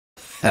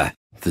Ha!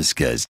 This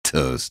guy's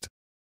toast.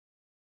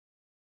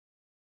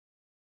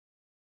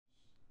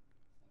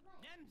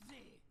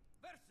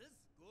 versus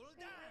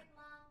gul'dan.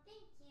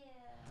 Thank you.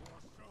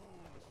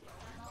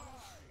 I'm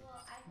always,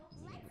 well, I hope to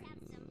get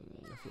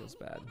It feels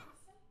bad.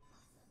 awesome.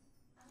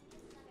 I'm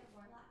gonna use another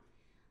Warlock.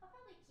 I'll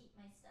probably keep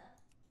my stuff.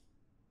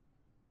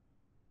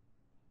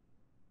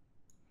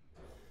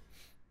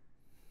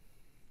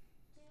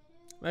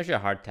 I'm actually a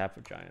hard tap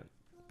for Giant.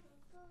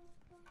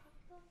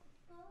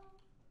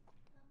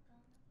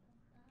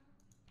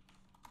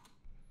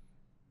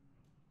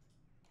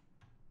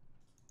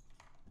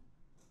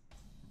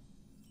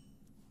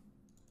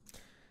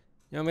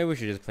 You know, maybe we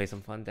should just play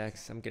some fun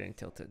decks. I'm getting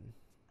tilted.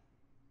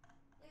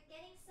 We're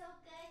getting so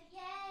good.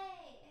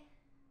 Yay!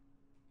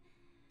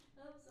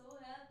 I'm so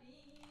happy.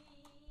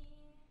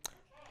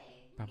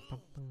 Okay.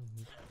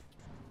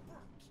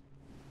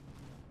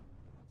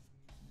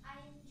 I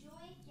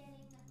enjoy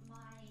getting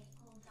my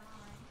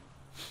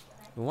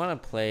gul'dan. We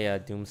want to play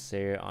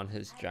Doomsayer on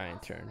his Giant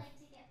I'd turn. also like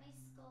to get my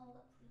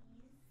skull,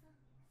 please.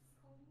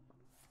 Skull.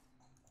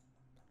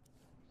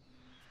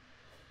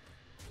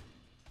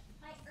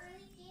 My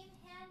early game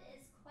hand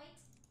is quite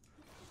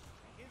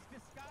Is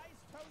disguise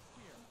toast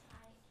here? I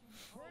can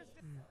Where's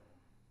say the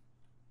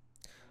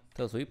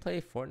so. Does we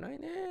play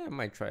Fortnite? I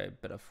might try a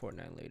bit of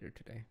Fortnite later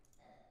today.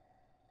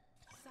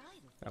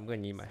 I'm gonna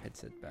need my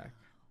headset back.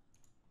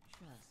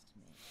 Trust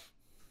me.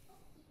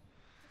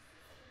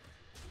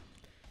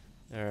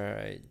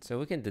 Alright, so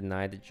we can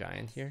deny the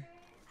Giant here.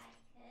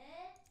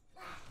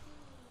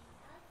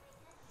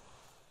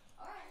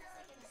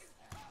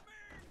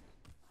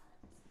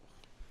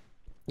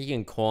 You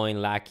can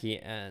coin, Lackey,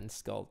 and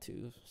Skull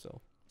too, so.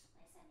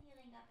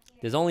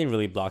 There's only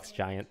really blocks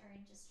Giant.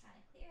 Just trying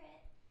to clear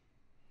it.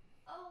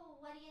 Oh,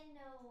 what do you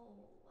know?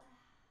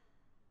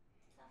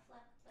 Tough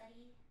luck,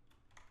 buddy.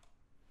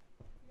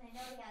 And I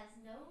know he has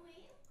no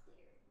way of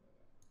clearing it.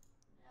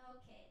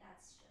 Okay,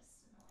 that's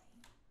just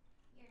annoying.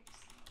 You're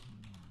just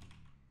annoying.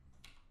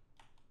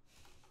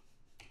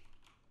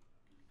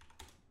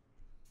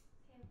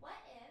 Okay,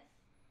 what if?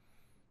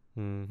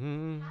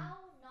 How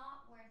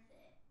not worth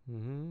it?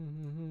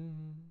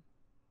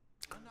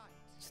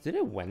 So did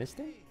it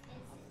Wednesday?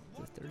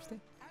 Is it Thursday?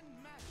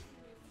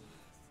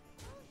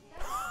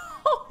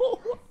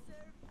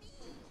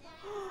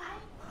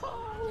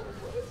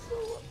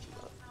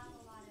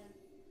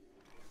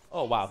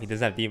 Oh wow, he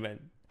doesn't have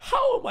demon.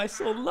 How am I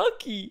so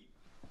lucky?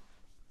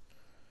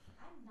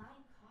 I'm 9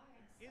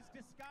 cards. Is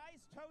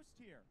disguise toast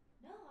here?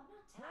 No, I'm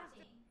not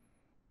tapping.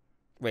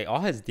 Wait,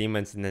 all his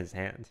demons in his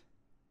hand.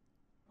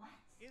 What?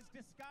 Is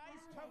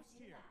disguise Why would I toast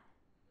do here?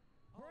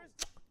 that? Where's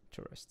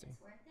Interesting.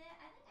 It's worth it?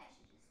 I think I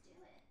should just do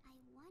it. I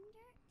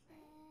wonder if...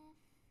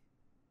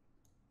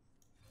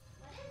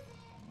 What is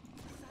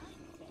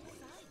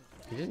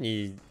it? I just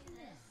need Do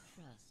this,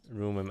 Trust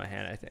room in my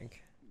hand, I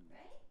think.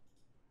 right?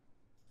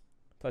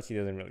 Plus, he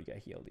doesn't really get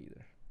healed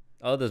either.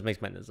 Oh, this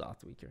makes my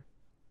Nazoth weaker.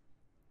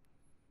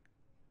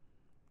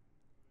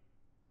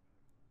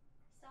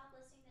 Stop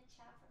listening to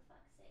chat for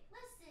fuck's sake.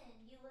 Listen,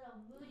 you little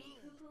moody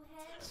poo-poo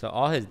head. So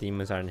all his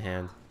demons are in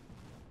hand.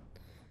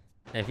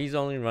 And if he's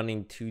only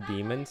running 2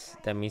 demons,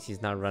 that means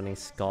he's not running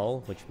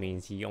Skull, which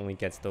means he only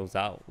gets those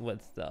out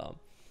with the Oh,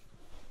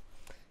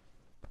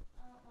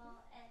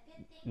 well,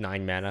 good thing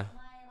 9 mana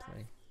my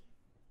play.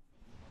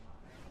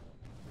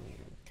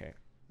 last Okay,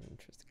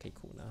 interesting. Okay,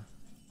 cool now.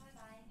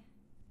 Bye-bye.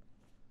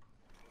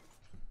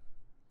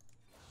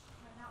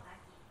 No, not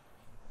lucky.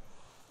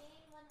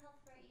 Gain 1 health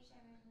for each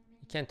ever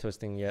You can't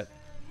twisting yet.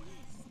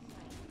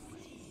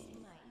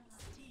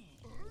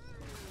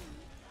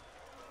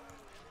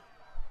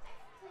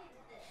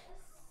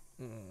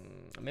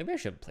 Maybe I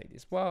should play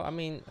these. Well, I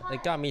mean,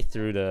 it got me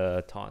through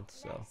the taunt,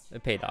 so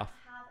it paid off.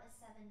 Have a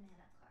 7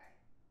 mana card.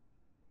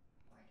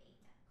 Or an 8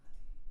 mana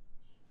card.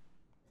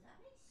 Does that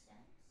make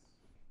sense?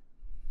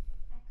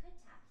 I could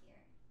tap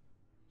here.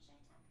 Should I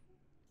tap here?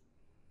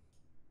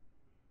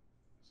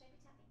 Should I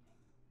be tapping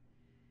here?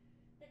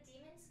 The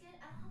demon's good.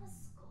 I don't have a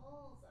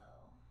skull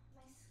though.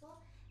 My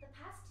skull, the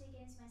past 2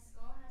 games my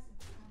skull hasn't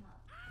come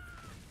up.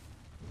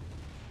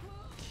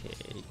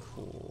 Okay,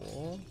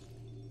 cool.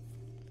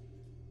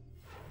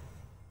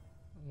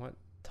 What?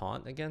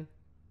 Taunt again?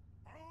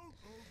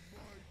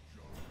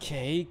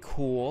 Okay,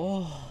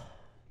 cool.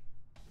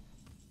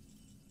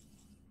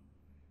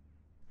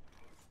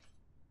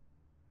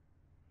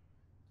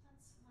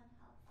 That's 1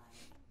 health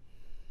item.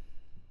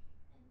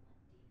 And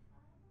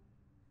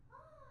 1d5.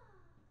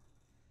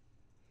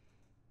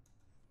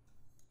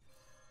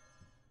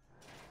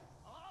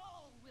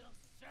 all will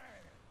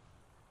serve?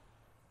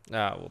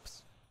 Ah,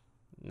 whoops.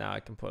 Now I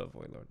can put a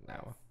Void Lord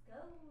now. Let's go.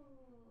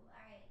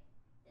 Alright.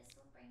 This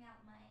will bring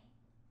out my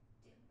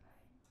Doom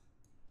card.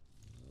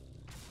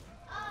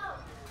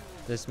 Oh!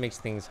 This makes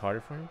things harder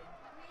for him.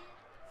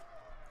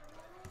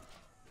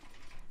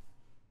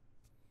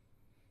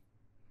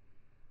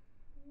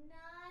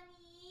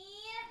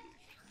 Nani?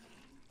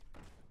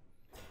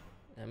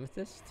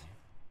 Amethyst?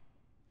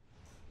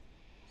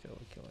 So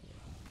we're killing it.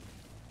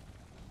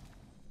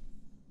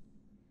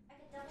 I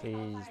could double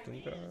Please,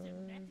 fire.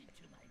 Doomguard.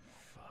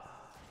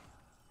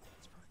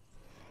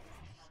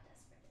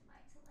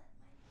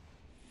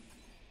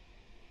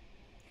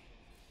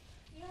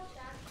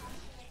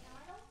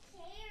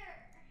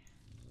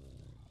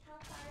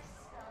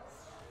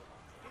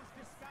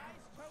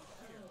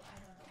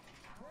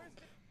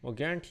 Well,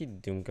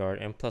 guaranteed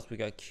Doomguard, and plus we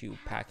got Q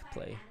pack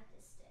play.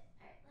 Amethyst it.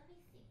 Alright, let me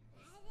think this.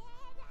 How do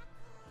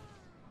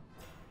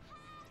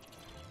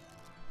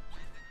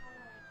I kill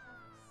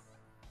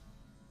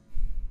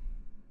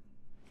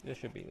this? This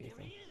should be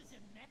lethal. is a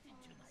method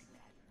to my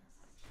madness.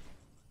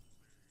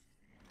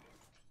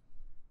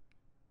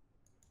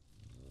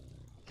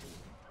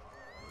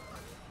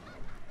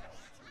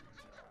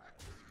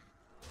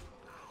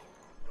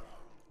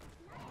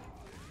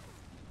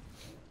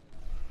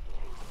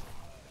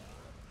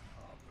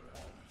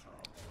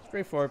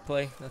 Straightforward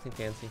play, nothing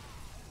fancy.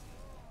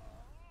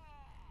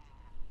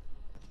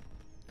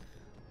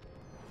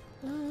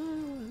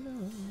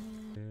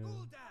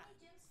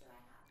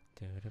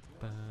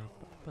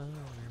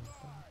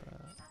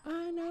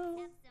 I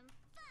know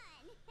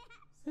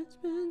it's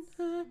been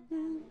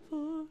happening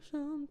for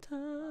some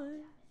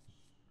time.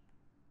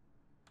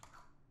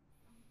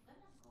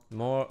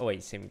 More. Oh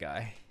wait, same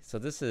guy. So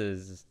this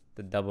is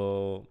the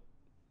double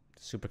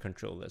super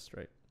control list,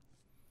 right?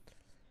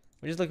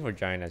 We're just looking for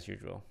giant as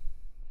usual.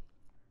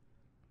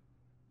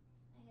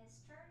 I guess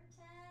turn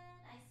 10.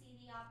 I see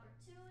the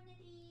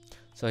opportunity.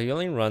 So he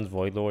only runs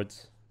Void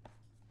Lords.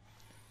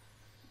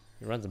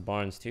 He runs the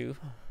Barns too.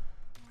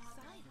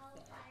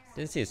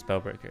 Didn't see a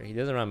Spellbreaker. He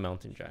doesn't run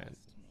Mountain Giant.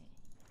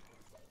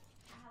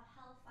 I have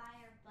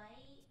Hellfire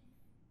Bite.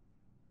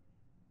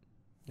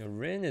 Now,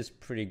 Rin is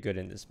pretty good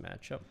in this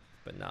matchup,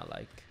 but not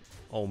like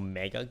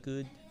Omega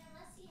good. I mean,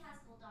 unless he has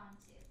gul'dan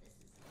too. This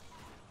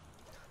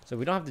is So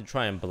we don't have to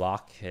try and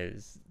block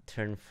his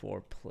turn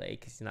 4 play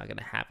because he's not going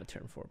to have a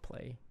turn 4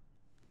 play.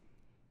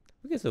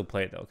 We can still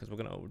play it though because we're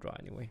going to overdraw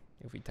anyway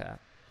if we tap.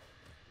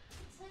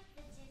 took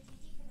the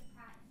GG for the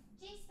prime.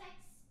 J-Spec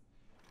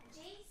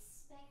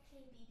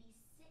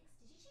KBB6.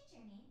 Did you change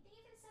your name? Thank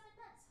you for the 7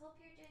 months. Hope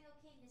you're doing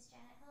okay, Miss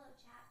Janet. Hello,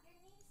 chat. Your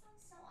name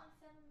sounds so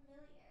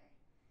unfamiliar.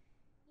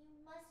 You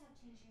must have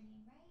changed your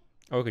name, right?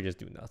 Or we could just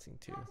do nothing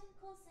too. Captain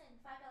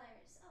Coulson, $5.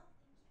 Oh,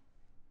 thank you.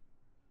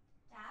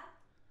 Dab?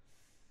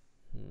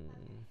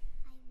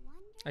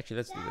 Actually,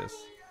 let's do this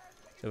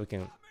so we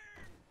can.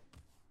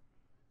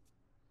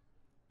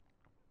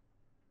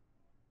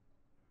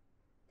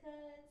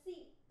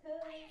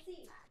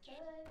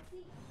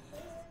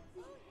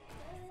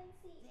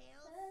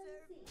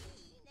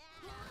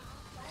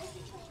 Why is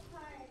he playing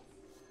cards?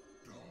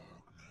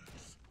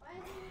 Why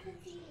isn't he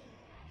conceding?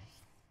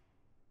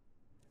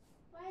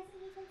 Why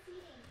isn't he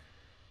conceding?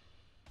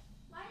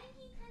 Why didn't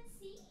he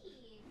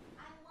concede?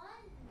 I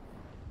won.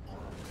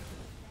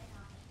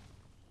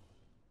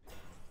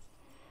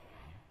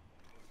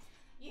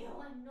 You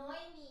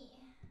annoy me.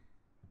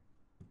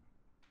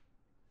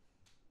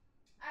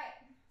 Alright,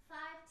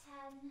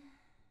 5-10.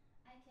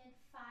 I could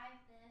 5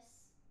 this.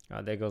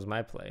 Oh, there goes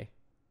my play.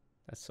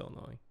 That's so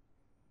annoying.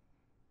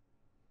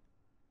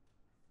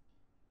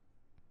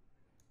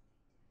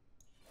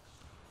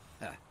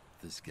 Ha,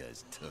 this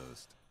guy's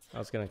toast. I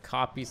was gonna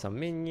copy some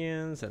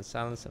minions and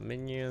silence some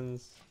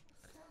minions.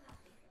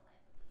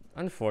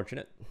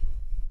 Unfortunate.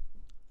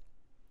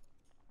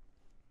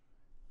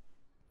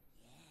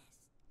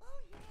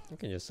 We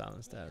can just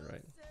silence that,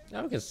 right?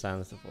 Now we can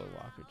silence the Void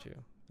Walker too.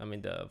 I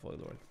mean the Void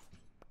Lord.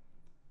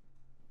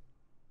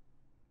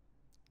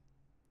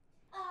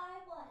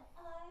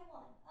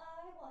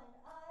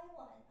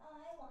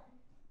 I won.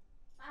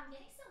 I'm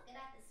getting so good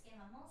at this game.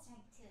 I'm almost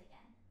rank 2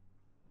 again.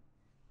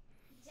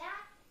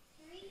 Jack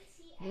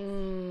 3TX.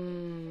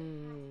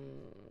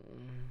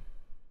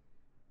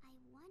 I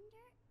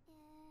wonder if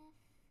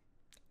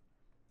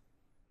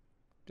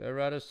Do I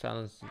rather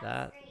silence That's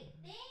that? great.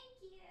 Thank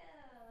you.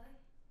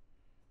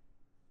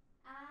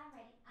 I'm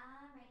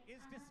ready.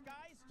 Is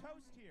disguised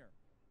toast here?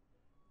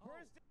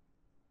 Where's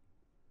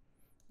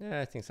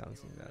Yeah, I think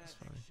silencing that is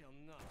fine.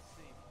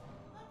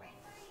 What rank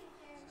are you,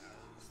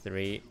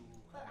 Jeremy? 3,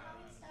 But how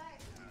many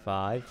stars?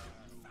 5.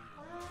 Wow.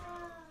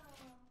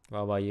 What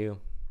about you?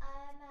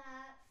 I'm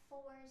at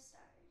 4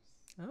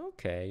 stars.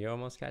 Okay, you're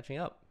almost catching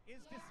up.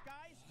 is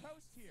disguised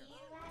toast here?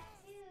 You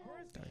at 2.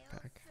 Where's Dark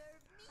pack.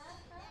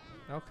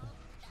 Have fun. Okay,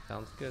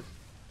 sounds good.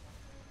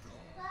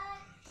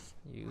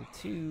 But You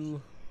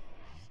too.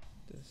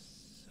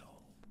 This so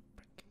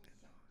freaking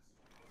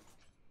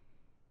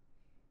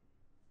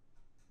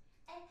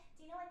and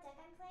do you know what deck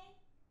I'm playing?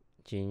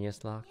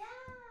 Genius Lock. Yeah.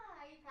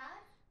 Are you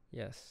proud?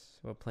 Yes,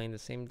 we're playing the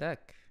same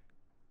deck.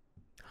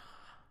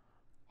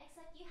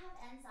 Except you have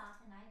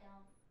Enzoth and I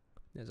don't.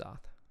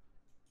 Nizoth.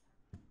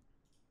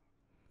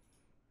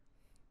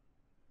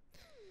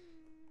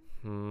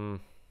 Hmm.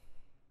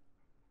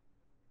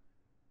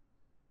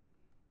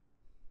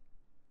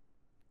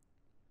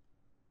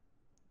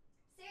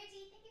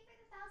 Sergi, thank you for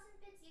the 1,000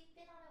 bits. You've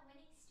been on a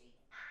winning streak.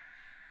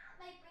 Ah,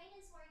 my brain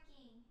is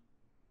working.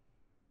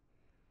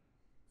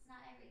 It's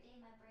not every day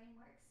my brain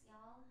works,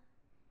 y'all.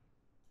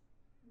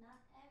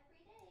 Not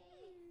every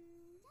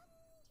day.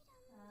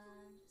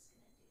 I'm just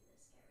gonna do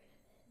this. Get rid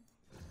of it.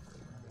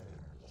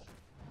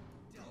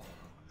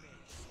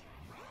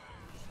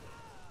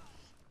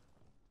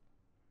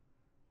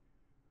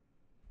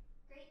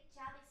 Great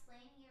job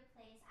explaining your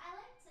plays. I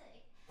like me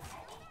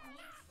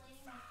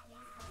explaining my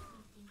plays helps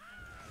me think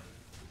better.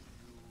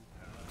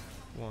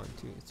 1,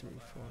 2, 3,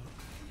 4.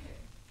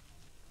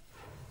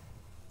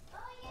 Oh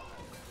yeah,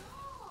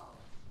 cool.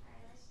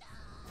 Alright, let's just.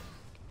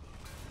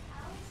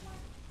 I always want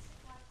to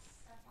put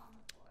stuff on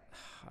the board.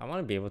 I want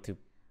to be able to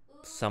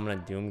summon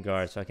a Doom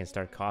Guard so I can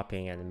start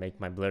copying and make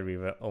my Blood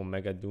Reaver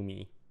Omega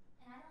Doomy.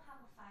 And I don't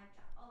have a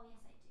 5-drop. Oh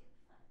yes,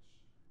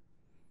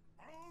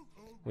 I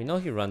do. Fudge. We know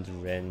he runs Rin,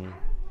 I remember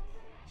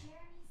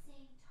Jeremy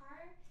saying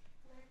Tar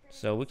Lurker.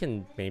 so we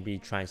can maybe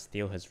try and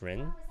steal his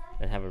Rin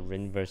and have a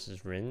Rin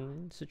versus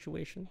Rin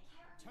situation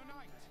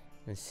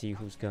and see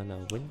who's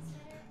gonna win.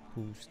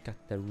 Who's got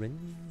the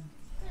Rin?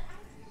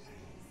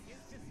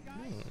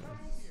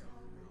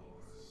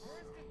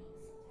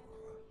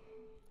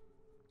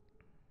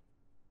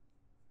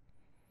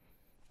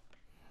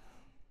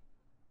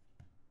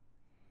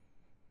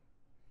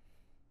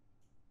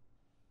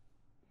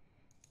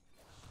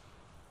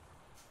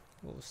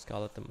 Oh,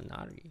 Scarlet the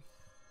Minari.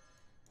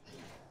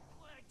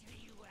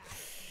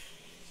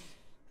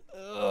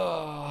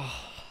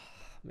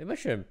 Maybe I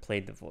should have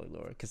played the Void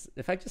Lord, because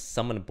if I just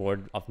summon a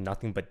board of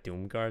nothing but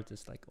Doom Guards,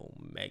 it's like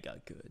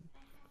Omega good.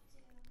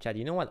 Chad,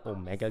 you know what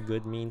Omega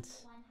good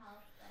means?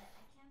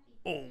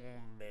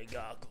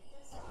 Omega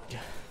good.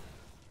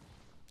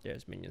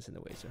 There's minions in the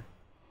way, sir.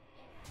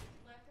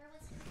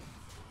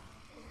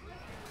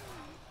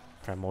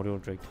 Primordial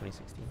Drake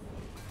 2016.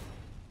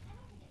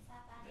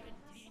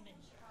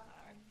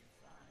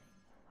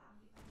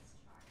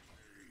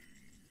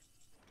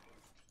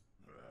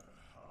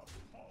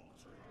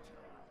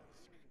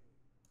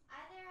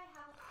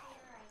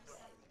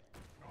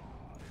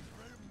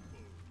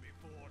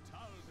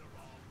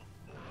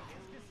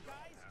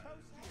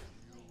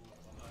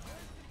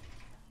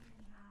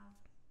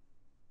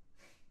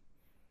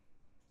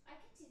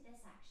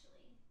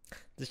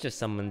 This just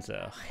summons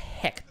a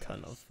heck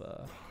ton of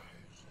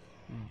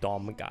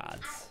Dom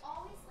gods. I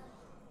always like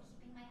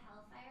keeping my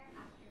Hellfire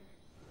after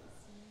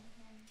seeing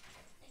him.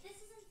 Like this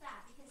isn't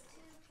bad because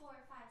 2, 4,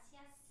 5. He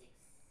has 6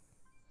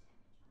 damage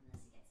unless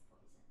he gets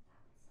poisoned.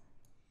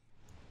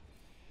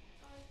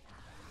 That would suck. So like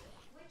that.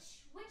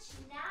 Which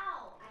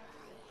now I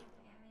like.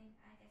 Okay, I mean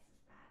I guess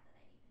it's bad that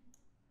I even.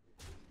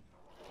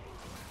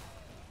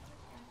 How much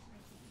damage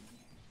am I taking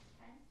here?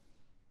 10.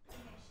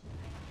 Maybe I should.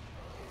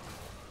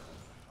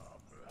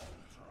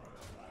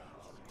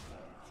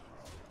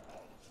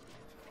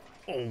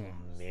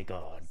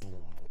 Omega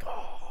Doom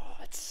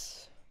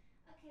Gods.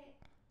 Okay.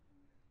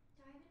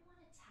 Do I even want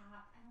to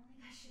tap? I don't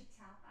think I should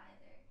tap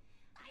either.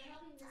 Then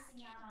I'll be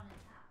missing out on a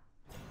tap.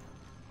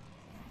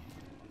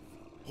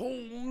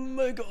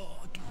 Omega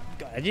Doom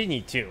God. I just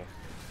need 2.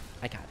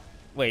 I got it.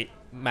 Wait,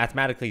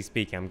 mathematically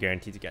speaking, I'm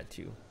guaranteed to get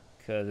 2.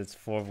 Because it's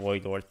 4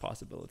 Void Lord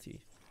possibility.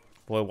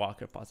 Void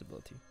Walker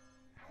possibility.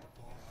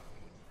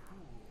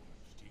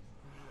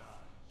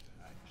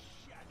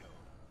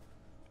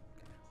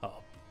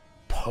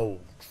 Oh,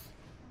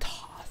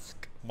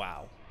 Task.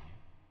 Wow.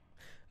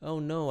 Oh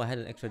no, I had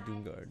an extra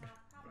Doom Guard.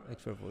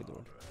 Extra Void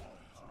Lord.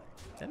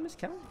 Did I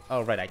miscount?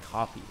 Oh right, I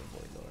copied the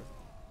Void Lord.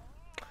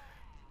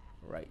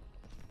 Right.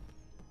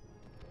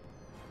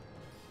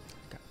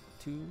 Got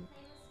 2.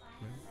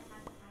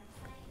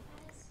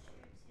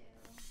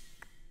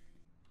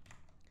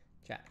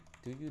 Chat,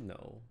 do you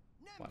know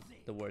what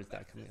the words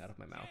that are coming out of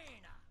my mouth?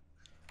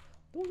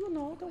 Do you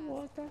know the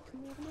words that are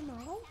coming out of my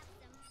mouth?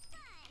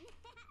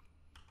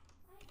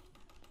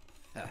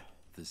 Ha,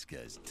 this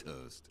guy's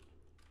toast.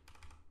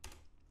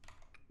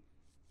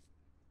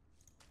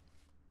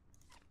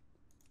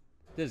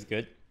 This is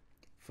good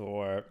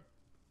for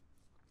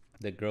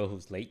the girl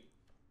who's late.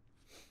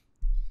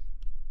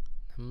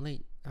 I'm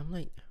late.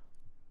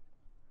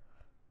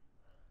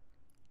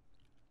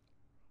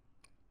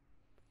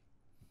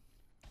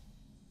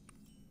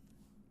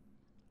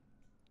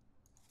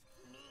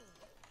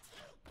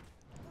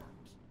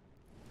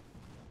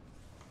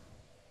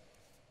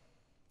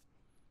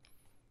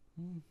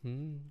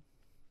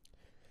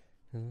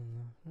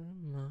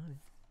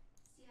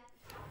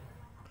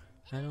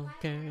 I don't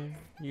care,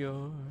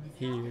 you're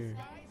here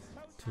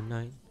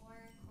tonight.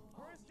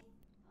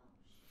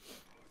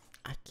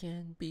 I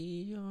can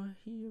be your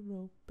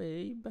hero,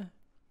 babe. I'm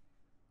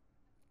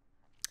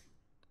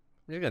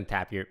just gonna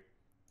tap here.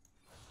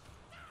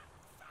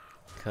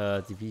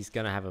 Cause if he's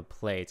gonna have a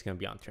play, it's gonna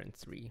be on turn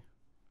 3.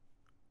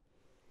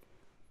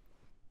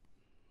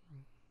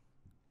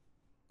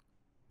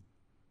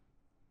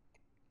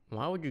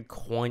 Why would you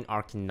coin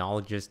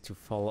Archaeologist to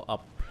follow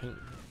up Pain?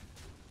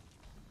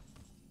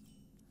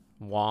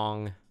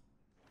 Wong.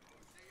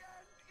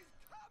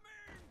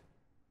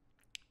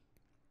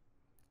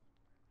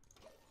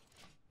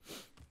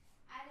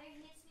 Either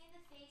he hits me in the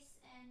face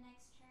and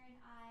next turn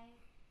I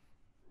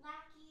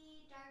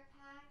Lackey, Dark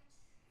Pact.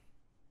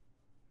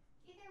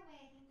 Either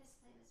way, I think this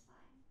play was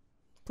fine.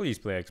 Please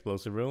play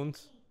Explosive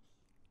Runes.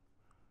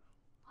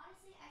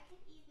 Honestly, I could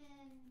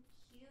even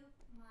cube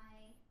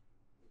my...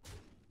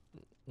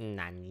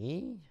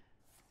 Nani?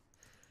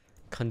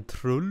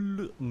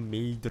 Control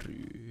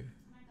Maidru.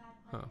 Oh my god,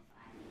 what Huh. if I...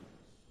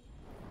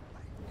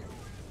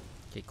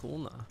 Okay, cool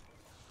nah.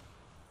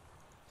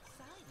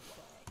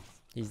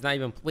 He's not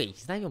even... Wait,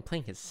 he's not even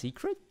playing his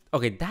secret?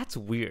 Okay, that's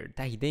weird.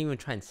 That he didn't even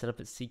try and set up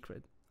his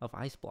secret of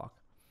ice block.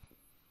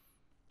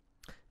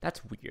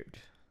 That's weird.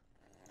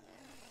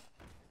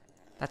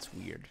 That's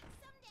weird.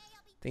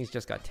 Things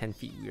just got 10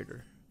 feet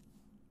weirder.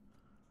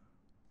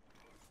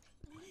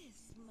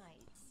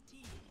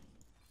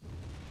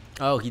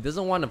 Oh, he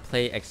doesn't want to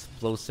play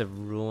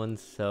explosive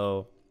ruins,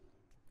 so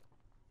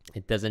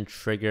it doesn't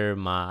trigger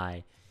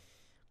my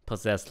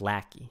possessed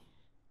lackey.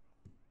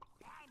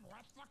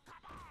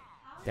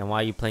 Then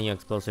why are you playing your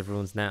explosive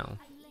runes now?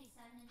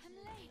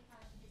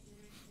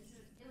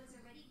 It was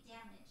already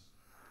damaged.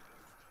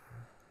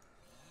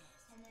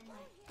 And then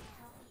like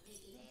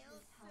healthy 8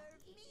 was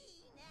healthy 8.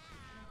 And then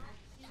I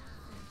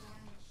healed and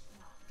damaged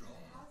now.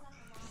 How is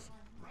that the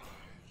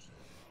wrong one?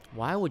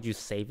 Why would you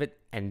save it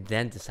and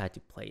then decide to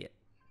play it?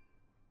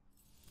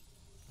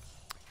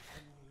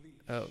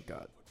 Oh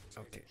god.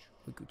 Okay.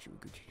 We Gucci, we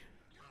Gucci.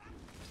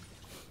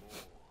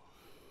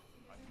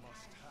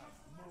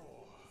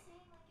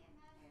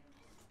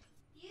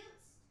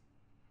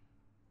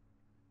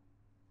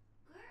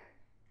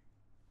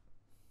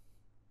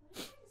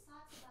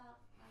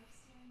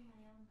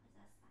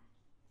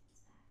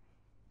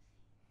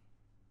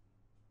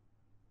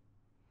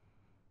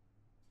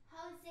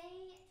 Jose,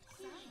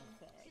 2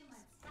 months.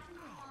 Happy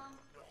mom,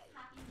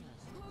 happy me.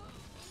 2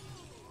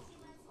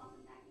 months,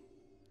 welcome back to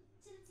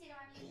the Tato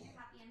Army.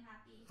 Happy and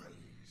happy.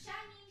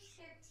 Shiny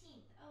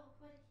 13th. Oh,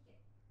 what did he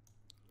get?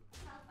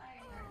 Hellfire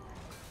and Dark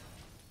Fire.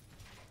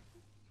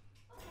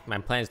 Okay. My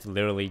plan is to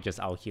literally just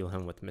out heal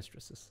him with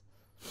mistresses.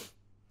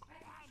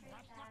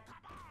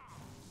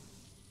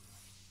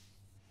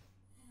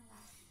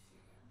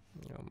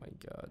 Oh my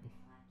god.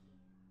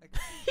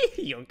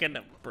 You're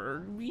gonna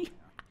burn me?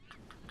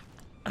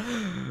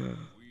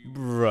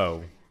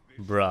 Bro.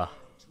 Bruh.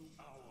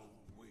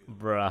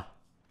 Bruh.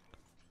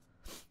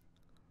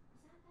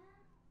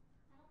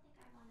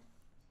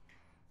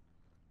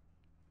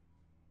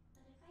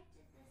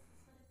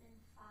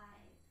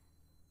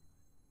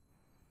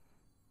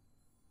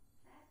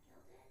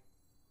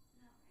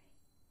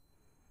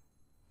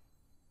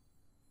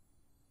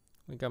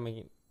 We gotta make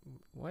it.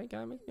 Why you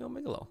gotta make me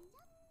Omega low?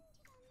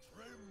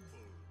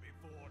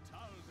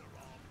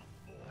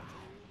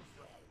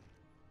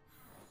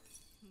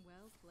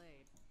 Well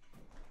played.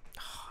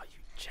 Oh, you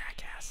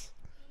jackass.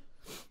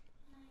 He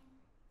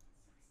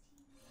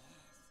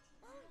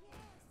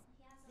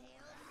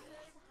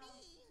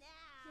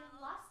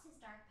lost his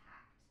Dark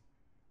Pact,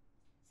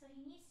 so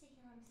he needs to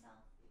heal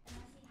himself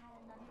unless he had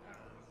another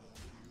Dark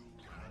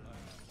Pact.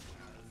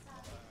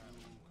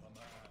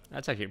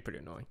 That's actually pretty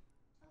annoying.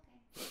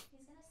 Okay,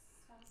 he's gonna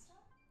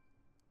Spellstone?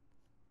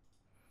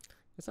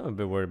 Guess I'm a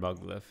bit worried about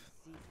Glyph.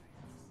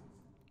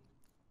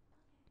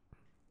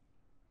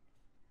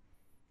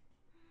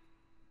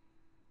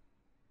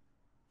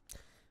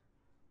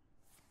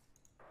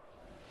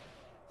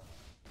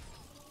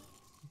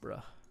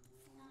 Bruh.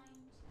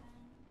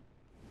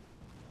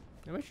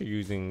 I'm actually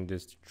using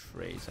this to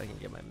trade so I can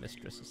get my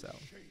mistresses out.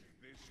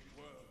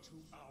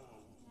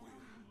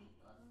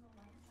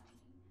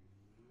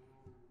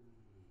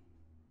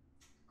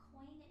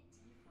 Coin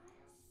defile?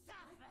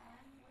 Suffer! What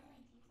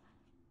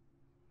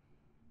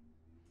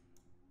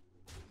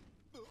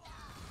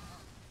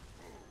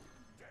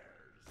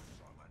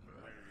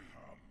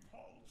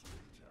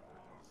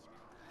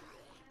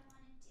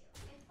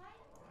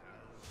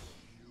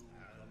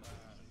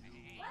am I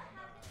defiling? What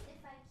happens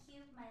if I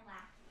cube my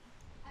lackey?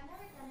 I've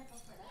never done it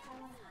before, that's why I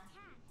want to ask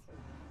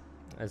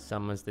you. It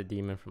summons the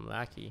demon from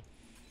Lackey.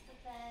 But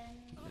then...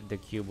 The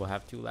cube will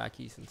have 2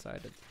 lackeys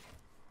inside it.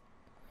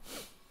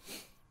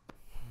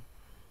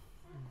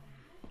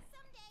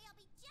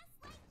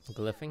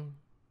 Glyphing?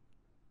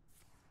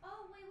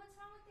 Oh, wait, what's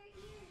wrong with their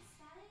ears?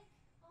 Static?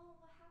 Oh,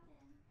 what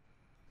happened?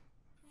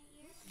 My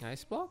ears?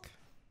 Ice block?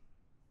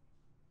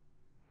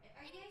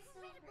 Are you guys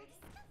still hurting? My ears?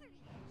 I'm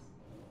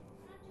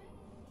not doing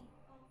anything.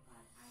 Oh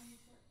god, I need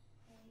to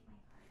play my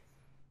cards.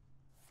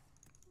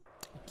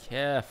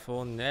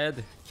 Careful,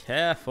 Ned.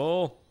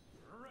 Careful.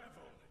 Oh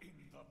god, it's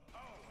because I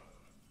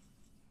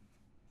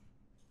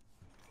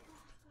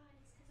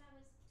was...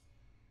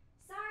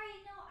 Sorry,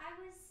 no, I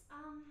was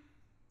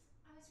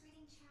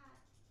reading chat.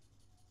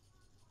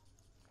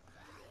 I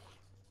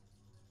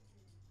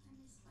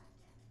missed 5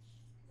 damage.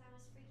 Because I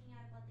was freaking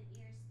out about the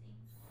ears thing.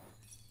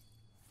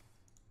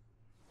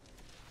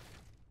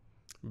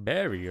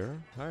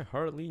 Barrier? I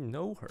hardly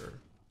know her.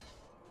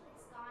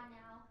 It's gone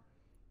now.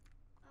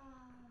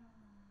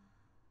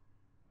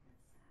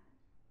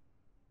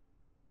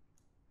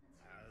 That's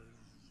sad.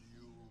 As you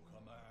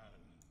command.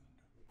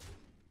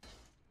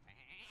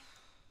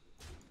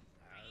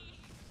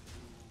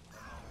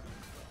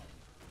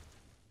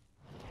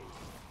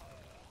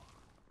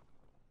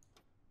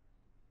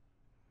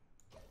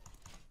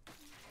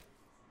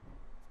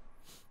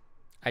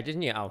 I just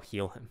need to out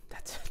heal him.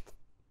 That's it.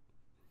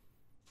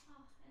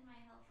 Oh, and my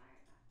hellfire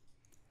got...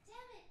 Damn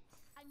it!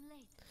 I'm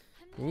late.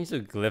 He needs to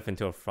glyph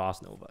into a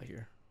frost nova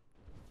here.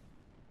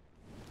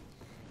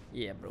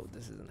 Yeah, bro,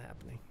 this isn't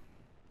happening.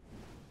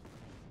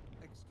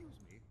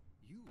 Excuse me,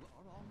 you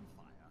are on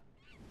fire.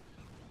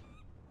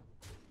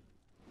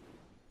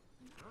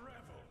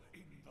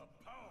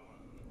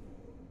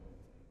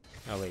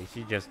 Oh wait,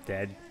 she just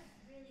dead. It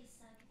would really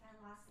suck if I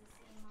lost this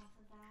game off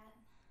of that.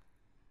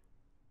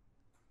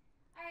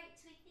 Alright,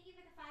 Tweak, thank you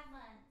for the 5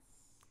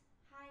 months.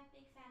 Hi,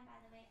 big fan by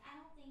the way. I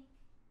don't think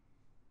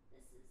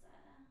this is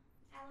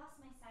I lost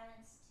my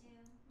silence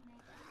too when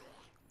I died.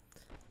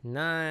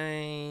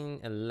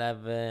 9,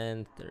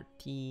 11,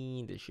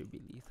 13. This should be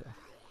lethal.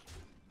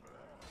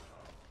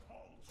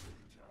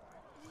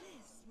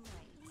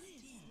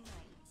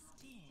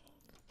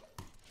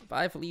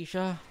 Bye,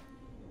 Felicia.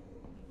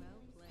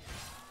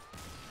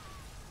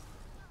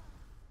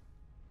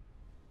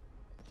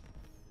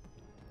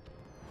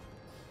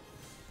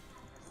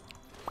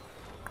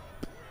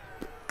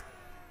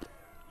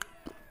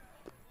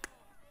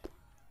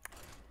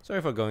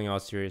 Sorry for going all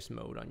serious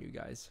mode on you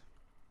guys.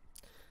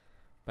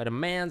 But a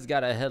man's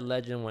got a head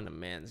legend when a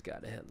man's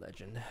got a head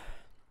legend.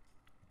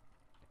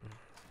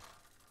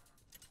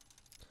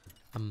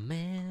 A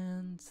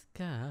man's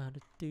gotta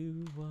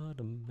do what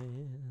a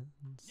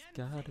man's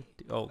gotta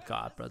do. Oh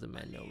god, brother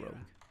man, no rogue.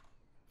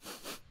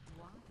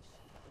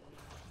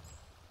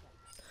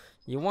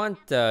 You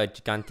want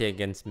Gigante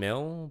against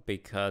Mill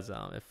because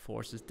it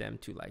forces them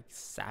to like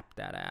sap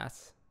that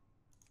ass.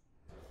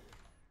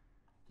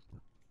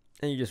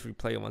 And you just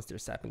replay it once they're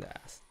sapping the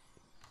ass.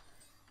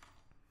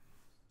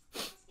 I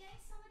was getting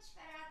so much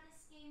better at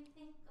this game,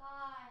 thank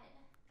God.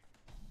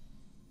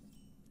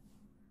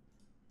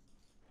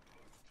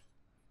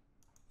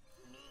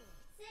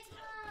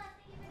 Sigma,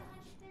 thank you for the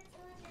 100 bits,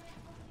 Villager.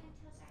 I hope you and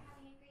Toast are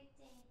having a great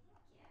day.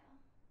 Thank you.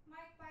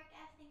 Mark Bark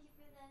F, thank you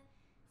for the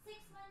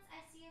 6 months. I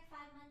see your 5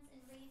 months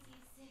and raise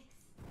you 6.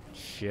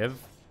 Shiv.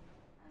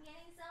 I'm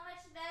getting so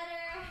much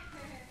better.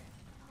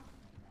 Oh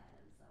my god,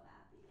 I'm so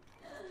happy.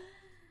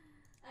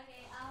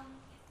 Okay,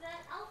 the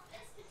Elf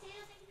is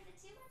Potato, thank you for the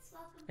 2 months.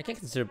 Welcome. I can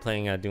consider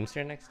playing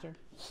Doomsayer next turn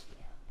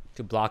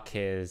to block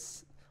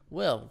his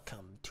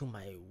welcome to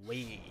my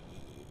wave.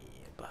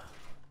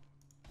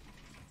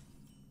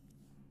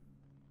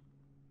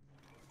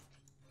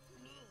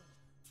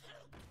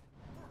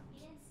 You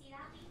didn't see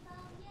that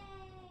lethal?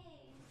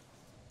 Yay!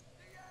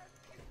 You're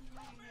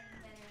getting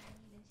better when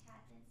even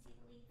chat didn't see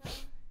the lethal.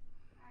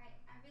 Alright,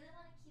 I really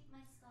want to keep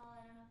my skull.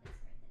 I don't know if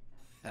it's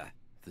worth it though. Ha,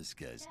 this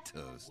guy's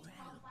toast.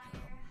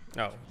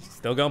 Oh,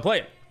 still gonna play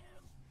it.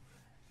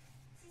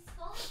 See,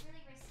 skull is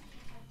really risky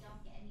if I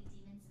don't get any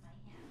demons in my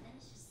hand. Then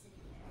it's just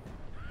sitting there.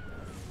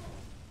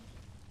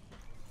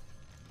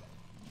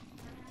 I'm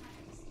gonna have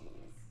to just do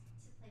this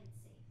to play it safe.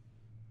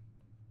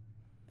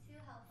 2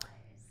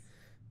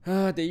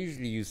 Hellfires. They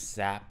usually use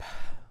sap,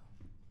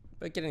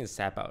 but getting the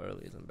sap out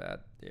early isn't bad.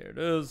 There it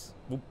is.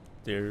 Whoop.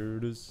 There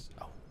it is.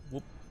 Oh,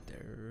 whoop.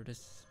 There it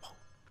is. Oh.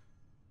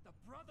 The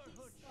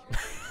Brotherhood. Skull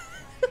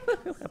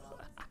is a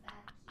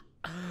bad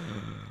key.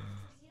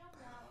 You don't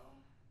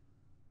know.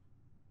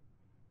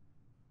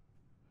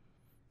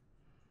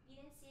 You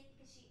didn't see it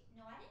because she.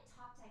 No, I didn't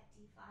top deck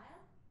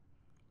Defile.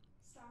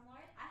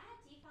 Stormlord. I had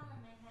Defile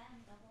in my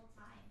hand the whole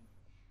time.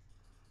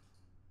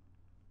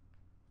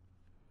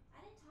 I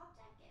didn't top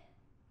deck it.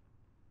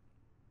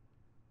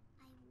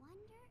 I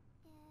wonder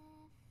if...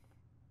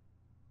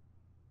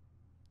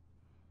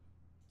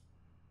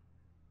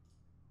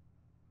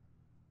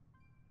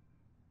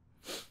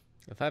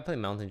 If I play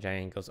Mountain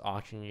Giant, goes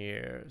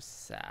Auctioneer,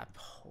 sap.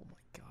 Oh my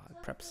god,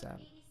 prep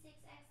sap. 86X,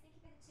 thank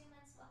you for the 2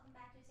 months. Welcome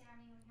back to the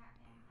army. We're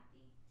happy. I'm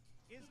happy.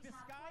 Is You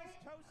top for disguised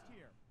it? toast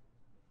here?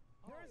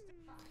 There's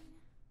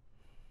Fine.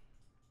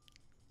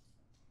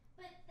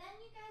 But then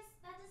you guys,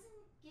 that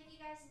doesn't give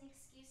you guys an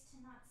excuse to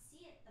not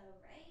see it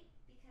though, right?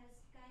 Because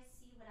you guys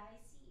see what I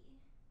see.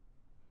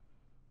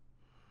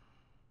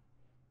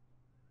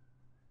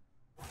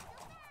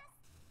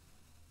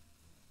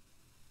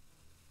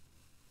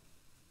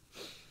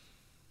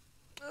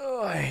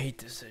 Oh, I hate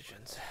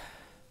decisions.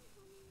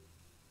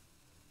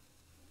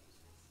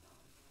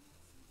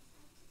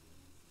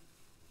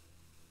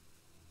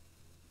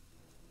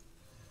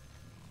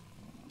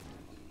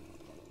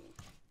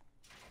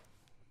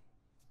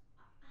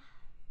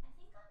 I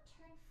think on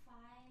turn 5,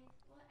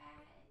 what oh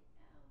god, okay,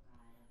 what the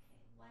hell is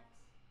this?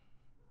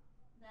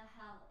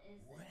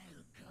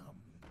 Welcome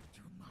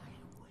to my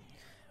world.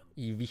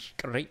 Evish,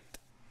 great.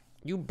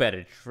 You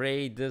better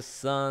trade this,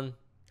 son.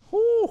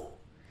 Whoo!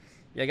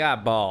 You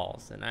got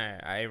balls, and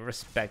I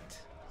respect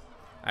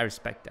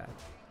that.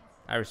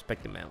 I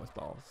respect the man with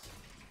balls.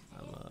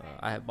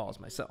 I have balls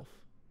myself.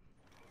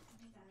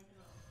 He's got like a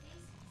little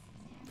face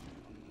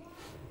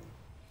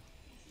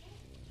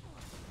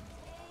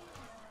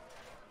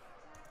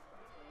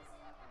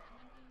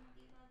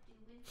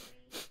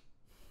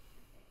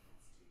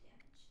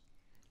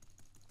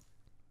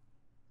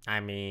there. I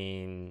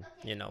mean,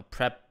 you know,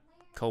 prep,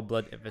 cold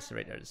blood,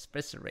 eviscerate, or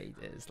eviscerate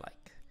is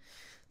like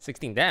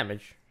 16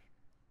 damage.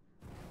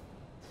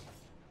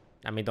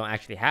 I mean, don't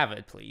actually have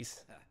it,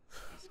 please.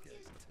 This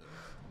guy's toast.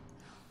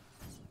 Not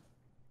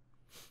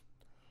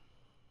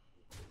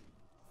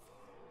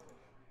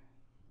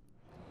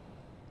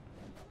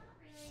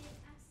really.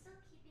 I'm still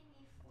keeping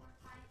a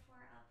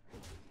 4/5/4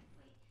 upright.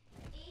 Wait,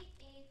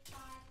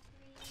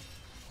 8/8/5/3.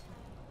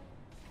 Oh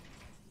wait,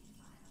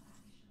 that's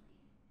actually.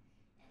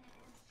 And it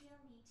will heal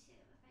me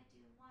too.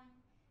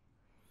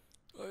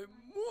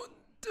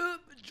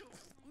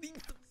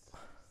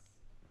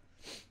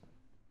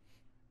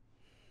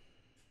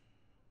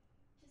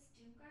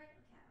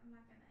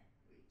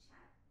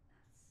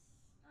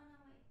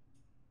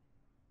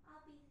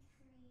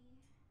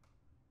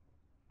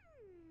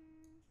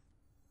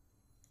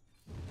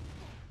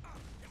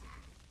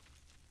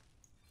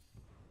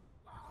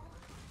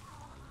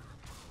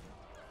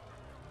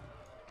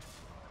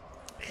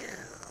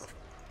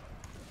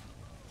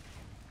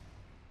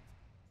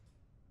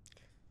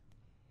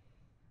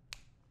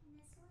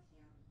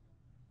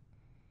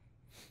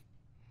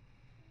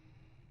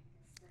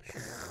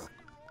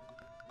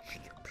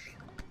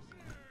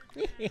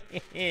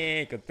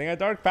 Good thing I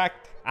dark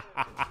packed.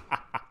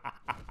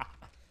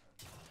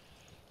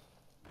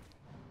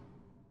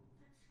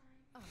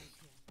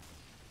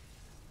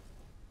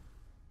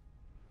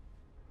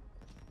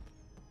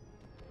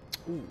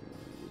 Ooh,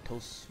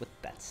 Toast with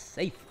that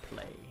safe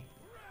play.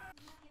 Not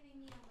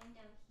giving me a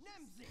window.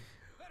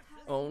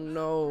 Oh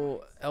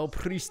no, El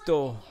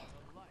Pristo.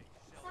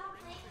 Stop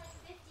playing like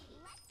 50.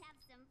 Let's have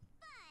some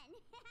fun.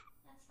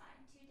 That's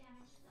fine. 2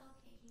 damage is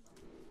okay. He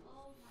won't.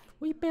 Oh my.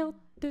 We built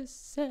this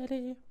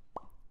city.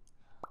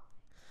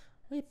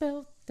 We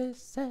built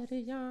this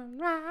city on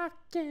rock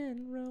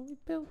and roll. We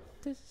built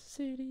this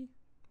city.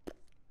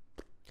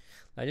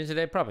 Legend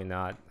today? Probably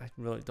not. I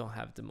really don't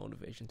have the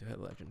motivation to hit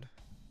legend.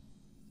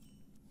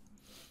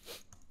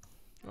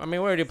 I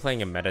mean, we're already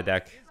playing a meta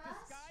deck.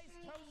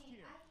 Frustrating. I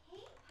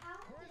hate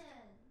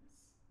paladins.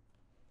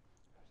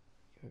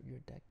 Your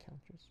deck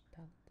counters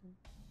paladin.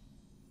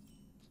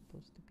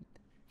 Supposed to be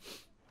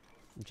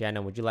there.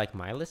 Jana, would you like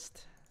my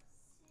list?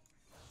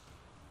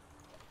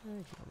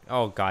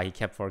 Oh god, he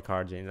kept 4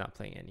 cards and he's not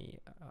playing any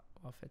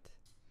of it.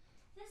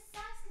 This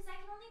sucks because I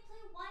can only play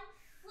 1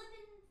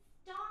 flippin'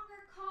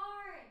 donger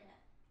card.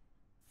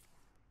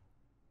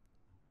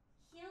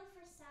 Heal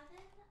for 7?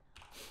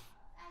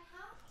 I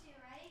have to,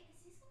 right?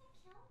 Because he's gonna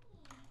kill me.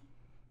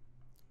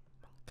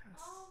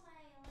 Oh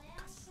my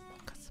land you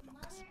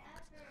mother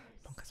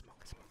effers.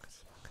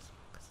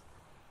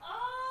 Oh,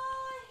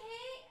 I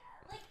hate,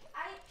 like,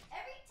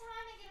 every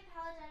time I get a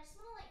paladin, I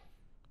just wanna like.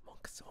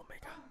 Monkas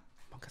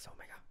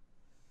Omega.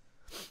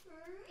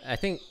 I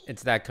think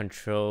it's that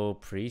control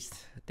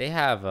priest. They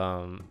have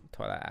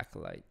Twilight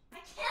Acolyte. I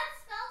can't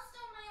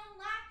spellstone my own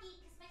lackey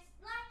because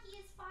my lackey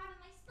is 5 and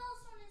my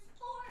spellstone is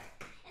 4,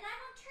 and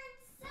I'm on turn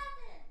 7.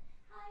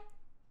 Hi.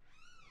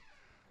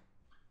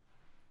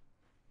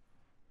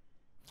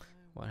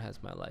 What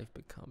has my life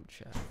become,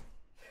 chat?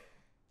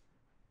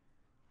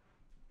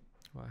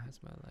 What has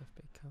my life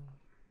become?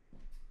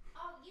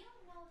 Oh, you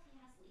don't know if he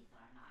has lethal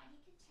or not. He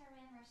could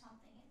Terran or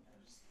something, and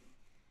it'll just be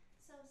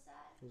so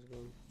sad. How's it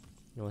going?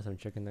 You want some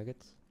chicken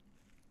nuggets?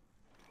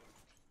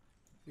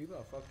 You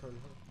got a fuck ton,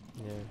 huh?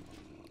 Yeah.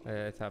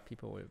 I thought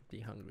people would be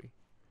hungry.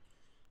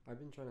 I've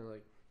been trying to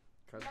like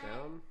cut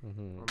down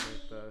Mm-hmm. on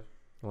like the.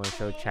 You want to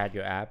show Chad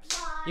your abs?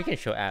 You can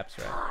show abs,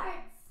 right?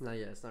 Cards. Not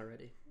yet. It's not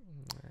ready.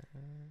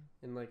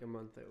 In like a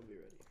month, it will be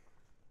ready.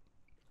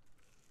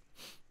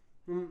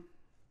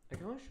 I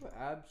can only show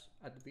abs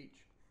at the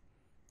beach.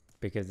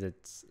 Because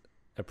it's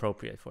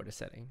appropriate for the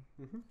setting.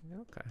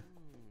 Okay.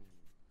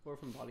 Or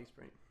from body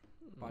spray,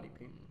 body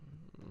paint.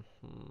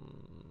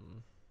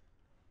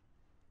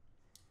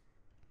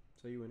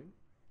 So you winning?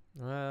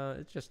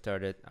 It just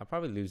started. I'll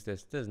probably lose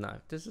this.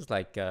 This is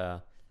like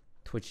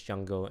Twitch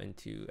jungle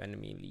into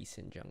enemy Lee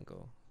Sin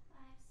jungle. 5,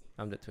 6.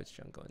 I'm the Twitch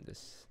jungle in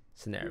this You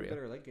scenario.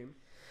 better late game.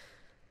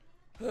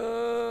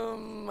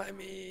 I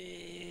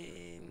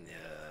mean,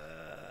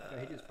 Yeah,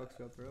 he just fucks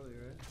you up early,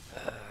 right?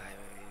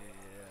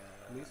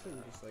 Lisa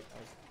just like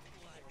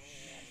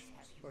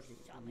was fucking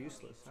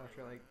useless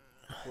after like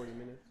 40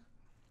 minutes.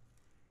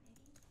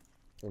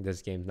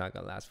 this game's not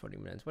gonna last 40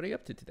 minutes. What are you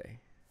up to today?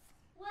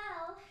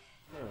 Well,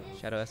 Oh, this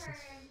Shadow Essence?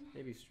 turn,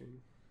 maybe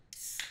stream.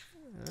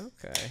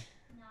 Okay.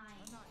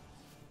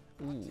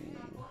 9. Ooh.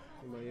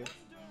 What about you?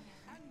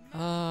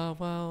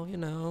 Well, you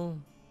know.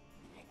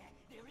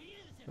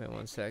 Wait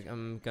 1 sec.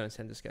 I'm gonna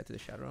send this guy to the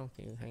shadow realm.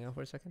 Can you hang out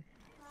for a second?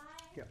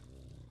 5.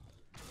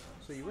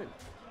 So you win.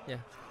 Yeah.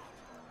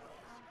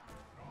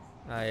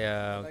 thought I you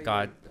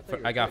got were- I thought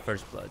you I were got Twitch.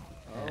 first blood,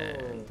 Oh.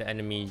 and the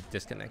enemy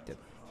disconnected.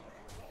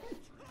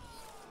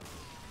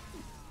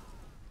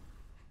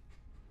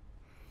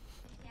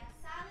 Yeah,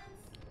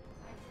 silence.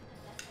 I did the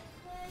best I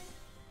could.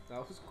 That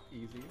was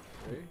easy,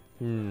 right?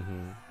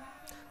 Mm-hmm.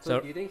 So, So-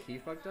 do you think he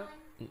fucked up,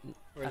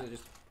 or is it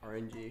just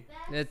RNG?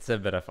 Best It's a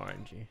bit of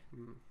RNG.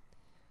 Hmm.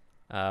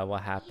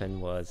 What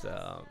happened was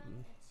 2-1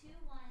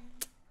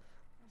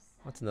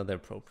 what's another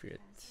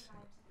appropriate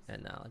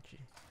analogy?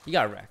 He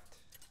got wrecked.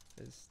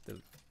 Is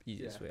the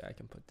easiest Yeah. way I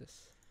can put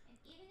this. And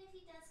even if he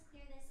does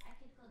clear this, I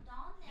could go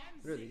Dawn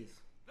next. What are these?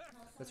 No,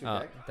 That's so your Oh,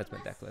 deck? that's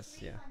my deck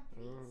list. Yeah.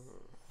 Oh. I'm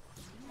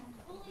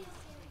fully okay.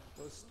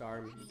 Those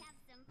star me. Have some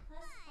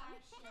Plus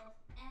 5 shield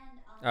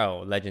and Oh,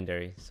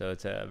 legendary. So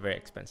it's a very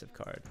expensive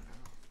card.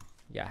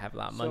 Yeah, I have a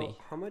lot of money.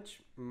 So how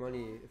much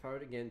money, if I were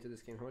to get into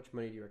this game, how much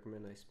money do you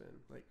recommend I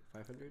spend? Like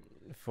 500?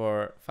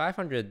 For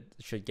 500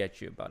 should get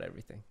you about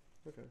everything.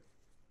 Okay.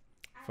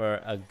 For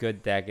a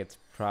good deck, it's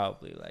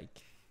probably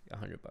like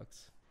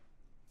 $100.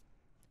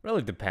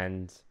 Really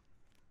depends.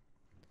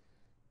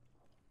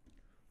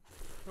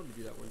 Probably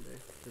do that one day.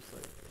 Just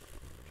like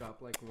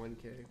drop like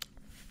 1K.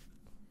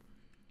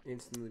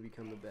 Instantly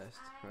become the best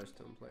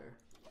Hearthstone player.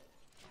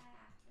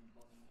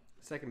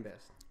 Second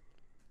best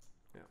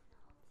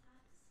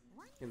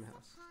in the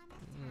house.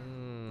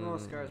 Well,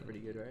 Scar's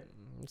pretty good, right?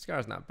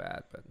 Scar's not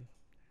bad, but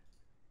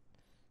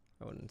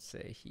I wouldn't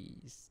say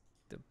he's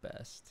the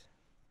best.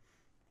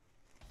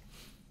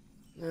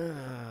 You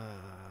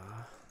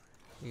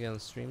gonna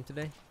stream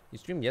today? You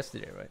streamed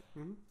yesterday, right?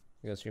 Mm-hmm. You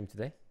gonna stream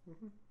today?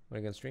 Mm-hmm. What are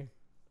you gonna stream?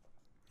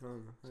 I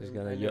don't know. So he's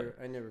gonna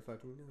I never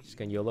fucking know. Just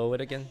gonna YOLO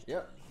it again.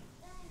 Yep.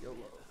 YOLO.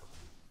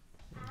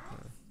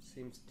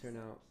 Seems to turn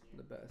out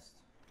the best.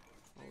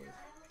 Always.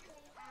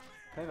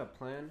 If I have a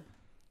plan,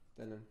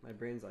 then my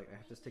brain's like, I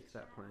have to stick to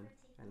that plan,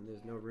 and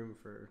there's no room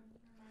for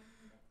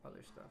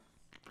other stuff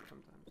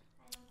sometimes.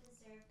 I don't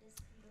deserve this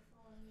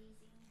beautiful,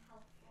 amazing,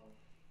 helpful,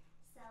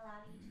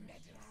 sellouty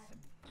chat.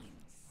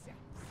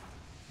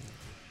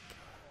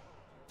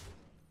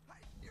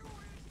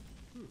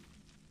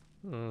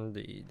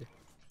 Indeed.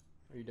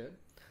 Are you dead?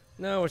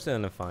 No, we're still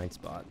in a fine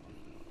spot.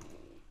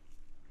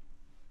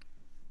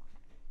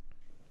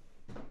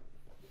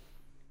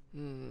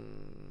 No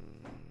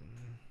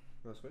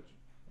switch?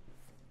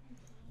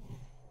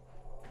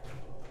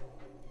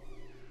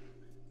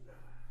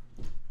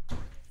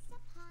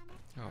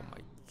 Oh my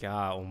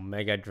god,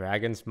 Omega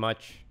Dragons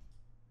much?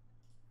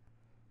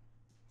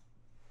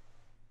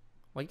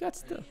 Well, you got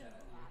still.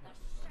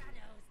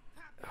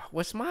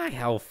 What's my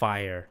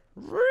Hellfire?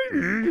 Sorry,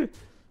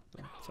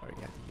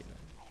 you have to hear that.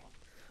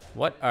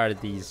 What are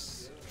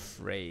these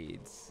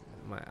trades?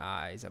 My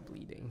eyes are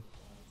bleeding.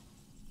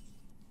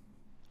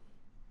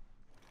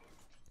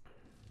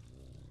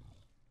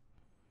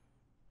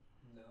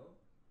 No.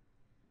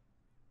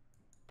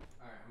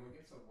 Alright, I'm gonna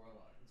get some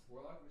Warlock. It's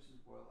Warlock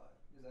versus Warlock.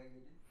 Is that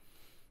good?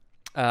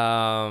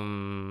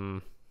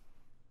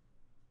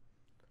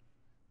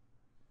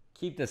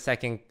 Keep the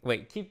second.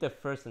 Wait, keep the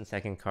first and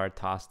second card.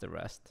 Toss the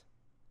rest.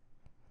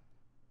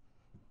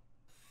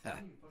 Ha,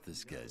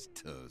 this guy's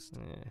toast.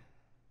 Yeah.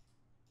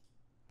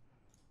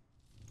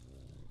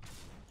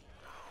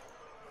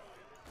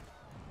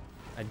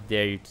 I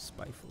dare you to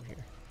spiteful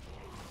here.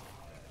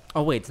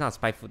 Oh wait, it's not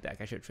spiteful deck.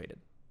 I should have traded.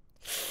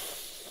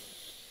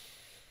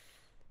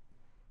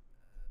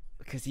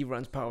 Because he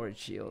runs powered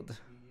shield.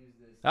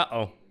 Uh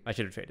oh, I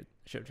should have traded.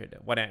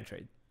 Why didn't I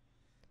trade?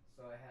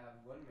 So I have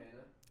 1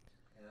 mana,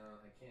 and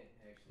I can't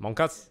actually.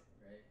 Monkas?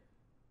 Right?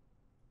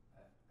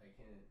 I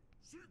can't.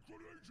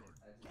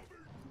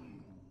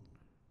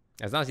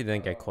 As long as you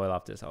didn't get coil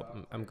off this,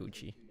 I'm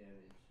Gucci.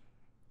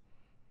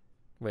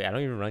 Wait, I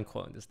don't even run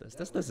coil in this list.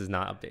 This list is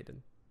not updated.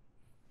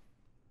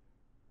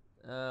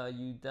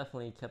 You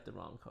definitely kept the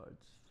wrong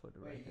cards for the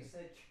Wait, you record.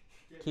 said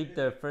Keep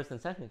the first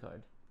and second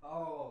card.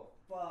 Oh,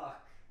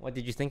 fuck. What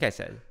did you think I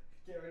said?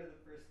 Get rid of the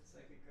first and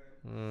second card.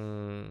 Oh,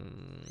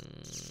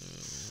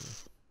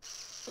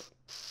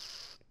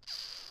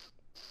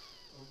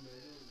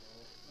 man, no.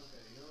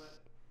 Okay, you know what?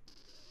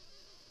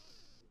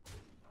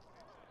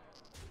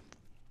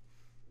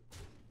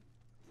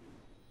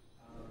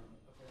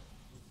 Okay.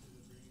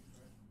 This is a pretty good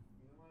card.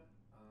 You know what?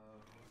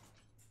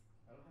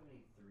 I don't have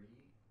any 3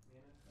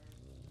 mana cards,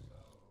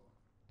 so.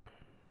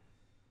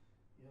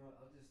 You know what?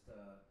 I'll just,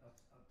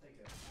 I'll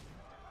take a.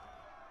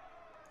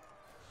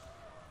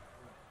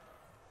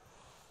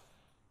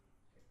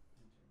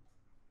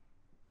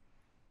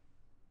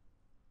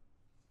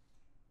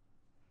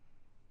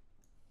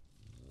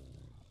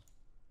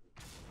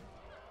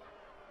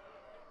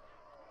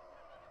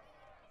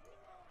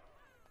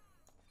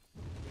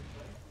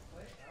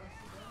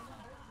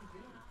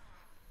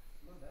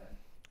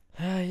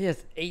 He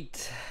has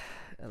 8,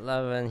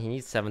 11. He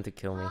needs 7 to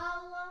kill me. Hold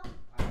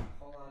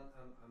on,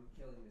 I'm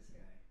killing this guy.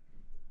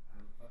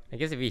 I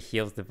guess if he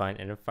heals Divine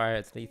Inner Fire,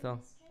 it's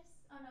lethal.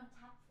 Oh no,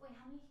 tap. Wait,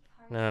 how many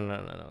cards?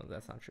 No,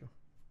 that's not true.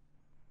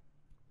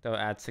 That will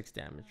add 6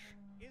 damage.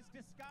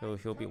 So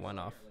he'll be 1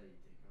 off.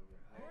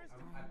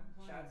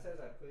 Chat says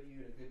I put you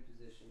in a good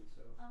position,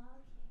 so. Oh,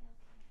 okay.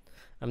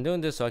 I'm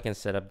doing this so I can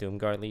set up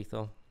Doomguard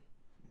lethal.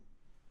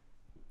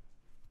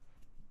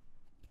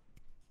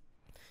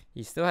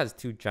 He still has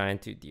 2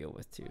 giant to deal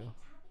with too. Wait, tapping is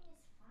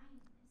fine,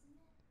 isn't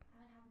it? I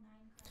would have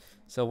 9 cards.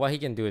 So what he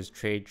can do is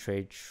trade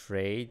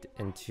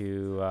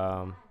into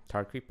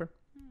Tar Creeper.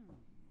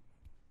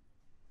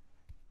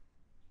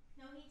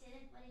 No, he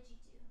didn't. What did you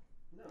do?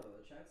 No,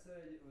 the chat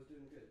said it was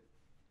doing good.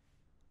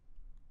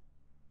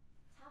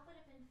 Tap would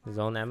have been fine. His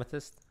own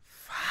Amethyst.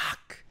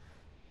 Fuck.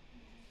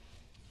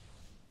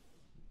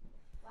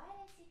 Why did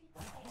I see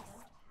people say don't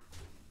tap?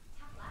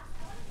 Tap last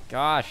one?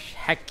 Gosh,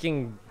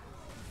 hacking.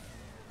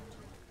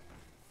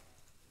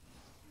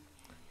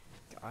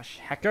 Gosh,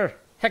 hacker.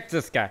 Heck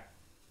this guy.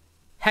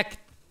 Heck.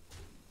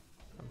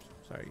 I'm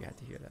sorry you had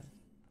to hear that.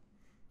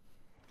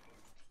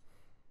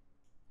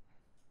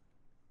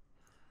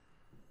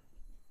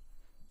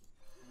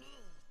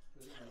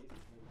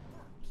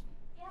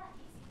 Yeah,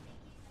 easy.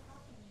 Thank you for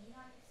helping me. You know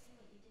I could see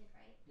what you did,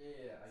 right?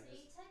 Yeah, I So guess.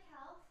 you took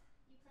health,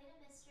 you played a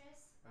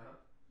mistress, Uh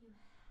huh. you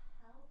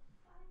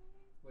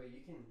hellfire? Wait,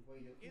 you can.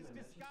 Wait, you Is can.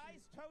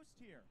 disguise toast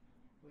here?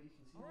 Wait, you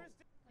can see. Or That?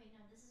 is Wait,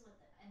 no, this is what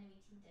the enemy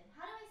team did.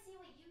 How do I see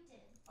what you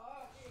did?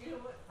 Oh, you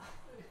know what?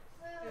 Wait,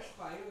 It's wait.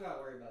 fine. You don't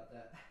gotta worry about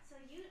that. So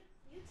you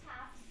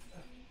tapped and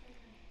you played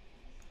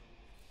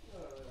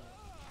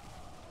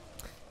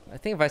the I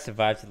think if I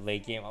survive to the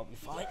late game, I'll be Did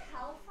fine. you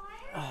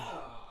hellfire?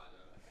 Oh,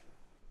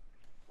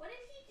 What did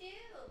he do?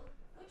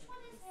 Which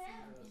one is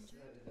him?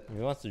 If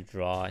he wants to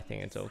draw, I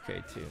think it's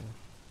okay too.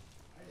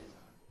 I did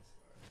not get this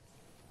far.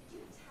 Did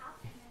you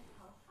tap and then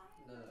hellfire?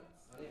 No,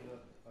 I don't even know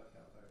what the fuck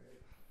Hellfire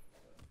is.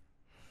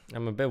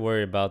 I'm a bit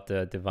worried about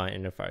the Divine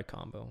Interfire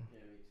combo. Yeah,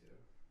 me too.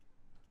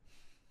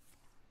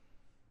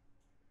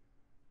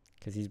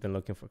 Because he's been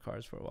looking for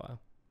cards for a while.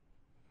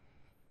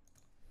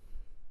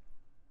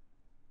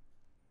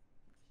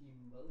 He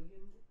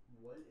mulliganed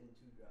 1 and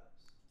 2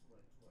 drops.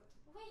 Like, what?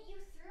 Wait, you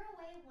threw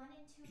away 1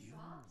 and 2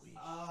 drops?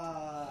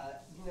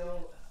 You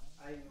know,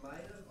 I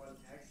might have on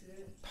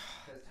accident.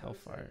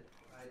 Hellfire.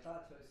 I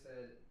thought Toast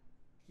said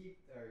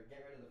keep or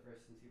get rid of the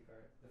first and 2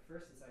 cards. The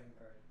first and second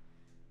card.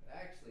 But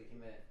actually, he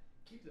meant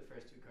keep the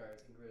first 2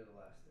 cards and get rid of the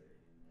last 3.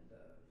 And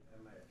I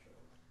might have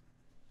trolled.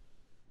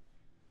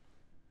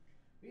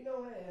 But you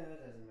know what? Yeah, that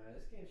doesn't matter.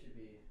 This game should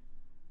be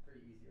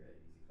pretty easy, right?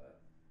 Easy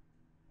clap.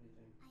 What do you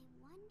think? I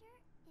wonder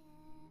if...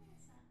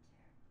 It's not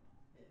terrible.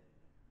 Yeah.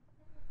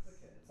 It looks... It's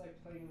okay. It's like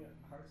playing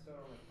Hearthstone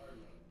on like hard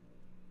mode.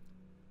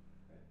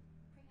 Right?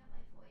 Bring up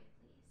my void,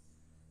 please.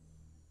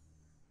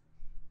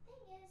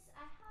 Thing is,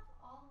 I have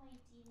all my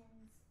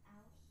demons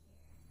out here,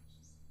 which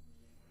is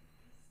weird,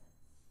 because that's...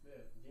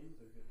 Yeah, demons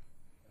are good.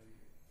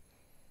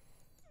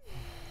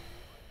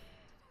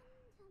 I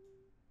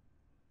agree.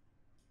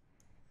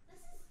 This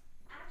is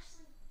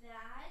actually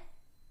bad,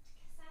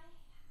 because I...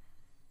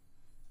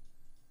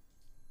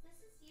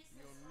 This is useless.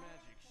 Your Why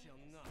magic did I shall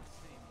play not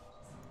this? save you.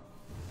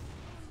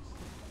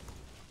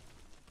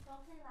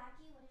 Don't play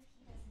Lackey. What if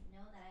he doesn't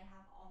know that I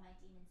have all my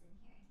demons in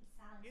here and he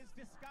silences Is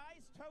my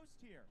disguise toast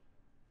here?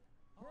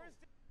 Or is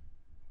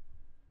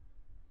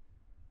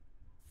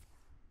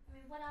I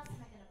mean, what else am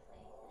I gonna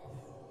play? This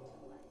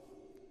into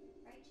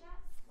what? Right,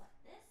 chat? What?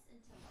 This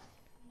into what?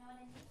 You know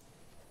what I mean?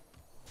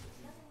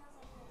 There's nothing else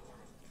I could have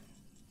done.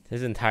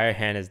 His entire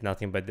hand is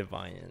nothing but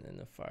Divine and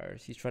the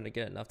fires. He's trying to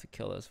get enough to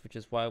kill us, which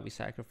is why we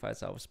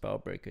sacrifice our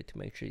Spellbreaker to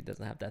make sure he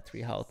doesn't have that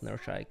 3 health nor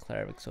shy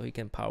Cleric, so he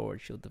can power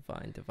shield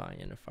Divine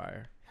and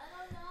fire. I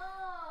don't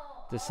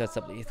know. This sets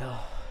up lethal.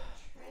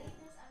 Trade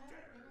this. I've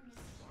never been in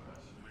this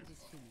situation. It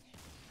is finished.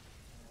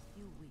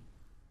 You win.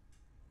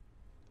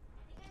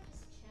 I think I'm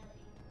just chilly.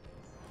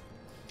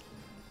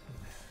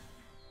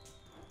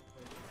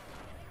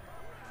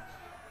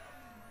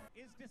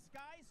 is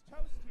disguise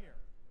toast here?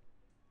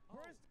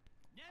 Or is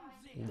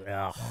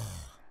Yeah.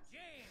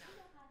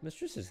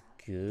 Mistress is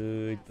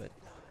good, but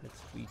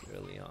it's weak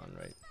early on,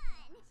 right?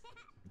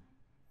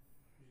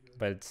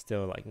 But it's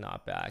still like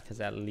not bad,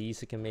 because at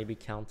least it can maybe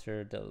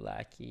counter the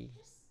Lackey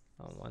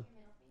on one.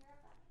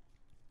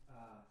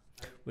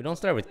 We don't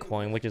start with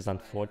coin, which is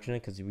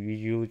unfortunate, because we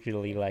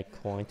usually like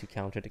coin to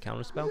counter the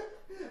counter spell.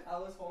 I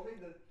was holding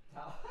the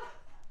towel.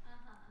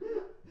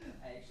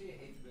 I actually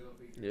hate the middle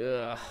finger.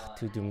 Yeah,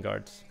 2 Doom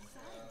Guards.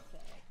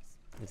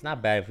 It's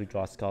not bad if we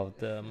draw Skull with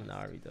the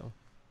Minari though.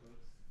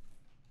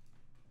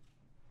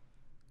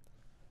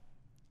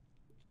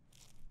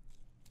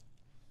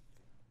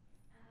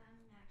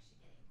 I'm actually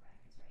getting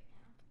wrecked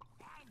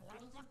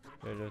right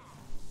now. There it is.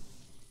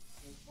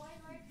 Void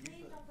Lord,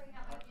 please don't bring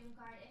out my Doom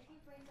Guard. If he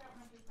brings out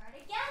my Doom Guard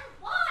again,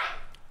 why?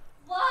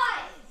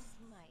 Why? This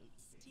might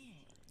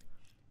sting.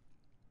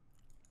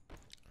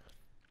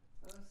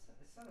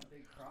 It's not a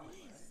big problem, right?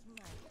 This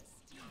might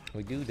sting.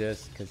 We do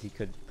this because he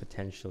could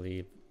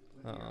potentially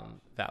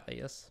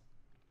valet us.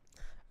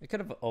 We could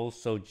have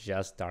also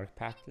just Dark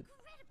Pacted.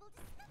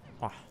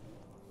 Ah,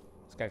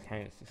 this guy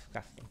kind of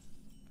disgusting.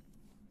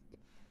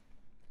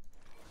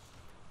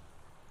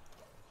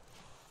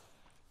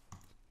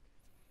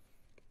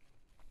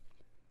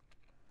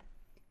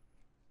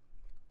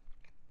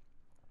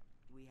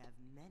 We have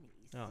many.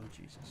 Oh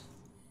Jesus.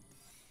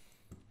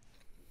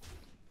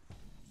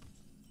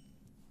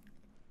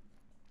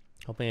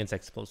 Hoping it's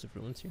explosive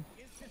ruins here.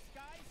 Is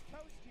disguise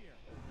toast here?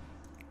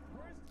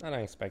 Or is I don't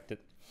expect it.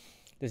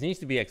 This needs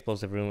to be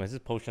explosive ruin. This is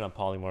potion on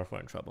polymorph, we're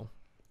in trouble.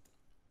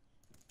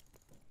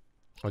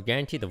 Or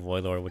guarantee the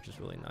Void Lord, which is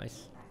really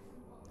nice.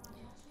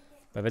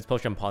 But if it's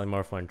potion on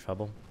polymorph, we're in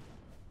trouble.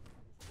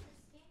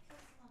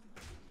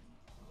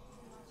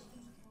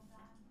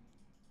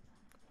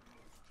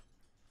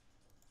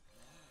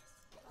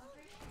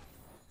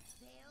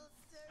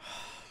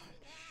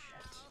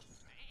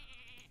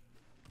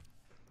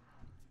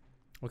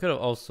 We could have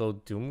also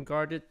Doom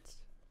Guarded.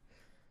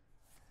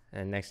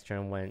 And next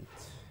turn went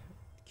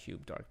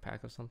Cube Dark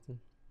Pack or something.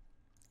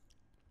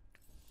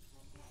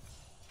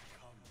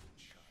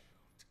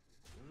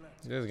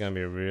 This is gonna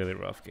be a really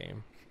rough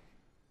game.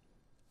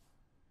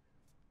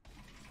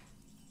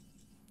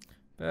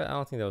 But I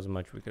don't think there was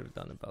much we could have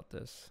done about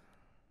this.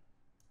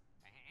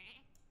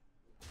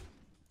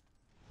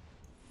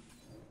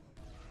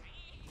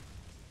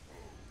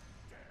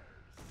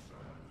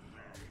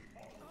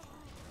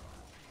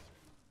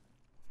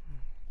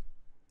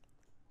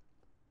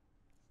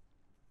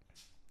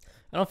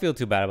 I don't feel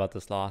too bad about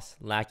this loss.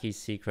 Lackey's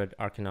secret,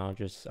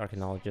 Archaeologist,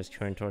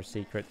 Current Tour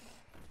secret.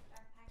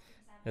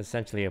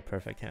 Essentially a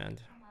perfect hand.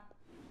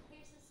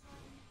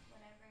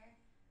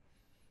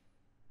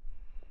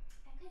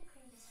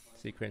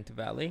 Secret into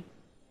Valley.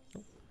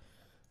 Oh.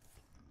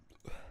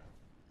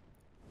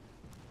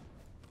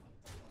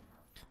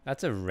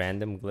 That's a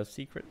random glyph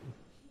secret.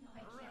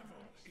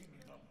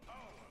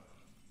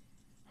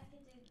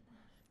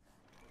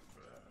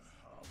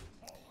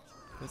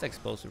 Those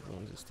explosive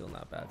runes is still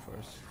not bad for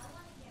us. I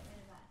want to get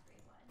rid of that free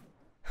one.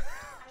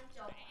 I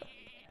don't want to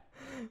leave it up.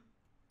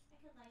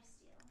 I could lifesteal. Maybe I should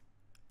lifesteal in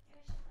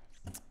case.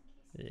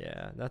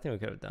 Yeah, nothing we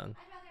could have done.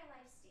 I'd rather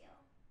lifesteal.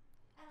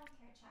 I don't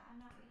care, chat. I'm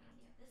not reading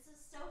you. This is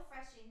so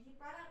frustrating. He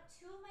brought out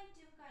 2 of my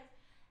Doom guards,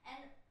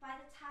 and by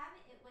the time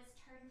it was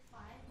turn 5,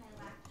 my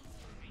lackeys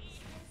were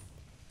useless.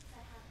 So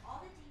I had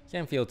all the demons.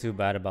 Can't feel too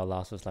bad about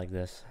losses like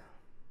this.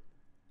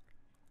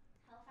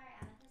 Hellfire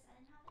Amethyst. I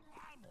didn't have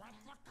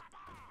enough.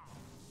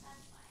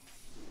 That's fine.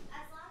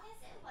 As long as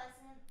it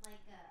wasn't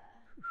like a.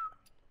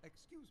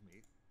 Excuse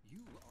me,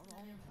 you are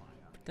on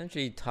fire.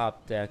 Potentially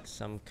top deck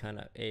some kind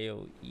of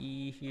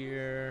AoE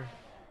here.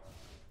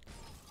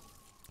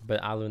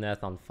 But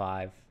Aluneth on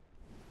 5.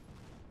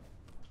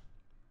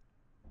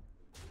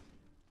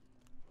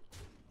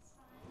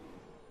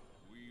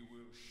 We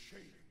will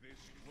shape this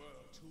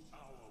world to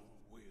our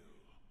will.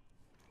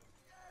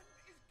 The end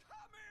is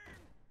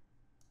coming!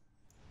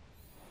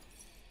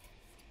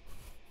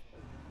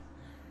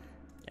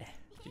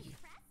 GG.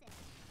 Impressive.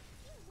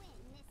 You win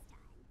this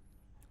time.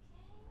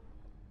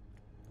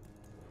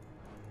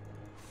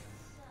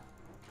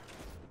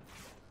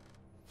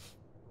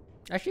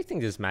 I actually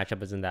think this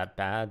matchup isn't that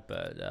bad,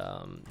 but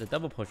the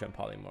double push on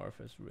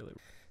polymorph is really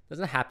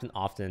doesn't happen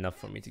often enough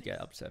for me to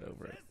get upset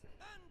over it.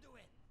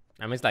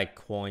 I mean, it's like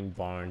coin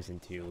Barnes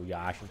into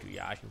Yash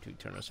into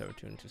Eternal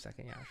Servitude into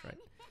second Yash, right?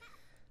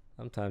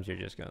 Sometimes you're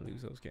just gonna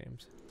lose those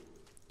games.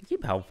 You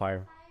keep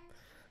Hellfire.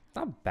 It's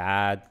not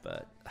bad,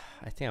 but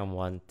I think I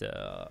want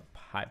the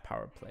high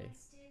power play.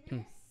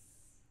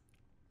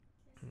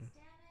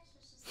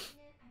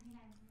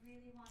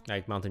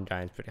 Like Mountain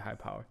Giant's pretty high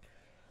power.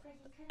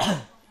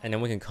 And then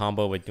we can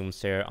combo with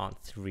Doomsayer on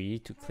 3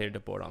 to clear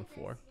the board on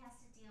 4.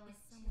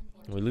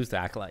 We lose the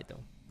Acolyte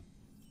though.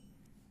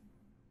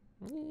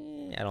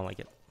 I don't like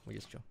it. We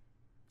just chill.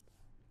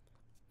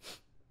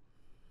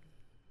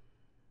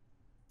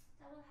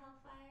 Double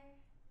Hellfire.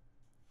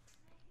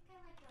 I think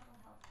I like double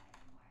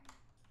Hellfire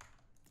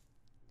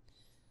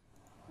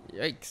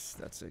more. Yikes,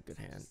 that's a good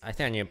hand. I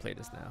think I need to play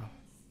this now.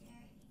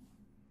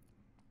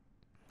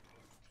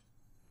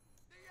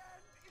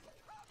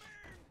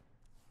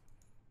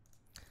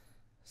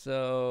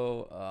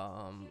 So,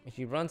 if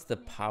he runs the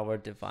Power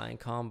Divine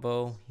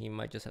combo, he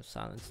might just have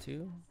Silence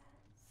too.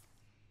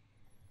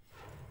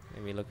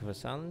 Maybe looking for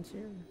Silence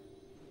here?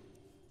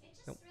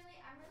 Nope.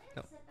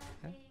 Nope.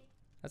 Yeah.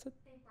 That's it.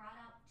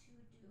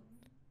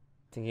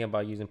 Thinking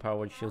about using Power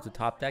Word Shield to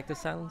top deck the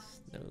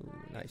Silence? No,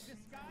 nice.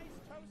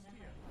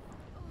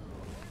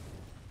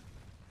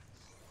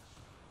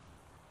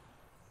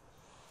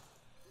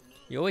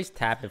 You always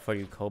tap it for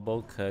your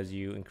Kobold because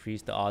you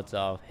increase the odds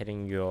of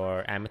hitting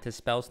your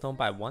Amethyst Spellstone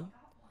by 1.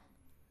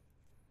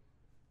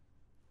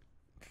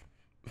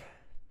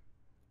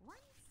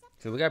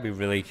 So we gotta be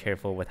really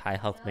careful with high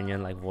health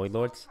minion like Void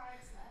Lords,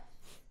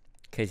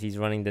 because he's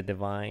running the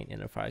Divine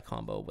Inner Fire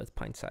combo with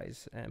Pint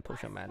Size and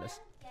Potion Madness.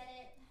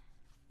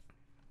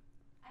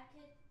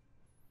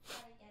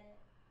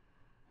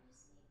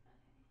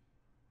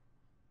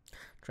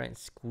 Try and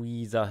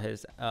squeeze out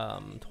his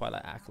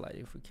Twilight Acolyte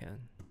if we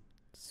can.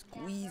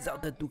 Squeeze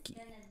out the dookie.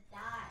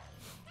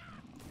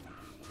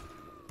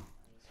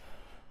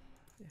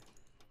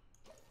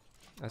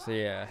 So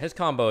yeah, his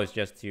combo is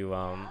just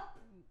to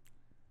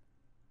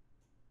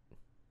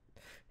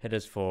hit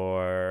us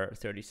for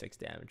 36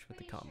 damage with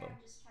the combo.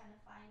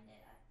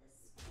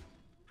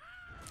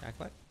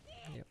 Acolyte?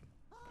 Yep.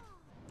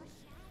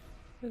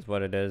 Here's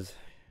what it is.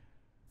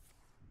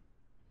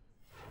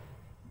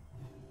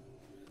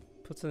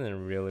 Puts it in a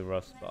really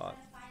rough spot.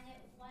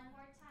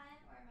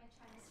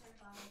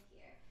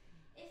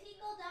 If he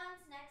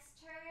gul'dans next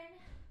turn,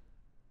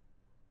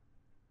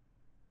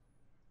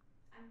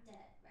 I'm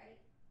dead, right?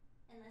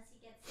 Unless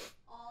he gets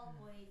all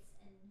voids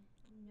and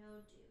no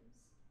dooms.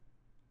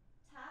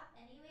 Top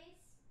anyways?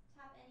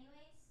 Top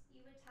anyways? You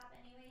would top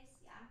anyways?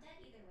 Yeah, I'm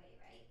dead either way,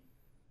 right?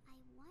 I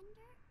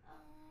wonder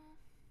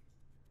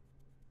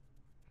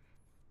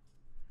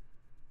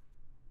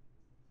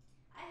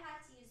I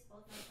had to use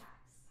both my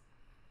attacks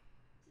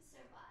to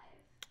survive.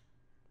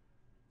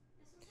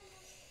 This was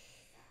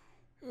almost sad.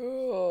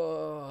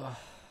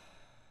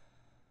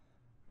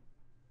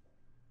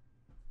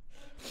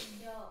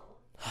 No.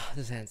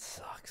 This hand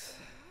sucks.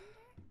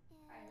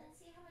 Alright, let's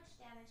see how much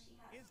damage he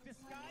has. Is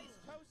disguised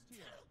toast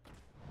here?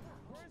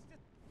 Where's the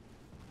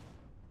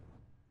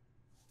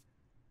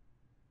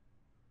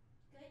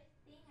Good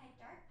thing I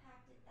dark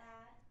pacted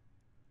that.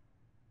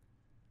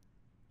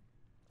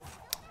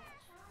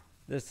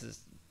 This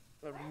is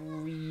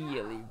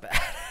really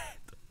bad.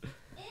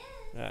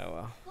 Oh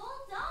well.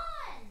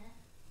 Gul'dan!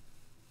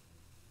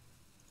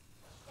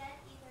 Dead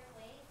either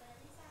way, but at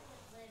least I would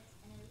have lived,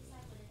 and at least I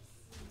would have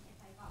seen if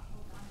I got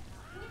Gul'dan or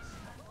not. Which,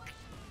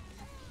 unfortunately,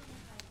 even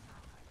if I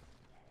top, I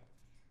couldn't get it.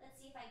 Let's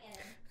see if I get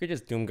him. Could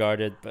just Doom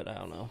Guard it, but I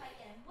don't know. If I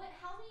get him. What?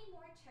 How many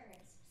more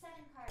turns? 7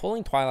 cards.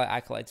 Pulling Twilight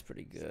Acolyte's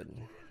pretty good.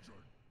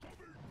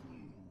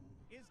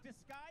 is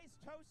disguised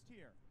toast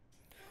here?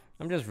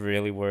 I'm just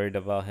really worried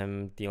about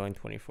him dealing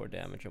 24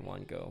 damage in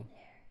one go.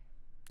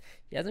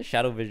 He hasn't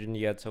Shadow Vision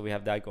yet, so we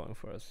have that going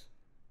for us.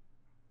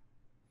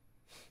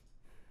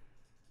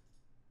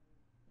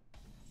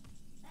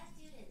 That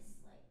dude is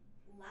like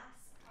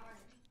last card.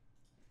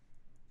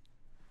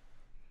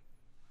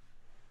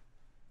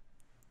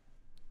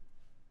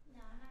 No,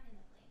 I'm not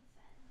gonna blame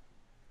Fed.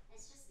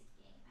 It's just a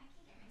game. I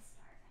can get my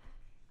star back.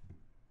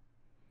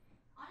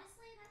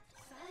 Honestly, that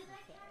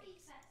can't be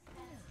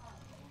Fed's fault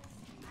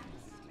because I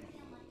just got really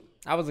unlucky.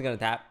 I wasn't gonna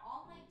tap.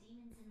 All my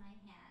demons in my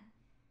hand.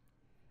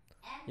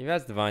 And If he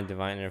has Divine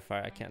Inner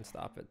Fire, I can't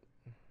stop it.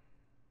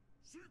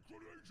 Secret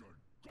agent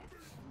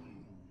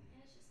coming it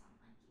was just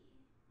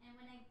unlucky. And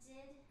when I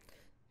did,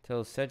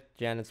 Till set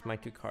Janet's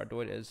mic to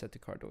Cardoid is set to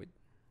Cardoid.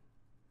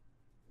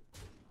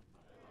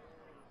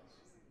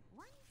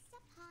 Once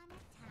upon a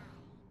time.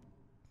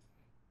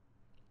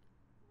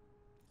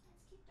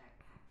 let's keep Dark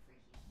Pack for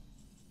healing.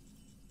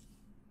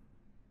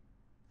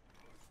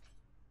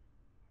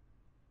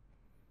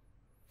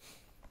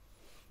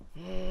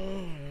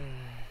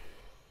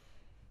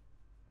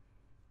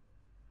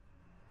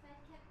 Fed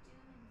kept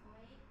Doom and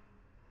Void.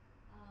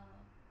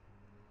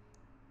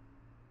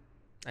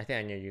 I think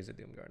I need to use a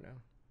Doomguard now.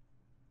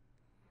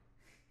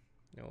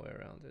 No way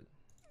around it.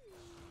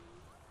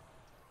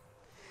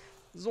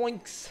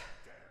 Zoinks!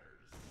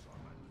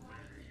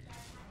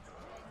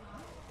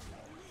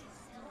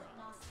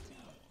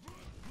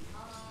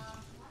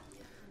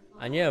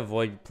 I need to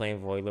avoid playing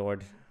Void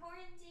Lord.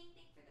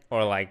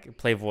 Or like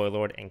play Void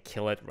Lord and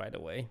kill it right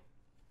away.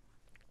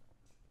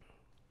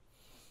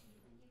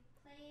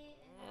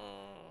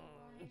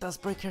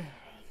 Dustbreaker.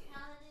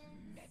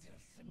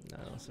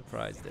 No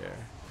surprise there.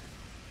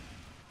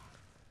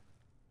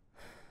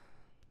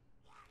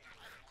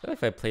 I feel like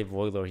if I play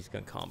Void Lord, he's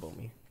gonna combo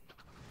me.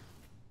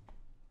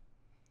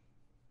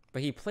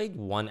 But he played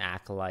one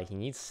Acolyte. He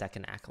needs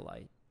second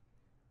Acolyte.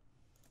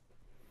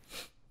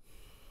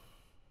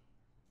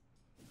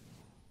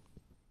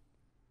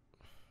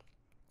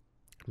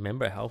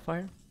 Remember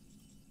Hellfire?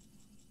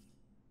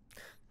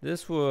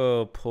 This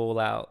will pull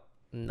out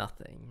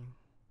nothing.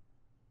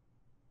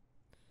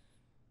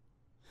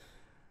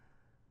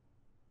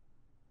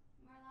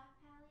 Warlock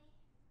Pally.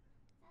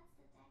 That's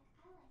the deck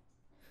I like to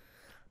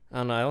play. I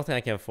don't know. I don't think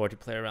I can afford to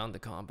play around the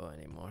combo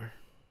anymore.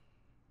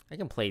 I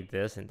can play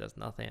this and does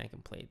nothing. I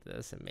can play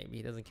this and maybe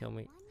he doesn't kill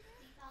me.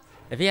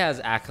 If he has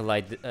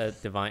Acolyte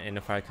Divine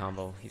Inner Fire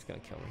combo, he's gonna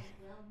kill me.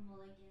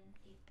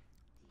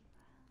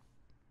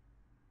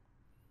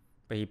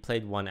 But he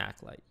played one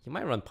Acolyte. He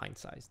might run Pint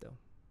Size though.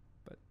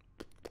 But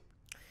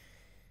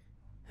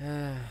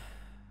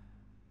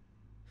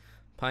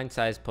Pint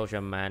Size,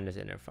 Potion Madness,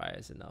 Inner Fire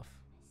is enough.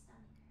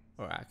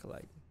 Or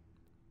Acolyte.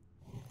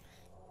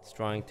 It's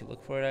trying to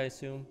look for it, I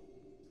assume.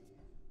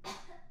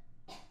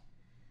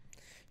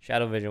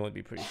 Shadow Vision would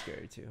be pretty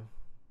scary too.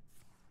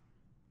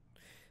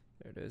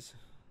 There it is.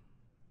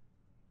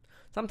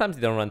 Sometimes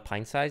they don't run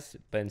Pint Size,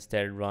 but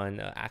instead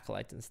run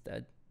Acolyte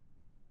instead.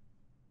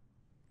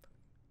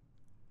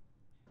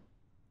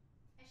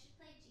 I should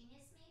play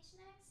Genius Mage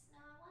next. No,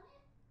 I want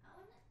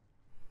to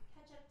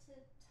catch up to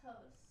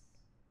Toast.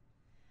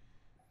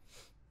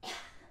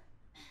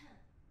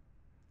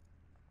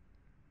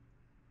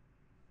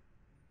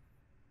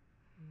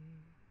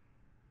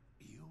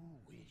 You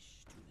wish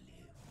to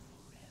live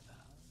forever.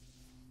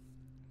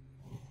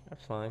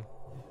 That's fine.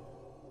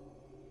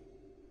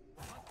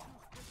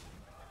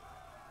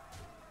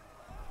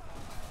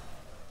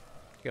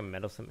 You gonna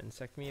meddlesome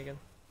insect me again?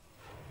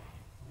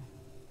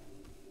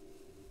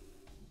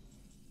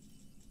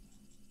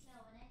 No,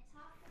 when I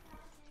talk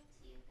about him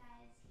to you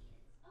guys, he is.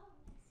 Oh,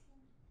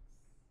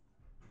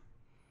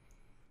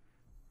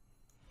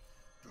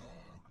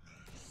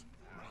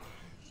 nice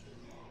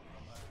healing.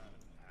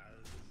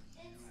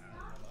 It's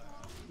not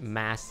going.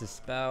 Mass the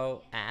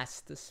spell,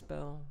 ass the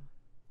spell.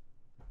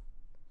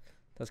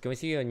 Can we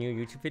see a new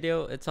YouTube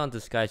video? It's on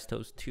Disguised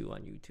Toast 2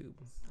 on YouTube.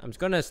 I'm just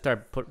gonna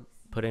start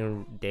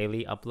putting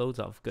daily uploads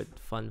of good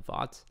fun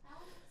VODs. That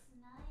one looks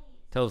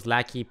nice. Toast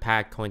Lackey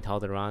Pack Coin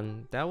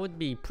Talderon. That would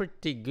be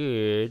pretty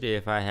good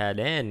if I had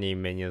any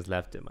minions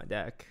left in my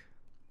deck.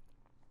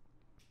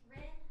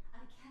 Rin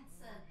against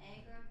an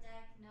aggro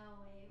deck? No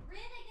way.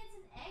 Rin against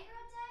an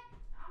aggro deck?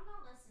 I'm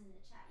not listening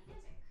to chat. You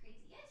guys are crazy.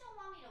 You guys don't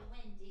want me to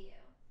win, do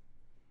you?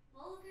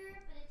 Vulgar,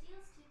 but it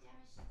deals 2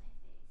 damage to my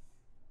face.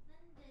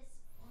 Then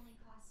this only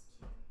costs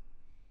 2.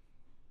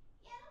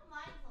 Yeah, I don't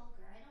mind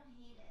Vulgar. I don't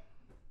hate it.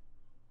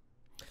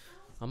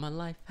 All my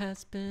life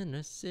has been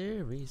a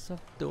series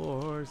of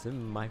doors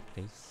in my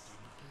face.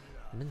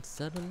 And then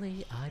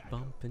suddenly I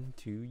bump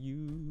into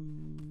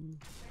you.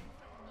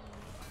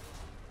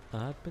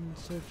 I've been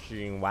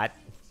searching. What?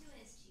 2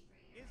 is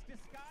cheaper here. Is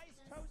Disguised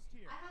Toast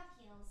here? I have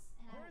heals,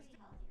 and I'm pretty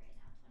healthy right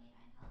now.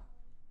 29 health.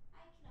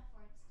 I can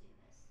afford to do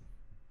this.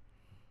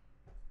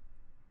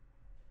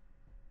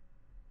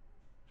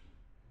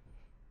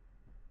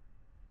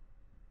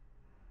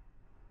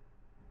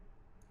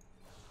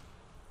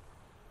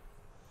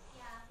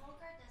 Yeah,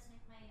 Volgar does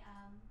make my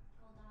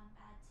gul'dan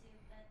bad too,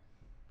 but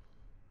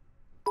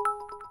I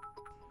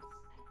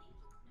think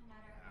no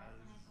matter what,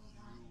 when I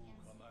gul'dan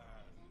against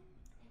Lipton,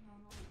 they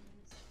normally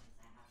lose because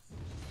I have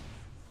such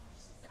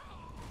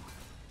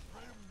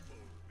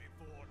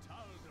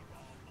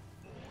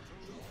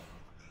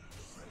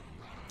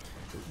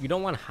you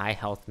don't want high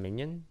health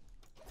minion,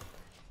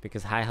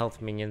 because high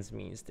health minions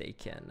means they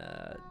can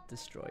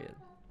destroy it.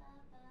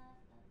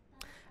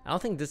 I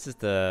don't think this is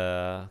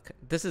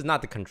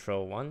not the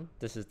control one.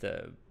 This is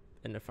the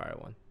inner fire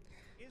one.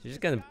 So you're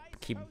just gonna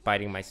keep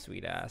biting my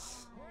sweet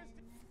ass.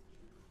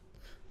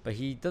 But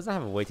he doesn't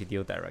have a way to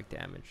deal direct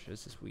damage.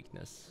 It's his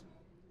weakness.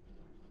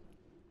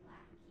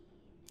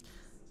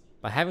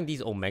 By having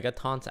these Omega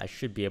taunts, I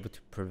should be able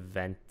to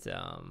prevent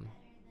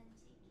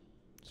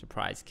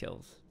surprise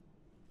kills.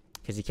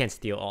 Because he can't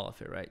steal all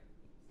of it, right?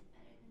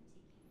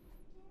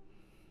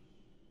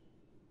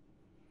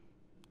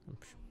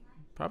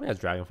 Probably has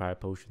Dragonfire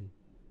Potion.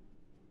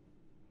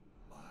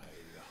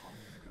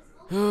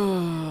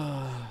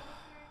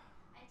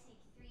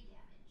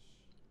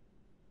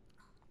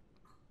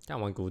 Got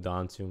one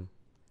gul'dan too.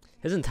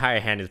 His entire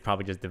hand is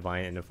probably just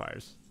Divine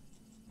Innerfires.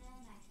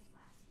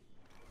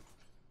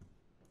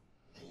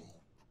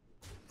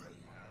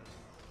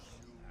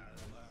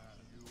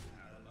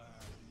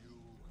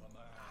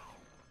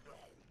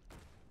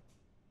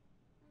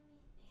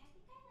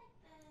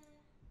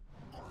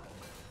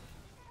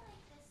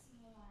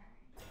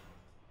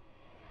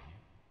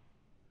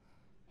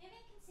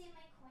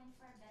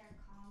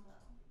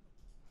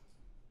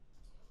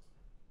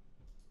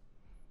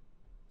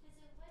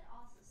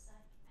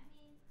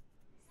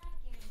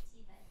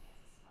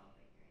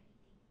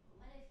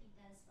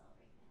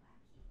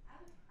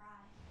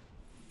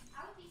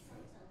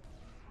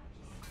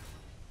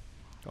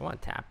 I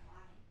want tap.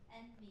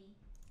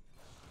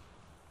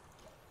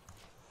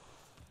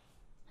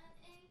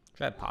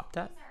 Should I pop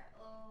that?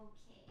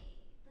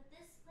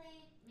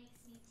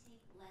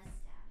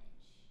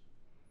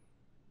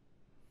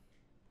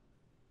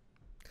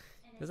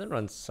 Doesn't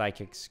run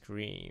Psychic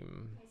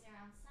Scream.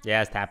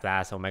 Yes, tap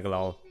last. Omega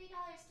lol.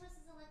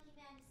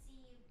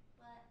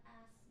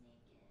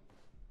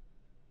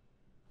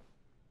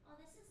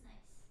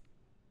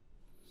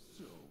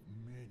 So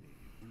many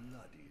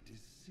bloody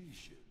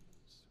decisions.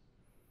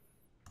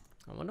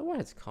 I wonder what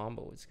his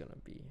combo is gonna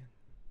be.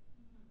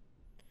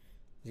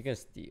 He's gonna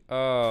steal.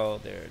 Oh,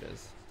 there it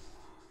is.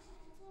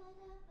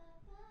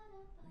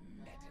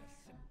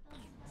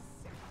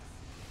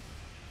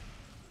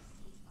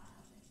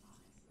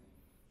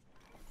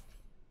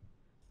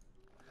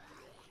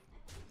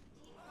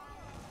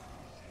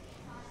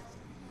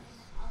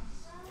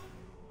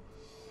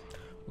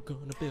 We're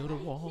gonna build a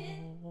wall.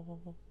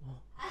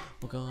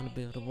 We're gonna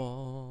build a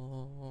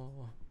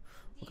wall.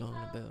 We're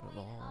gonna build a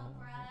wall.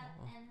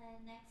 And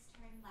then next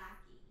turn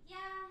Lackey. Yeah,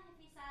 if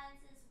he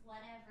silences,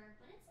 whatever.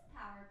 But it's a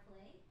power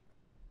play.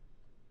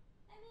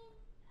 I mean,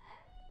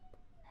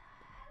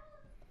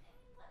 whatever.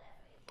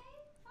 Okay,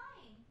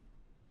 fine.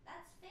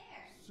 That's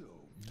fair.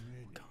 So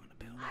many. Gonna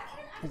build a I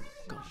wall. really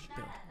Gonna not build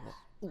mad a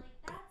wall. at that. Like,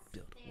 that's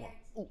Build a fair wall.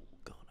 to me.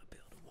 Gonna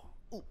build a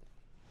wall.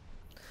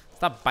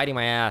 Stop biting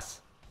my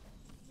ass.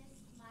 Just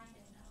mind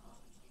him, no.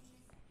 Give me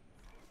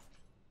a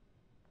second.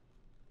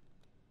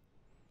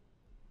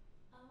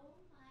 Oh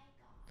my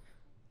god.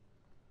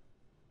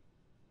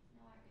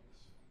 No, I really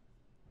shouldn't.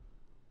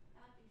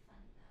 That would be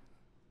funny though.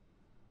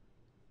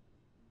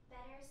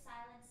 Better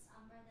silenced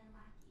Umbra than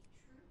Lackey.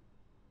 True.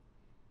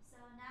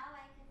 So now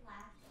I could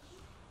Lackey.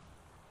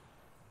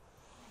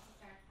 And I could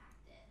Dark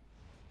Pact it.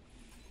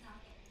 Not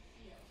get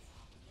heals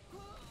off of it.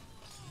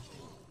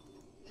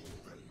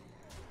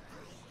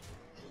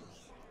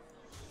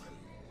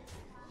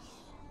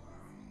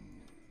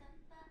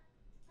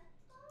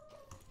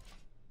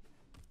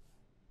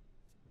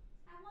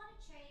 I want to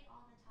trade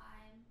all the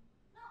time.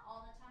 Not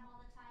all the time,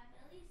 but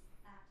at least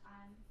that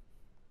time.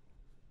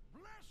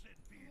 Blessed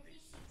be And if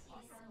you this.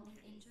 CT some of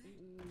things,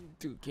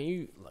 Dude, can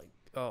you like?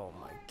 Oh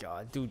my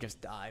god, dude,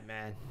 just die,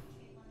 man.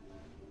 trade one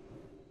of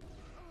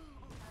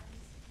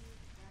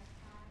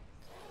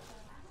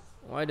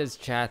them. Why does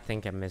chat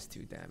think I missed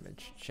 2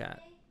 damage?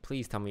 Chat,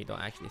 please tell me you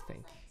don't actually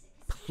think.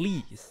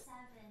 Please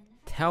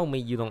tell me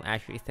you don't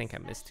actually think I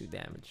missed 2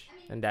 damage,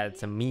 and that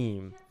it's a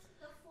meme.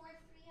 The 4-3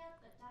 up,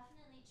 but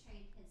definitely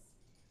trade his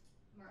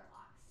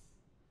Murlocs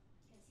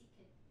because he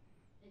could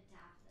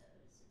adapt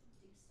those and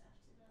do stuff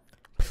to them.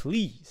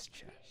 Please,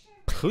 chat.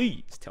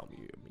 Please tell me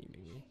you're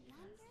memeing me.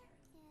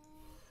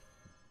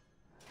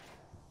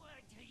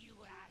 What do you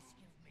ask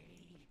of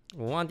me?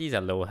 We want these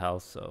at low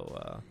health,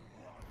 so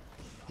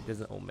he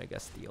doesn't Omega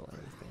steal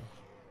anything.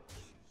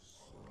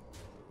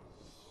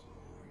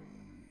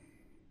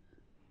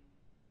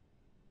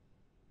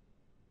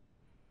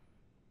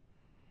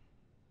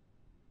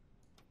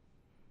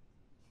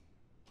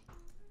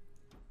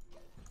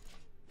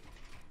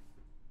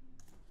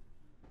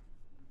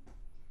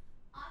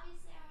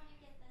 Obviously, I want to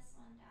get this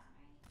one down,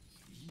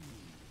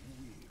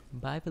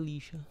 right? Bye,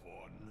 Felicia.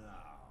 For now.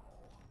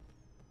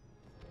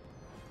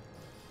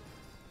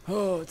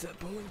 Oh, it's that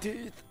pulling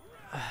teeth.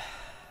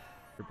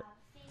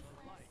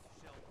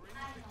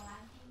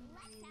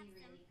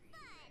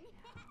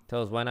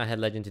 Tell us why not head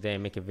legend today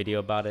and make a video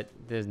about it.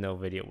 There's no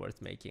video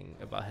worth making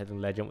about heading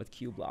legend with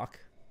Cubelock.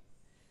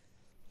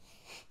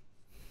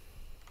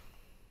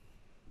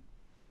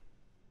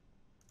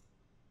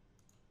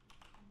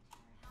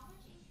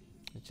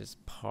 It's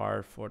just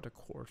par for the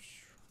course.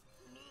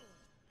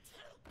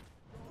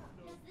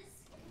 Because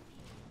this could be.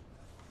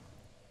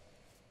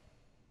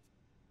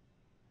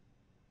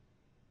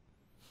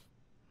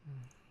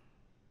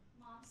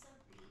 Mom's so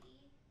greedy.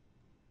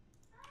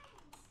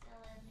 I'm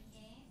still in the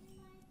game, in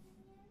my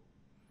opinion.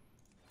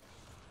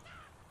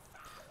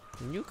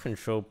 The new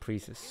control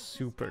priest is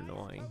super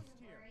annoying.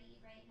 Worried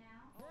right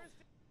now.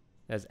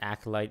 There's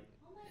Acolyte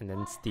and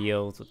then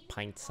Steals with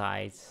pint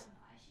size.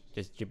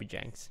 Just jibby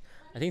janks.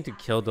 I think to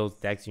kill those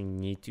decks you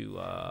need to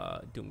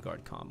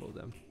Doomguard combo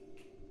them.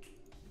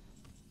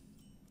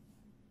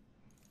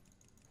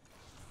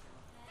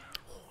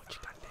 Oh, what you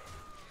got there?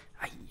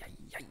 Ay, ay,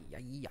 ay,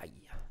 ay, ay.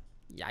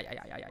 Yeah, yeah,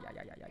 yeah, yeah, yeah, yeah,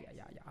 yeah, yeah,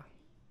 yeah, yeah.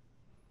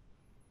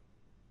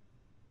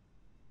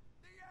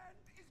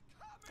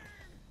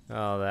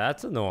 Oh,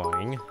 that's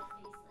annoying. Okay,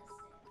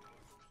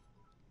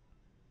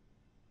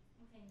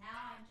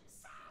 now I'm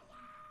just.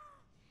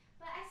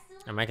 But I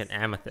still. I might get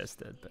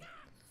amethyst, but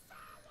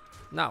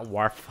not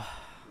Warf.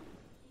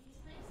 He's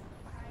putting some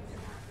cards down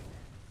in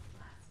the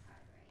last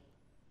card, right?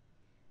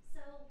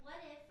 So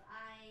what if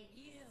I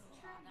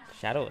turn down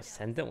Shadow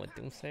Ascendant with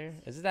Doomslayer?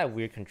 Is it that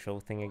weird control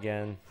thing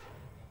again?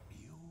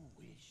 You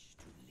wish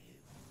to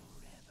live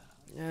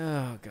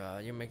forever. Oh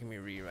god, you're making me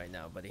read right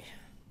now, buddy.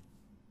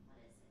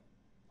 What is it?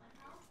 1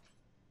 health?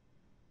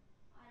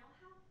 Oh, I don't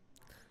have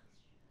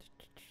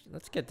extra.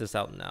 Let's get this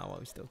out now while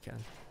we still can.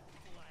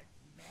 What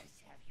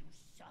mess have you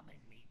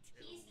summoned me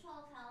to? He's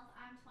 12 health,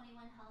 I'm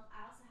 21 health.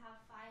 I also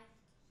have 5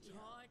 heal.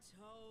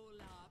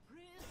 Tortola,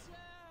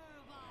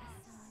 preserve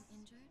us. Someone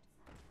injured?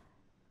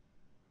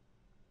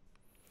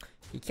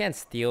 You can't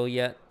steal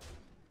yet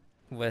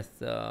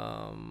with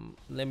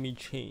let me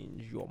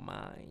change your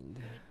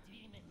mind.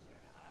 Demons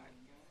are hard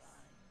to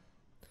find.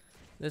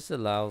 This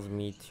allows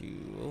me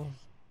to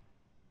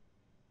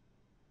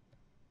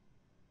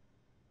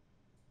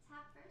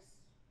Tap first?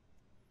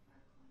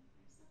 Or coin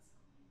first?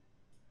 Let's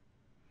coin.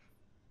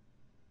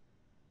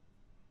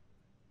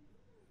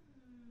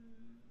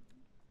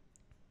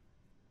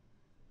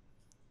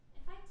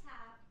 If I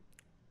tap,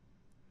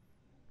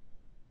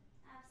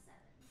 I have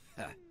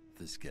 7. Ha,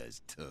 this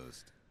guy's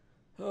toast.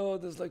 Oh,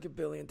 there's like a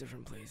billion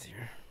different plays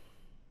here.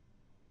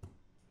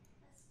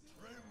 Let's do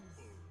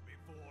Tremble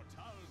before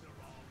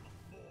Talderon,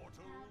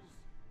 mortals.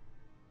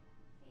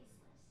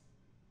 faceless.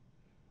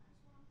 Might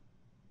as well.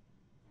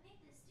 I think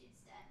this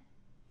dude's dead.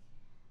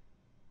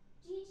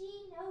 GG,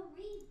 no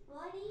read,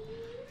 buddy.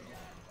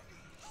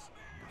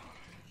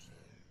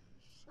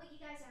 But you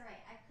guys are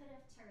right. I could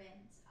have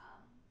turned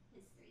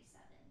his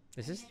 3/7.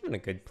 Is this even a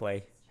good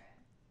play?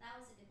 That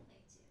was a good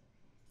play too.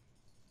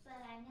 But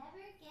I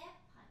never get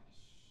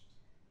punished.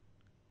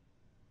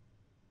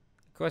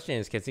 Question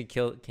is, can he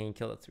kill a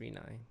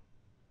 3/9?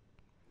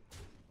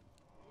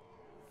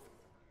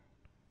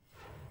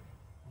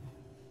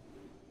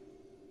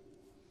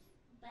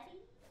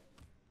 Buddy?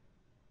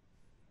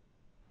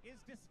 Is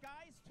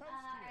disguise toast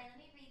Alright, here? let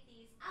me read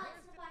these. Alex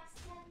in the box,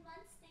 10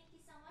 months. Thank you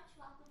so much.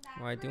 Welcome back.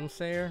 Why Green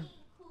Doomsayer? King,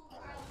 Cool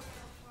Girl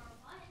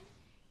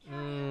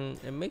 041.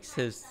 It makes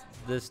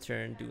this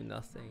turn do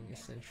nothing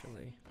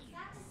essentially.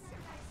 That's a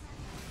 7/7.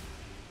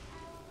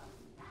 I love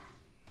that.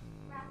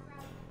 Rap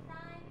Rap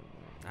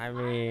 9. I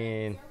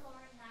mean,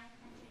 Lord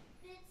 900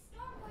 bits.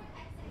 Stormboy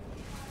XX.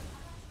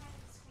 I'm not trying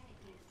to discredit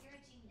you. You're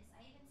a genius. I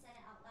even said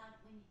it out loud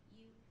when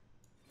you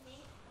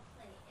made a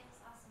play. It was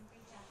awesome.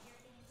 Great job. You're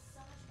getting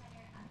so much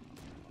better at it.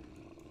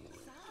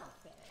 Side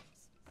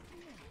effects.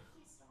 Thank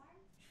you, Storm.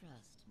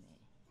 Trust me.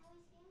 That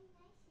was very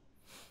nice of you.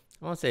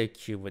 I want to say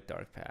cube with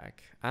dark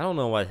pack. I don't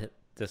know what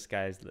this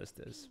guy's list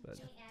is, but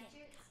J.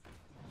 Andrew.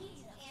 Can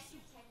you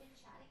Andrew type in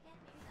chat again?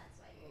 Maybe that's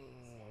why you're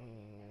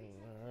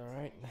all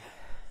right,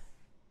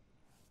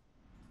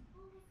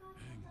 Oh my god,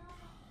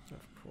 Madonna.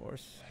 of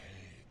course.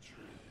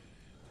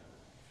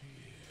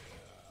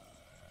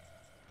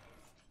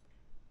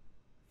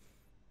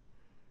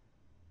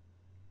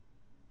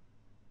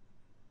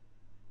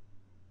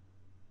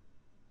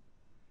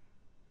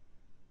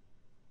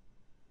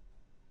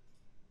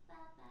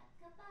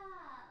 Ba-ba-ka-ba.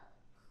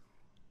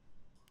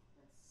 Let's do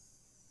this.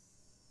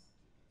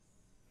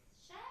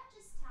 Should I have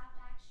just tapped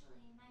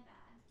actually? My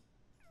bad.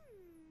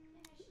 Maybe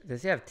I should.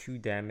 Does he have 2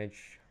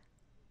 damage?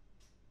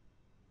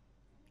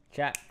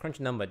 Chat, crunch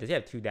number. Does he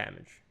have 2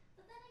 damage?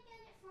 But then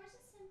again, it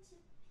forces him to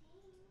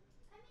ping.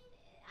 I mean,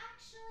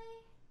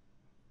 actually,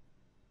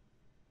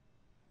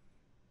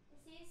 it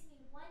saves me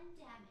 1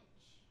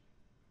 damage.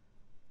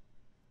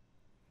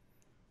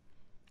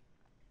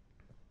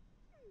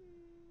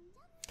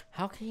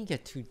 How can he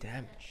get 2 The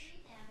damage?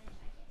 3 damage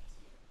I get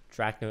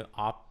 2. Dracno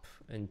up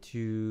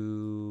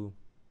into.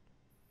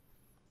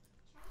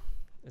 Trap.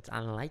 It's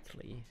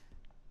unlikely.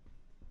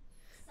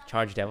 Some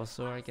Charge people, Devil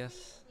Sword, I honestly,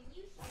 guess. When you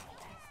hear the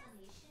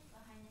explanation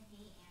behind the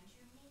Hey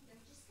Andrew meme,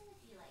 they're just gonna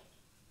be like,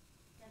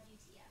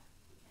 WTF,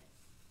 because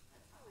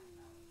that's how I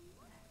felt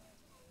when I heard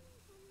it.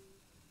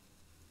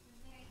 It was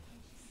very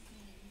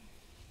interesting.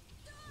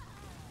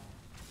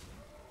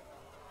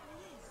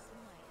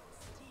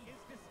 Is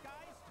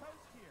disguise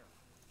toast here?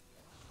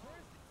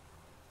 Where's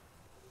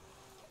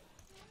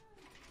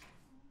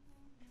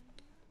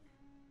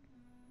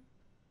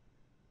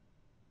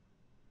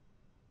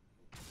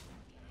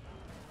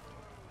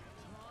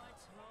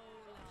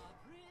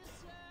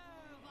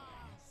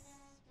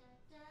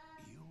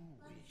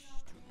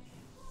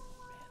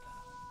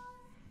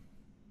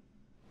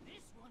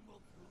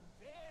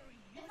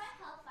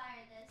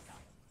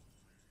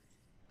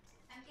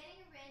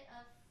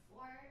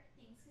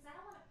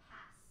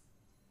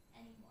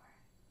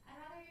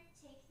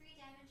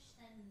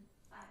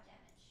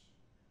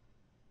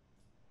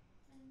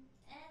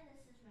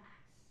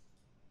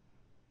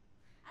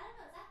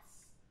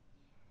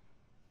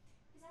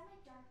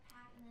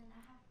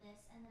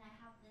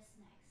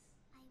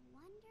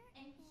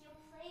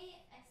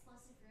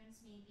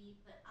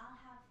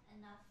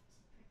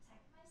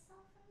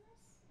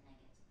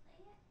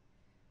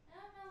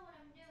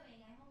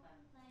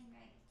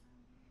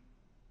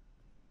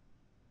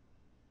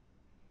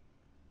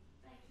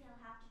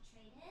he'll have to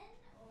trade in,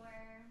 or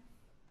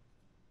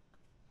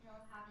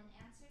he'll have an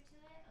answer to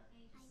it.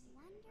 Okay, just secret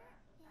right off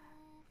the bat.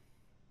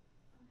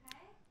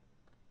 Okay.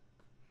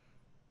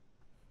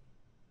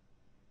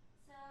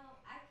 So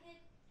I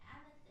could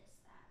amethyst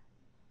that,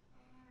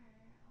 or oh no,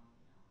 now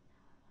I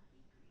want to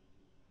be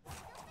greedy.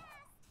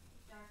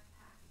 Dark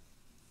pact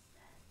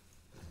instead.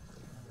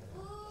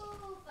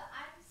 Ooh, but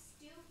I'm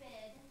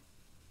stupid.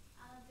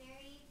 I'm a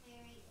very,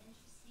 very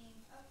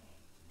interesting. Okay,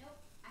 nope.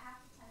 I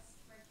have to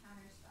test for a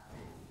counter spell.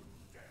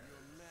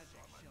 Your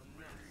magic shall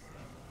not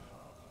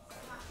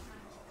It's not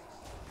counter spell.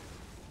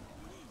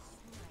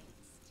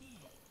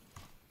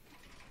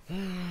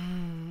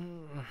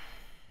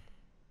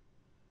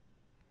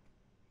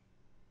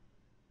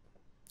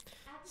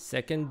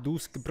 Second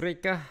Dusk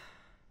Breaker.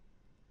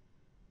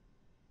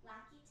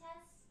 Lackey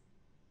test?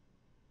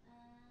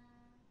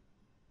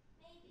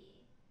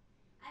 Maybe.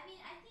 I mean,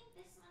 I think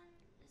this one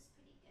is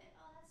pretty good.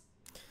 Oh,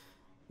 that's not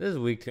bad. This is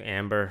weak to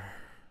Amber.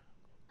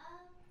 Um,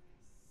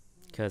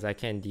 Because I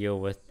can't deal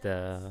with so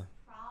the it's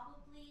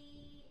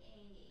probably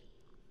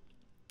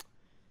a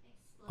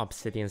explosive.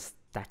 obsidian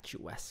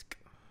statuesque.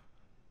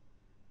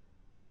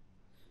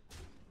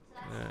 So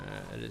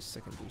that's It is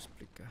second Dusk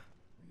Breaker.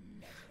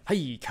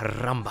 Hey,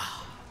 caramba!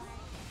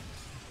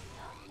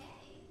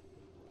 okay.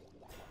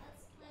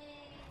 Let's play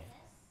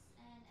this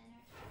and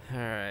enter.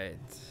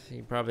 Alright,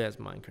 he probably has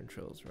mind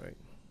controls, right?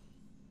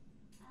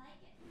 I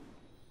like it.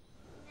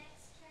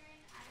 Next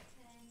turn, I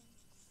can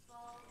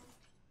skull.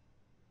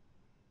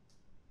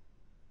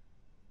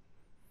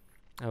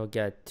 I will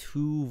get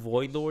 2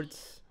 Void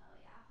Lords. Oh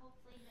yeah,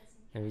 hopefully he doesn't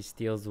And get he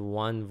steals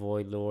 1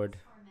 Void Lord.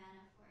 4 mana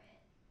for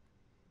it.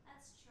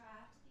 That's true. I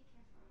have to be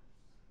careful.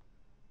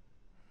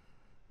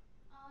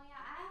 Oh yeah,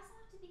 I also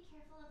have to be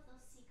careful of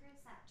those secrets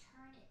that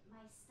turn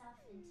my stuff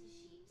into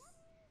sheeps.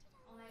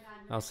 Oh my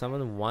god. I'll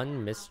summon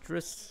 1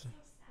 Mistress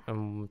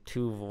and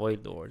 2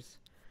 Void Lords.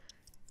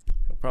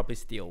 He'll probably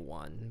steal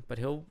 1, but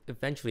he'll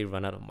eventually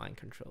run out of mind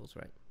controls,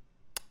 right?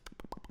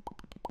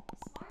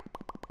 Smart?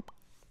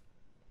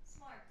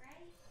 Smart,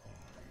 right?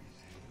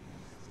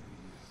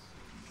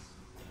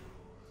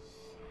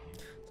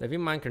 So if he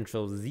mind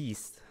controls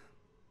these,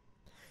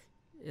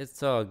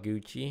 it's all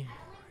Gucci.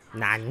 I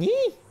don't like Nani?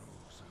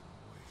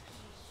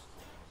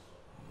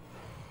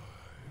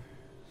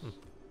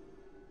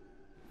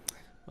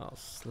 I'll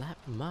slap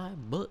my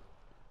butt.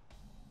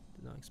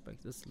 Did not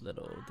expect this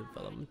little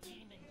development.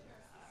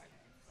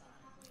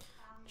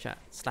 Chat,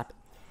 slap it.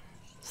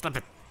 Slap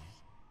it.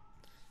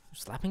 You're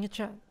slapping it,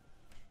 chat?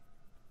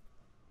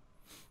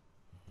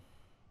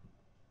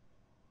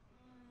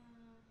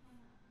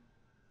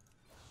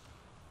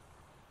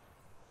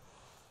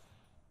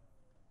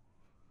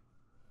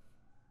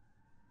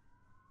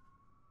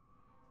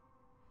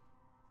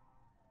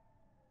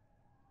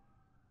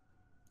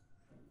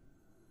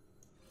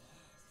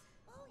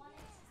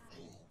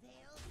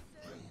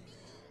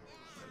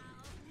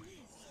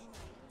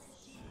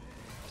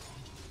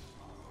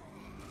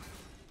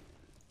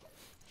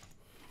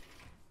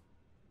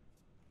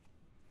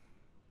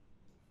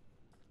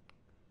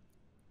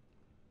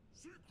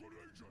 Secret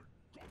agent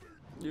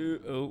coming.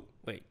 Oh,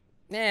 wait.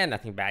 Nah,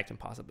 nothing bad can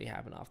possibly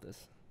happen off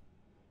this.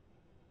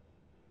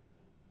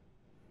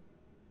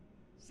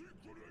 Secret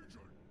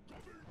agent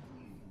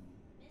coming.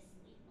 Miss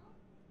Lethal?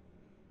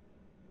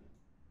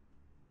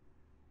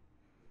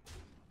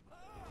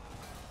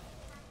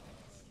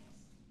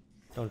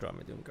 Don't draw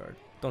my Doom Guard.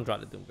 Don't draw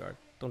the Doom Guard.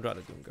 Don't draw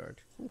the Doom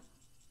Guard. Ooh.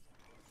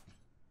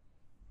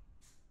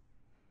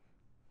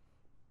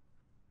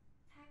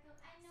 Pack up.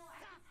 I know I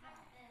can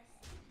pack this.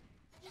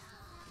 I just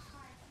don't have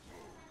cards.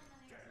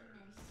 I'm trying to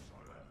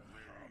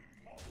find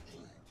another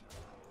demon.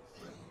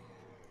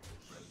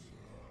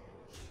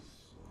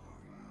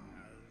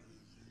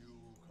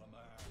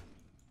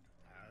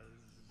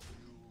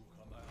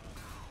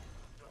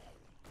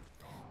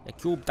 The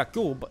cube, the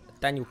cube,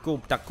 then you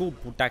cube, the cube,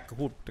 the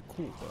cube, the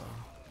cube.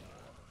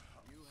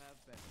 You have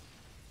been.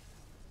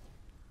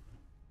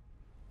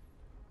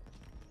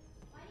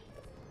 Why do you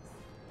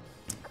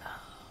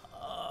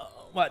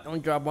What?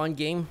 Don't drop 1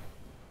 game?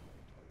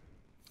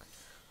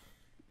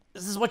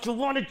 This is what you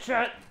wanted,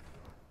 chat.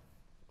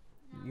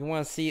 You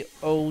want to see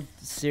old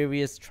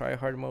serious try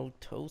hard mode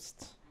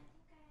toast?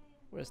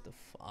 Where's the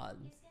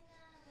fun? He's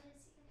gonna. What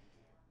is he gonna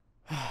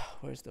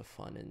do? Where's the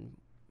fun in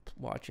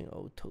watching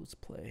old toast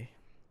play?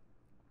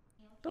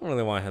 Don't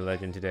really want to hit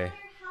legend today. No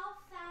matter how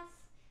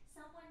fast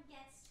someone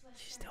gets to a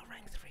She's certain still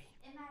ranked point,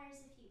 3. it matters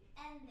if you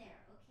end there,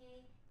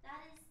 okay?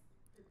 That is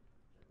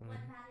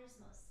what matters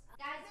most.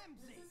 Guys,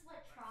 this is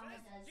what trauma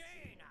does to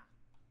you.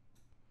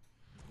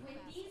 When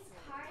these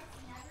cards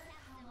never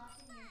come up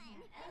in your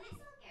hand, at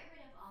least I'll get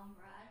rid of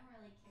Umbra. I don't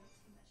really care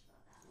too much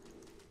about that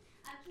one.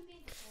 I'm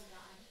keeping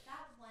gul'dan.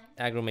 That one,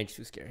 Aggro mage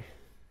too scary.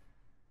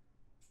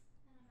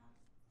 I don't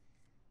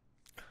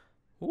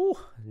know. Ooh,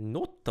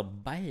 not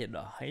bad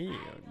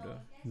hand.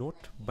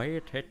 Not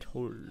bad at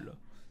all.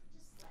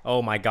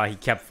 Oh my god, he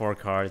kept 4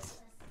 cards.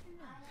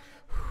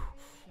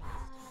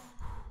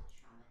 Traumatized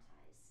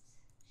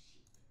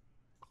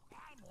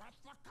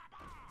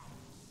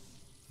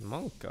sheep.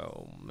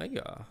 Monko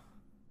Mega.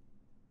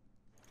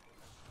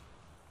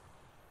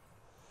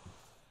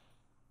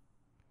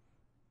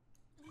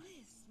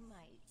 This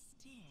might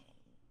sting.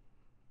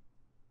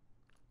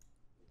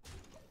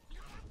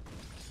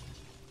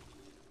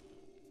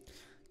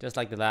 Just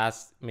like the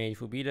last mage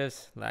who beat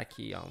us,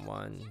 Lackey on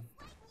 1.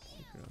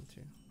 Secret on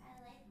 2. I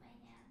like my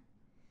hand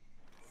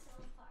so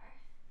far.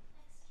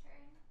 Next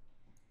turn.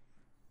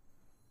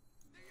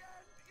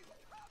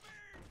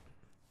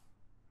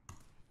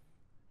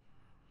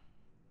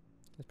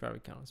 That's probably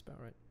counter spell,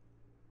 right?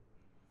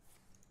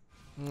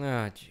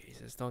 Ah,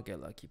 Jesus. Don't get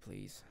lucky,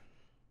 please.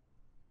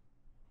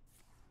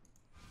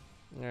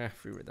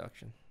 Free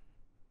reduction.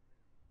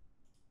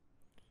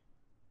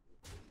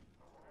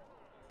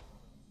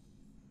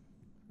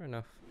 Fair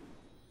enough.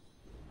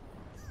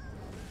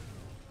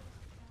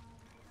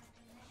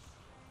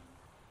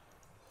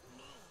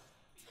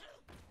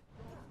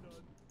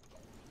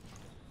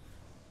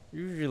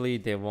 Usually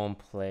they won't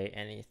play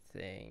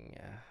anything.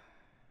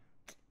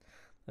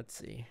 Let's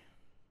see.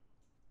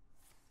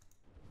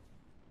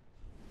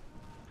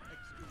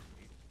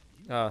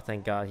 Oh,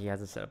 thank God he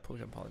hasn't set up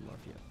potion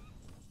polymorph yet.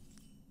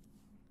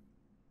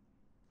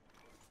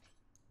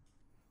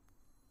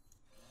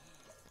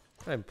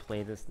 Go ahead and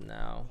play this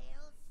now.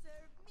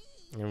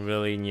 And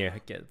really need to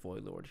get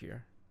Void Lord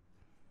here.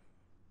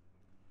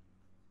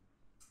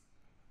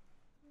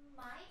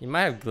 He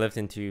might have glyphed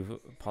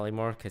into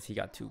polymorph because he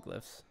got 2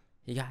 glyphs.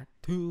 He got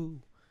 2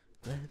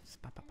 glyphs.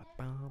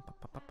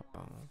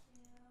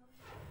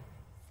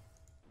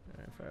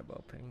 Alright,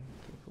 fireball ping.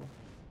 Okay, cool.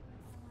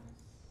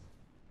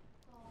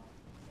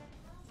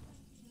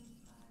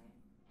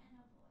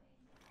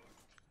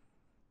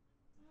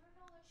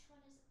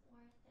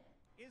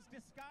 Is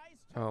disguise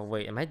Oh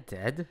wait, am I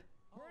dead?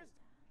 Where's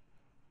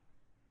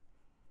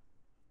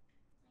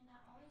And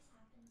that always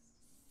happens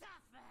to me.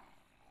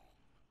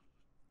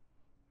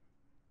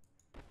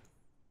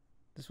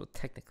 This will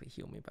technically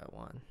heal me by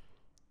 1.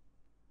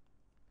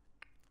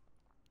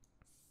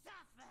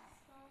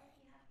 Skull, if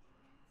you have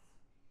demons.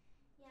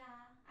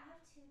 Yeah, I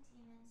have 2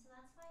 demons, so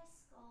that's why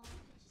Skull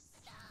could just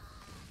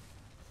stop.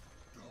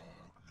 So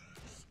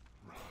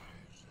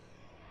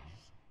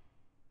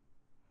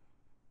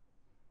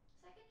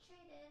I could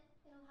trade in.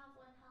 It'll have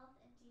 1 health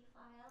and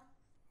defile.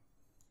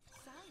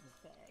 Side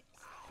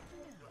effects?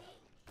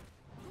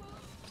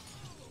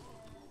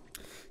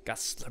 Got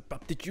slurp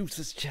up the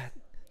juices, chat.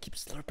 Keep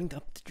slurping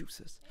up the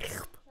juices.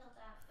 Kill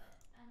that, but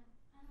I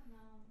don't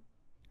know.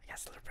 I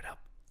gotta slurp it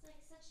up. It's like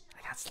such an I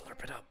gotta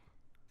slurp it up.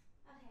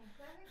 Okay,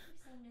 whoever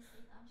keeps saying this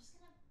thing, I'm just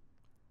gonna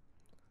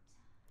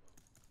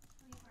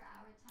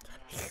 24-hour time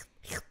out. It's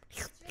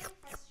really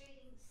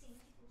frustrating seeing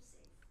people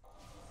say it's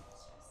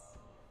just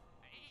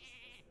it just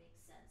doesn't make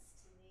sense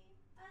to me.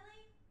 I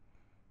like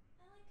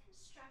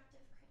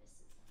constructive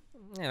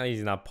criticism. Yeah,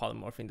 he's not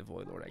polymorphing the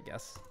Void Lord, I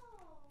guess.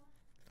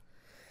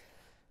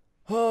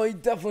 Oh, Oh, he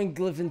definitely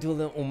glyphed into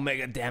the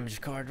Omega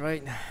damage card,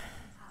 right? how?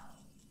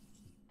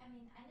 I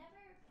mean, I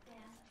never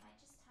ban them. I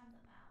just time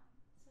them out,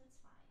 so it's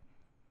fine.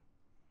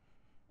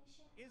 They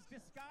shouldn't. is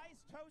disguise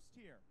toast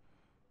here?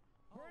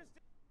 Where's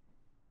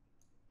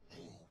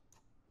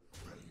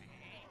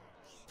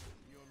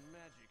your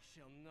magic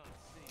shall not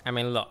save. I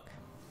mean, look.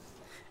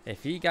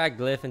 If he got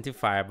glyph into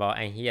Fireball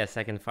and he has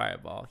 2nd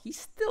Fireball, he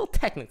still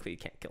technically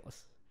can't kill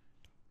us.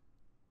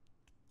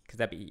 Because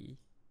that'd be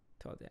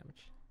 12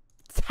 damage.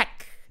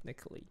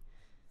 Technically.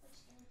 What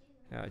you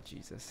gonna do? Oh,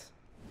 Jesus.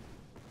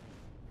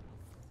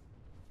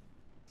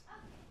 Okay,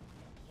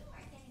 you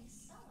are getting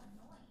so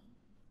annoying.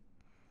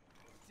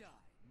 Die,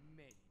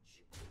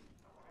 mage.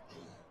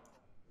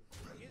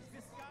 Is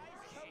disguise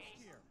toast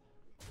here?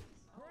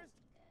 Where's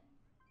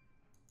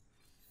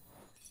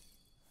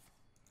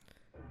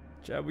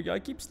Chad, we gotta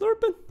keep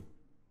slurping.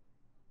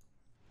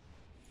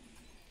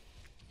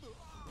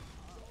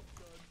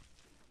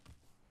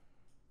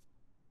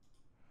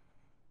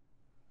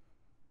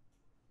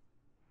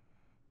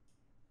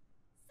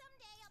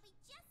 Someday I'll be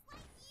just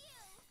like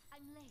you.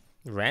 I'm late.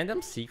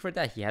 Random secret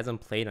that he hasn't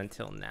played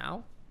until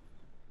now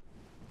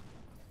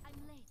I'm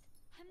late.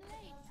 I'm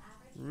late.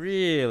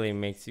 really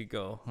makes you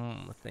go,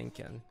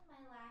 thinking. Taken my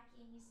lackey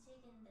and he's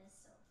taken this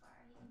so far.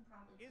 He can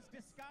probably is put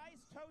this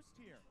disguise toast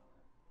here?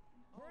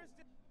 Where's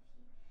if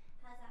he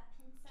has that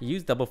pin He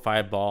used double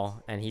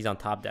Fireball and he's on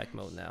top deck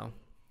mode now.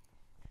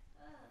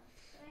 but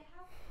I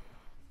have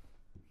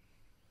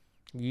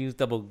He used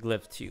double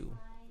glyph too.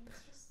 lines,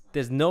 just like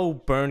There's no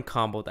burn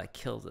combo that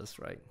kills us,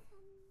 right?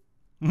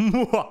 gain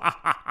control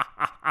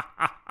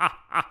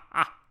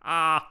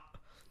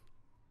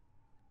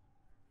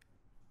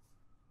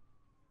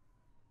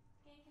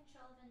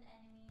of an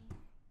enemy.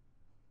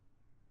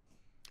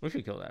 We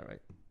should kill that,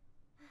 right?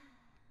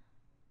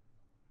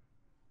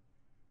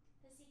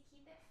 Does he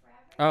keep it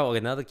forever? Oh,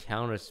 another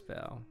counter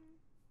spell.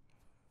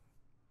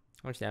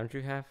 How much damage do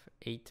you have?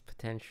 8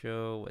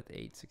 potential with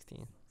 8, 16.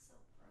 Looks so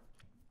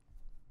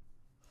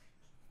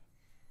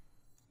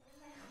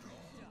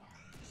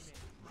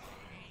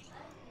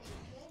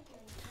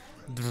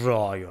broken.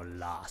 Draw your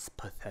last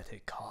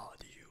pathetic card,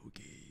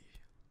 Yugi.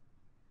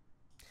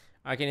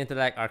 Arcane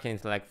Intellect,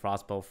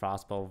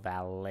 Frostbow,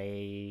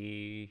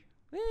 Valet.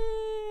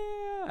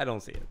 I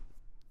don't see it.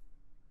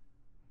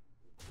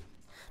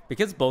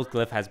 Because both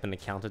glyph has been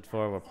accounted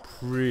for, we're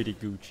pretty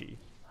Gucci.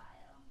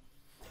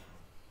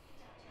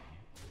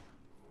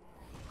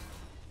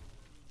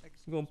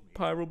 You gonna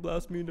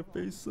pyroblast me in the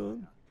face,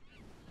 son?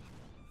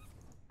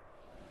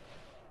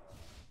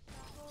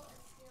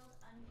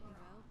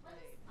 What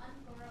does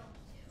unburrowed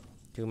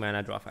do? 2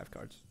 mana, draw 5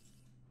 cards.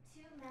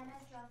 2 mana,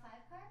 draw 5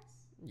 cards?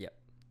 Yep.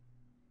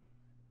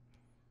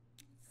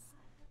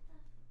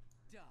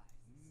 Die,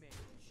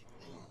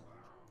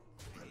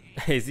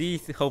 mage. Is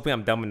he hoping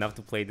I'm dumb enough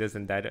to play this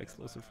and die to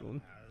Explosive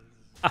Rune?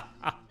 Yeah.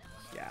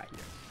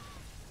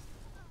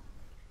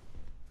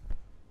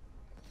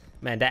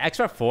 Man, that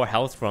extra 4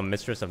 health from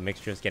Mistress of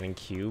Mixtures getting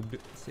cubed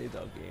saved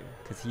our game.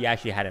 Because he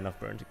actually had enough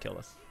burn to kill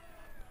us.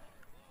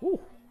 Woo.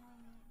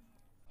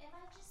 Am I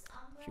just Phew,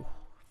 unburrowed?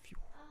 phew,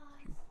 Oh,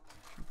 phew,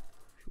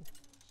 phew, phew.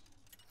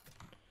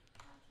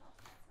 I have 12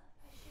 cards left.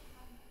 I should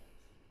have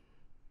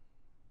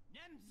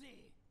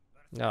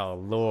another. Oh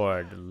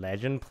lord,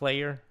 legend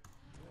player?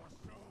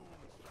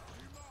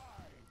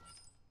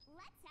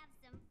 Let's have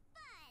some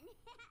fun.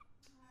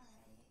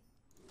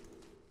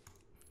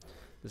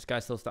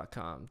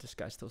 Disguisetoast.com,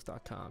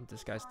 disguisetoast.com,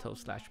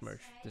 disguisetoast/merch,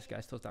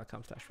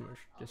 disguisetoast.com/merch,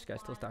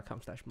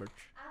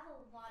 disguisetoast.com/merch. I have a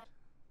lot.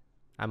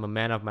 I'm a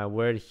man of my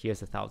word.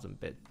 Here's 1,000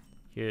 bit.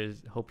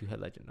 Here's hope you hit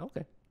legend.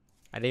 Okay,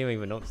 I didn't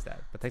even notice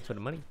that, but thanks for the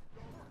money. I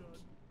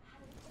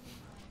have a Doom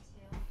card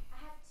too. I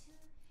have 2.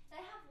 Did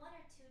I have 1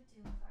 or 2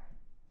 Doom cards?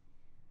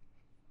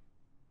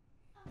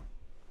 Okay.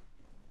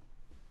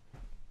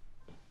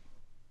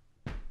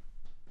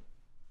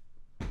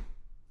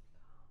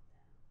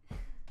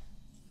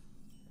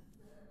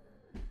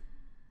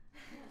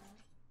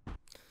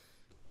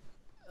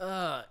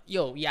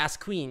 Yo, Yas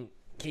Queen,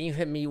 can you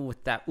hit me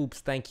with that? Oops,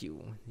 thank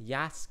you.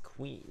 Yas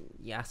Queen,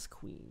 Yas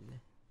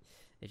Queen.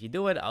 If you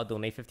do it, I'll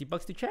donate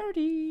 $50 to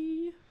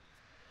charity.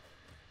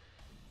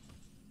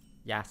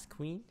 Yas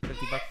Queen, $50. If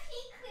he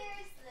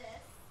clears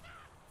this,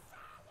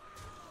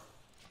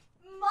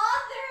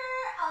 Mother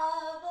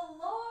of the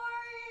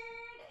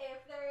Lord,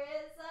 if there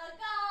is a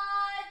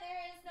God,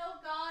 there is no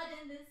God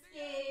in this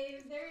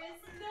game. There is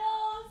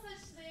no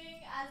such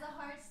thing as a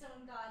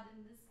Hearthstone God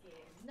in this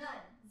game. None.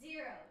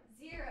 0.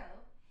 0.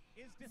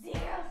 Is 0,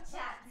 disguised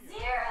chat. toast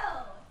here.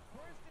 0.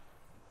 Where's the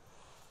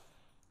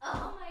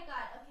Oh my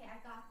god. Okay, I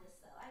got this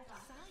though. I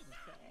got this.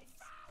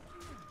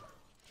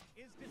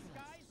 is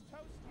disguised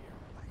toast here?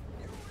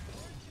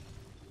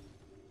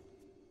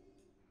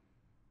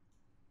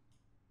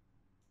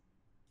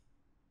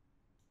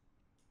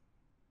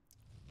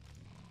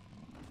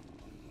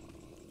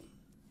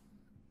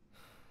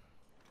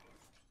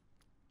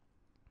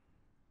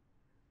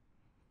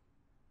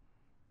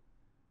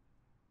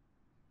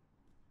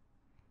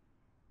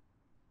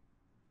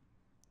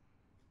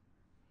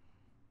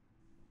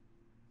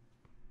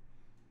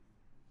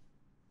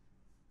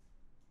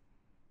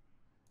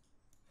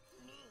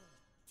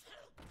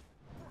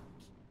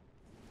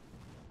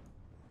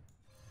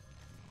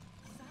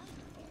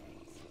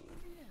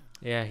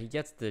 Yeah, he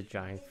gets the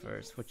giant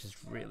first, which is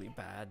really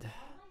bad. On my voice.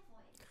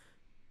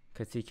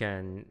 Because he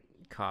can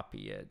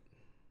copy it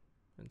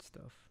and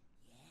stuff.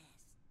 This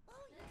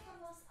is the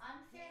most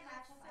unfair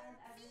matchup I have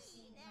ever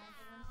seen in like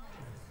the entire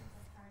existence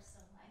of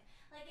Hearthstone life.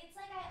 Like it's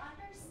like I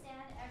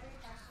understand every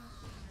Hearthstone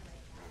streamer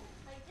right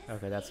now. Like this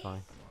Okay, that's face fine.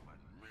 is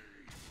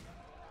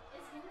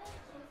gonna give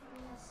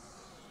me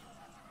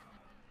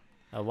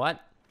a A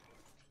what?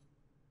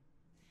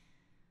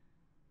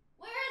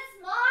 Where's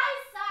my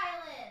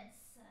silence?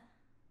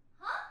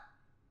 Huh?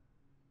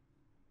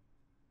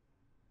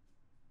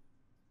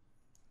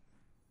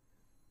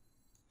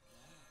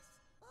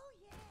 Oh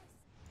yes,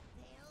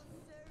 they'll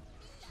serve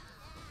me now.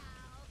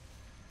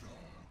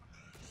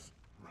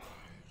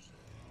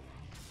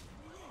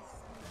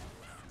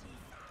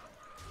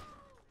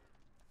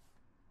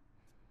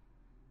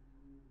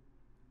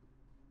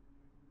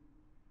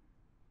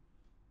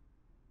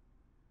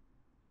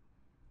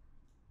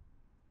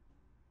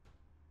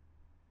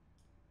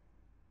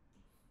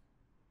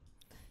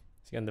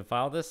 He's gonna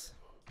defile this?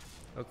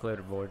 I'll clear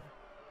the board.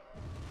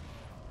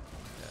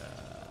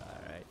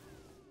 Alright.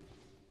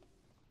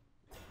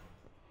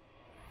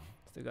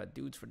 Still got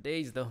dudes for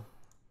days though.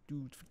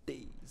 Dudes for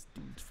days.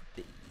 Dudes for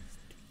days.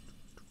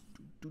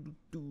 Dudes.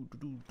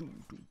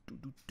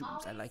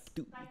 I like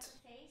dudes. Bite the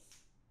face.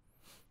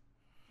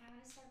 I'm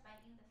gonna start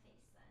biting the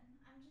face then.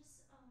 I'm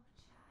just chat.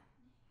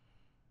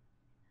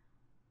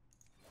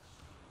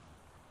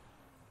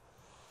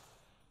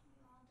 You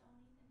all don't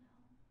even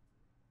know.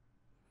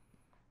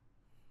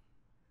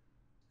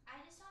 I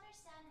just don't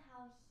understand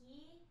how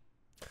he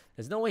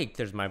There's no way he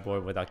clears my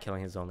board without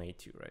killing his own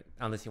A2, right?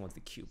 Unless he wants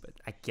to cube it.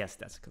 I guess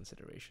that's a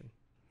consideration.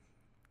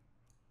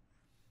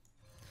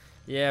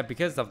 Yeah,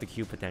 because of the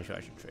cube potential,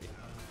 I should trade.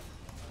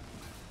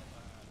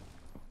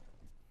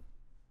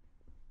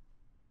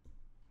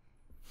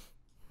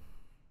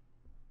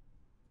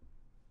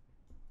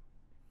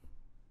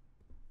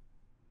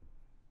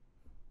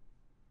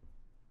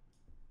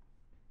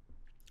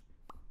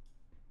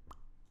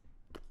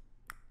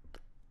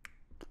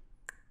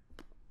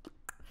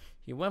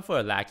 He went for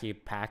a lackey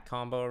pack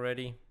combo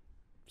already,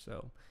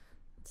 so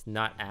it's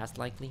not as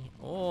likely.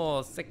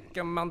 Oh,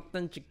 second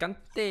mountain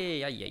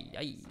gigante. Ay, ay,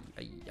 ay,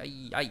 ay,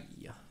 ay, ay.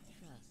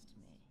 Trust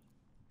me.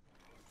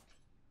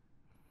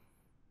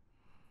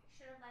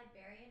 Should have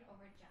Librarian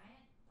over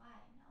Giant. Why?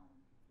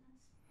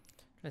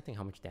 No. I think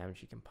how much damage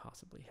he can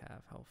possibly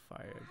have. I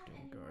Hellfire, don't have any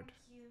more Doomguard,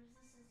 cubes.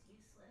 This is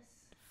useless.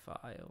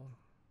 Defile.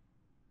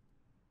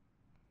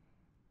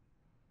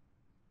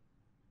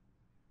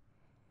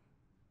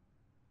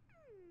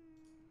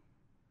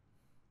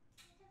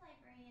 I can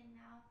Librarian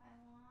now if I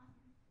want.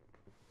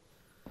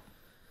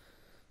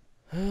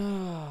 I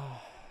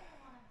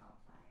want a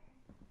Hellfire.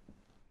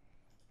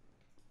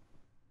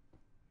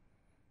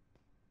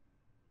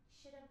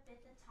 Should have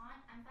bit the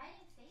taunt. I'm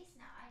biting face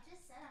now. I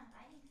just said I'm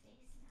biting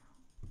face now.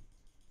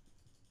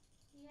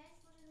 You guys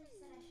literally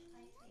said I should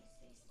bite face. Face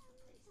is the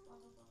place. Blah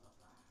blah blah blah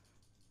blah.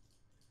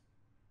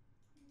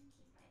 I'm gonna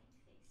keep biting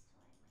face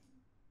till I win.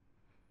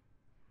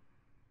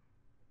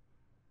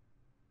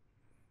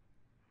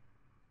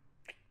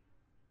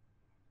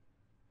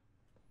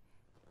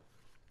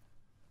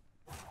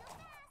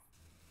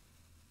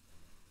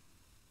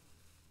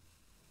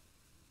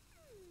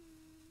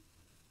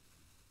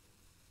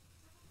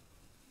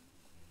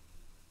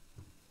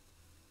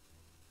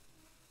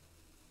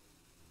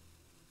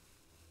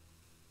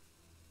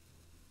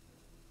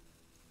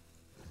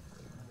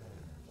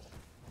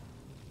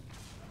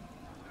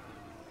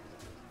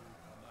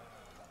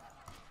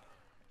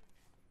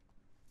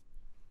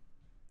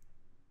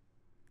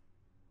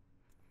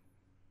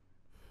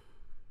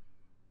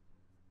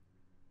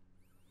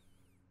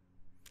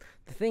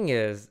 The thing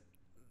is,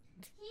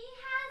 He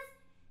has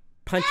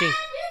punching. Edwin!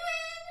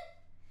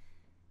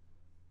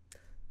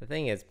 The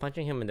thing is,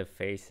 punching him in the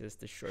face is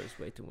the shortest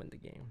way to win the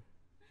game.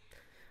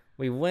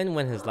 We win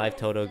when his life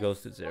total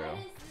goes to 0. What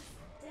is this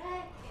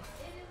deck?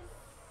 It is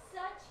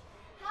such.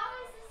 How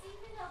is this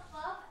even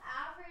above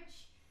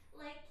average?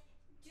 Like,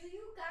 do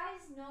you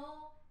guys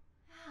know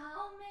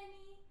how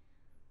many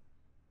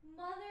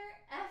mother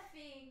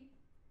effing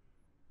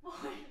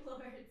Void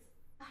Lords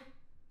I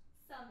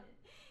summoned?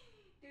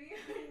 Do you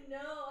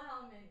know how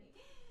many?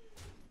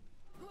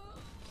 I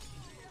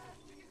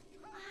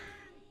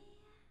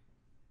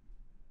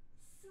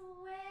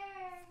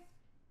swear,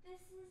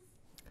 this is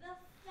the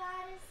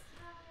fattest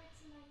counter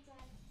to my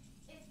deck.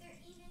 If they're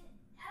even,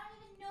 I don't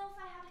even know if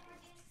I have any more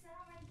games because I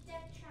don't run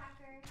deck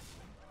tracker.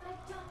 But I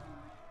don't.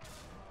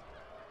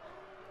 I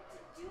don't know what to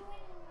do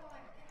anymore.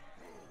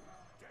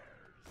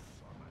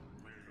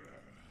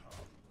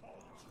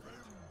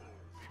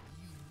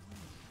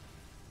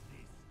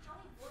 How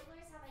many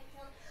boilers have I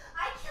killed?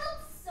 I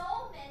killed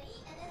so many,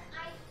 and then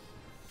I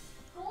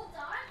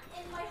gul'dan,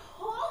 and my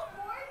whole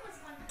board was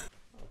one.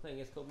 I'm playing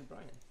against Kobe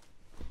Bryant.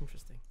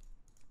 Interesting.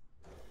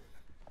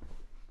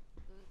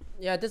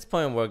 Yeah, at this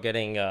point we're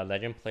getting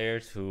legend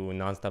players who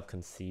non-stop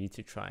concede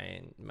to try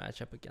and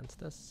match up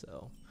against us,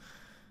 so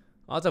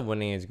odds of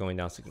winning is going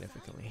down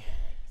significantly.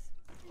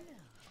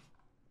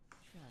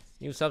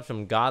 New subs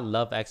from God,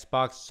 Love,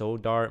 Xbox,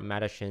 Sodart,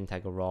 Madashin,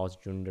 Tiger Rawls,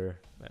 Junder.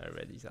 I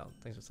read these out.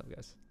 Thanks for sub,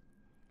 guys.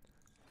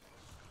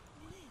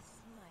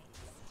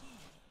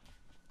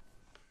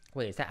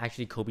 Wait, is that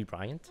actually Kobe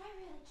Bryant? I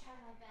really tried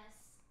my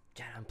best.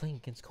 Yeah, I'm playing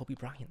against Kobe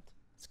Bryant.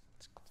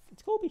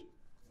 It's Kobe.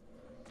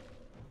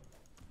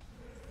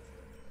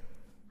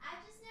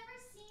 I've just never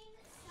seen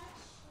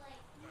such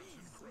like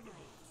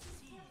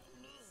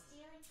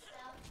stealing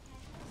stuff.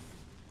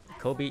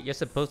 Kobe, you're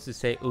supposed to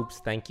say oops,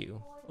 thank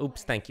you.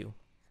 Oops, thank you.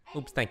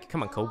 Oops, thank you.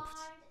 Come on, Kobe.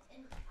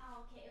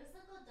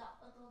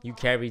 You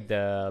carried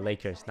the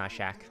Lakers, not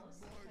Shaq.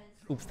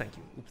 Oops, thank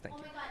you. Oops, thank Oh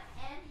you. my god,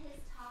 and his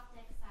top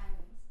deck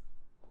sirens.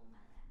 Oh my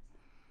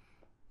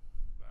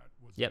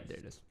lanta. Yep, there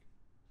it is.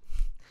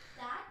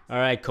 That All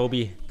right,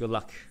 Kobe. Good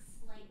luck.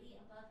 slightly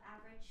above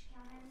average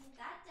counter me.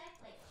 That deck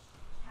like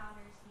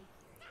counters me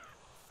period.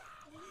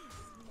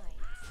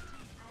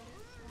 I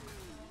just don't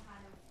know how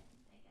to win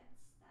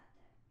against that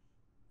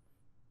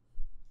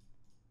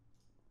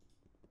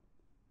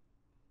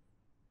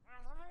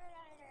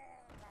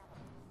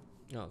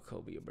deck. Oh,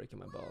 Kobe, you're breaking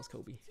my balls,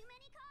 Kobe. Too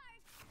many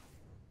cards.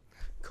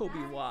 Kobe,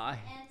 why?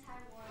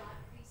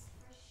 Anti-Warlock priest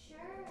for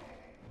sure.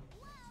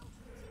 Whoa,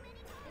 too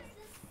many cards.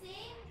 It's the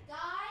same guy.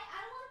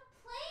 I don't want to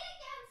play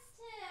against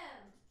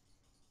him.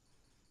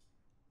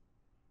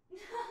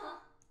 No.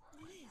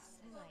 I'm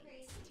so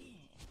crazy.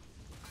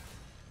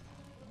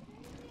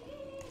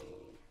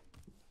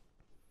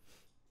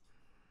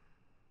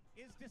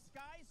 Is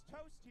disguised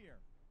toast here?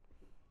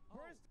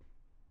 Where's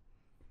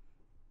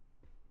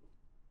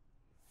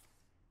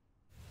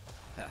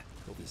Ha,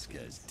 this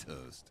guy's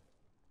toast.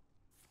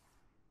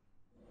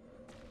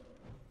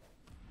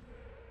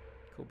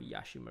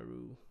 Kobayashi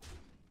Maru.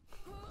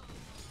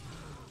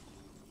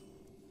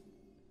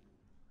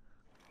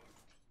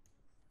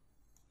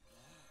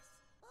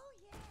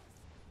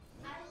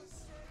 I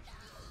just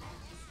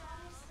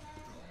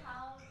understand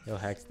how He'll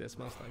hex this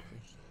most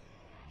likely.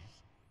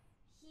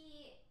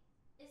 he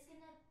is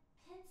gonna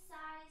pin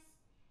size,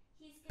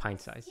 he's gonna Pint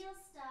size. steal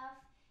stuff,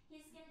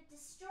 he's gonna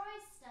destroy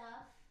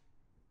stuff.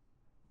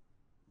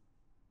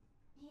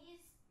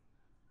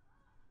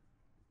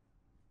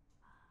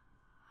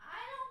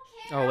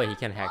 Oh wait, he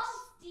can hex.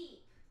 balls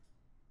deep.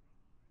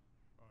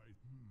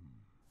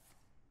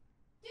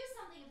 Do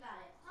something about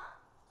it, huh?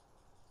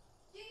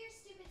 Do your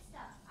stupid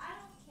stuff. I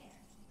don't care.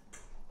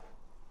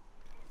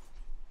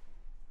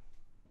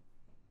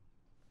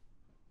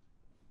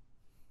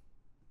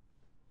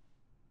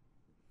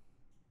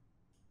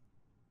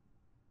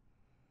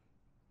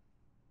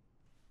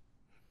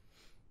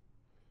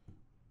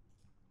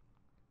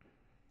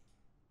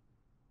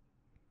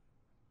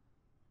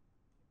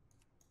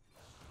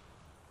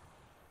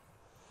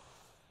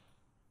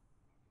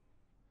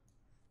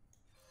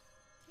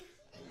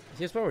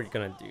 Here's what we're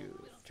gonna do.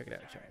 Check it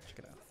out, check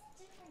it out. Is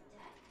this a different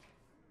deck?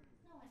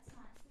 No, it's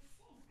not. It's the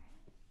same,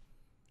 right?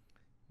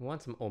 We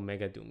want some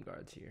Omega Doom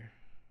guards here.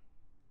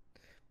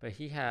 But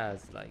he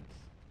has like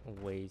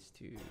ways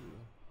to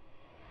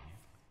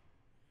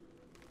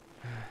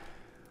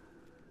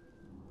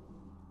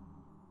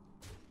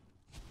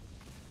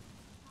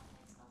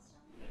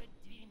Good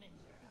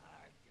demons are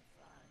hard to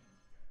find.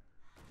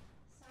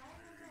 So I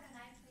remember when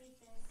I played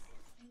this,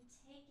 you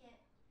take it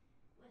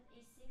with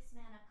a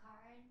 6-mana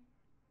card.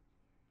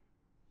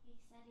 He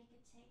said he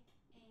could take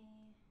a...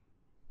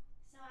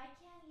 So I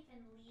can't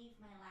even leave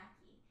my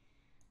lackey.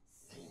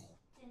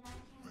 Then I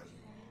can't do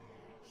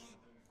anything. I can't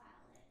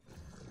defile it.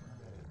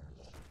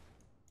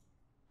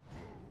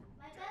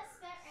 My best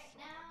bet right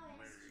now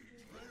is to do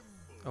this.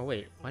 Oh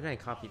wait, why did I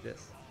copy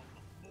this?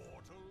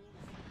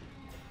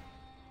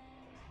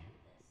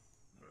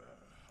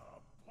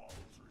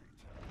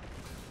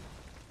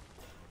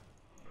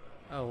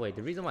 Oh wait,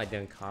 the reason why I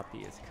didn't copy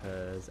is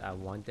because I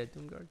wanted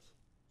Doom Guards.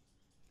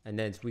 And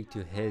then it's weak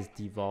to his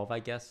devolve, I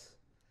guess.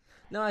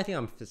 No, I think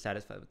I'm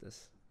satisfied with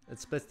this. It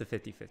splits to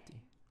 50-50.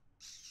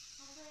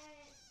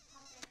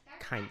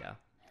 Kinda.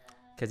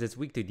 Because it's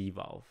weak to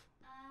devolve.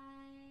 I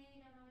don't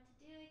know what to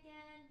do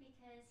again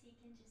because he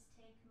can just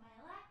take my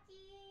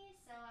lackey,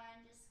 so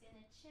I'm just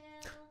gonna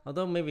chill.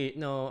 Although maybe,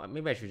 no,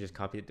 maybe I should just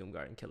copy the Doom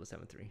Guard and kill the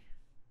 7-3.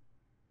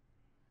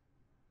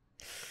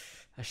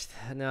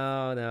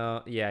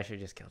 No, yeah, I should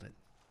have just killed it.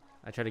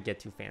 I tried to get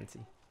too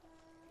fancy.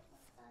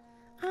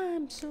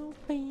 I'm so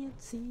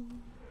fancy.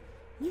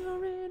 You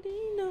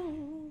already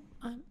know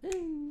I'm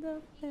in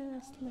the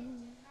fast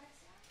lane.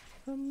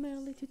 From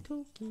LA to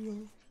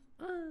Tokyo.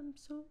 I'm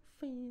so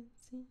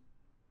fancy.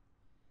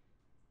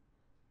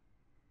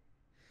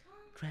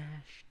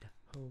 Crash the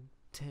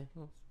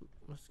hotel.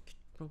 Let's get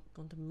drunk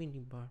on the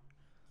minibar.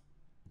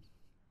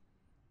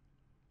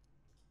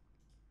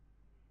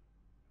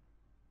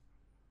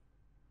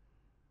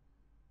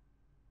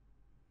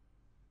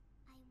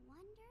 I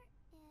wonder if...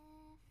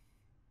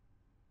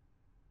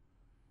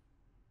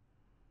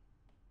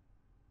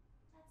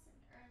 That's an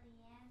early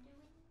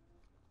Anduin.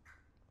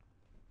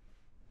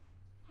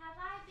 Have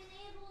I been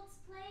able to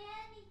play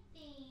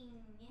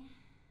anything?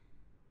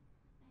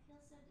 I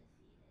feel so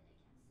defeated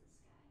against this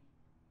guy.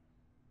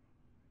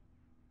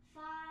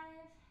 5.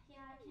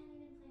 Yeah, I can't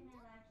even play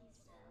my lackey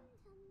still.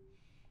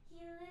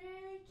 He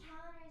literally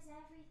counters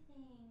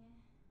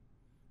everything.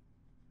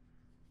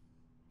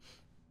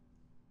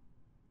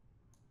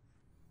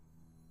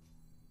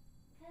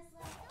 Cause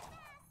like,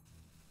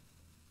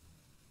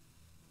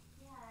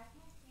 yeah, I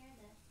can't hear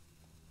this.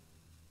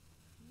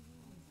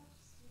 I guess I'll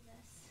just do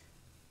this.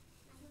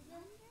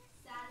 This is the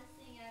saddest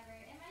thing ever.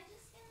 Am I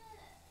just gonna?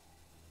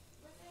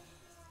 Was there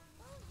anything on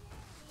game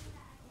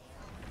that I made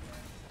on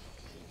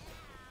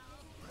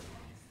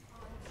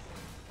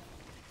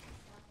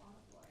stuff on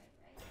the board,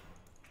 right?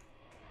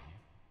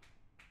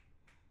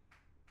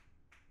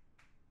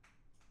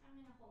 I'm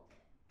gonna hold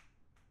it.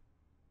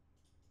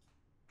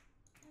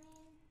 I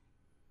mean,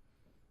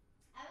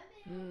 I haven't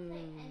been able to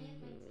play any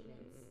of my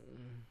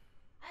demons.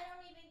 I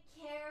don't even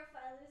care if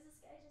I lose. This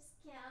guy just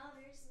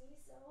counters me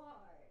so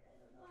hard. I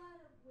don't know how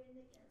to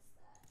win against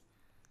that.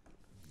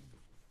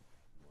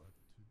 What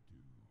to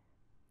do?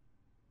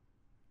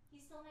 He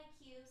stole my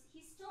cubes.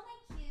 He stole my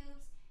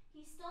cubes.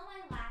 He stole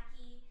my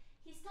lackey.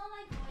 He stole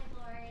my void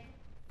lord.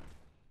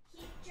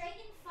 He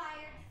dragon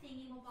fired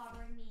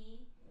thingy-mabobbered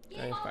me.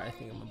 Dragon fire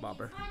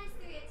thingy-mabobber. Minus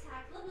 3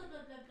 attack. Blah blah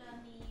blah blah blah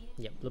me.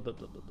 Yep, blah blah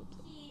blah blah blah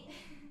blah. He.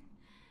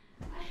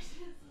 I just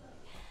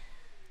like.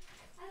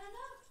 I don't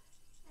know.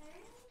 I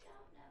really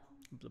don't know.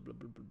 Blah blah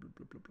blah blah blah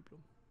blah blah blah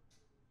blah.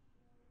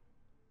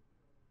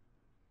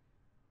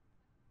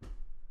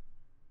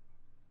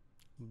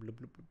 Blah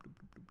blah blah blah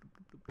blah blah blah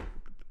blah blah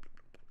blah blah.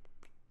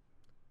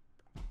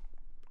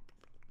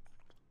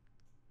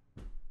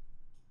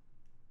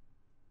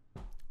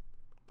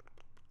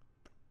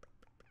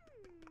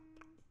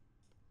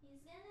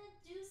 He's gonna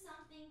do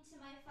something to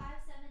my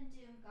 5/7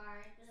 Doom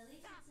Guard, but at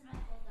least it's in my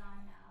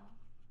gul'dan now.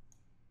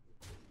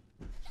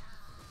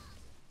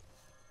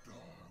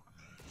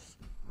 Darkness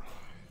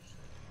rise.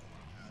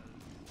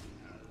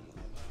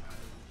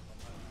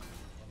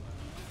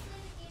 He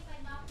misplayed the game by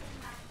not putting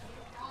back the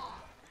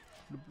ball.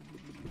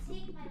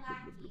 Take my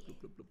lackey. He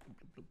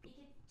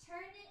could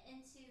turn it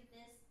into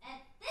this, and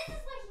this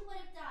is what he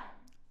would have done.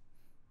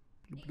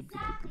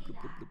 Exactly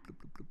that.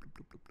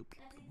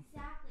 That's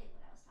exactly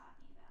what I was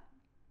talking about.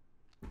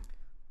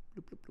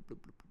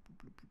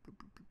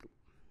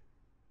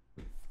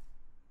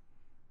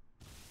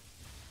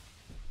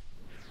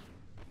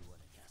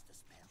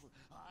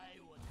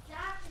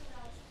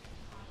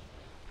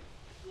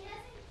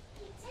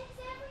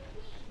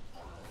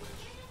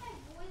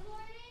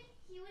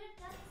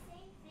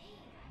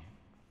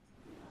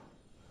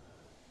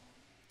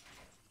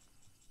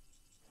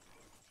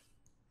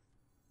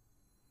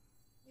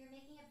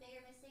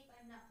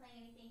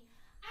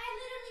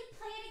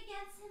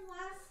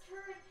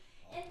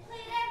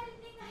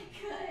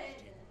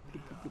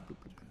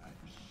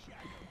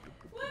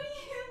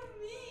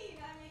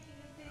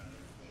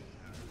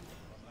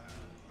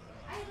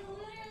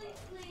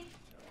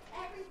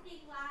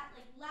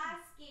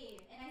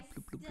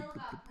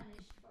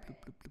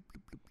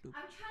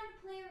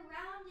 play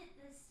around it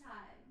this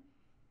time.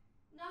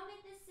 Not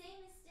make the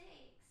same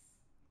mistakes.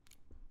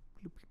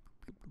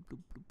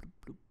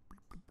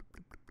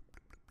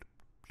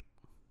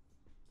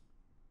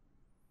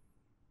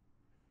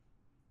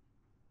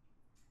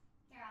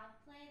 Here, I'll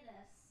play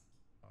this.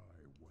 I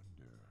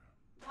wonder.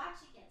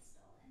 Watch it get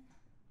stolen.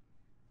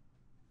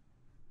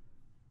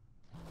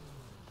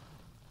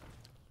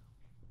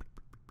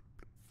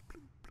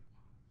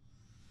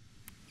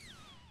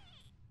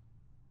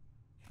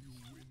 You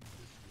win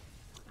this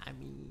one. I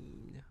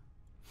mean,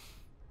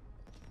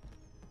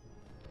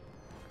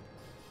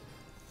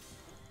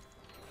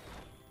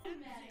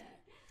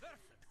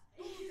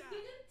 He's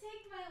gonna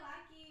take my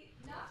lackey,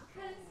 not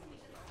because he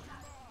doesn't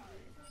have it,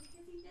 but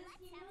because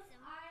he knows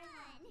I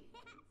have it.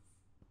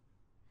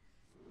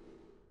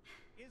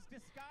 Is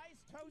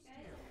disguised toast Guys,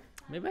 here?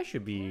 maybe I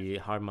should be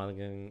hard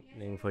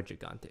mulliganing for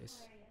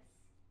Gigantes.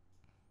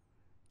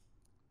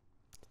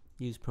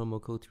 Use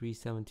promo code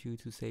 372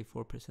 to save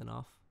 4%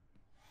 off.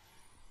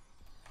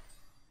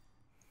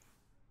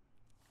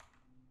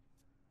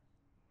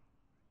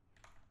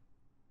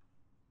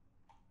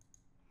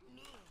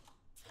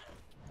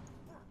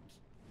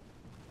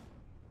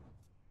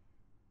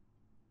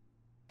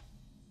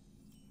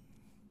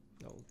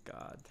 Oh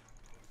god.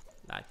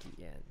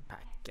 Lackey and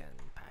pack and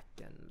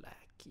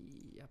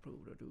lackey.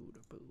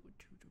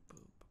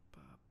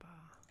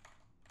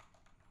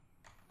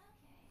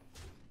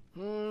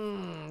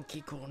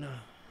 Kikona.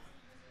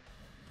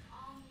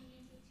 All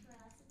minions with 2 or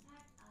less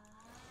attack.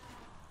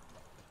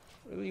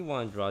 Really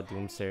want to draw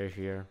Doomsayer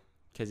here.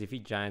 Because if he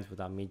giants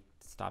without me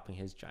stopping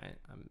his giant,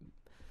 I'm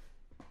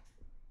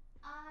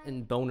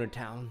in Boner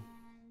Town.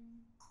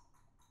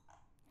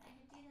 I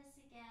could do this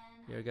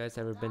again. You guys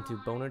ever been to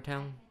Boner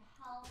Town?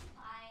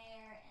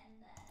 Hellfire and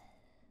then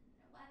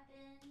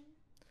weapon.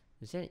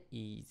 Is there an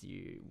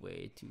easier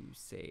way to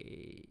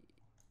say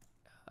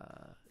can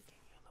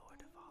you lower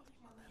the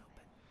volume a little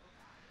bit?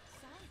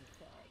 Side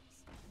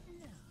effects?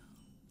 No.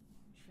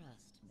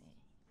 Trust me.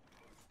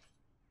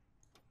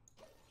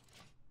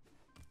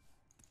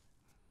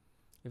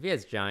 If he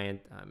has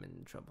giant, I'm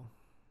in trouble.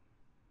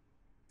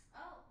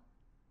 Oh.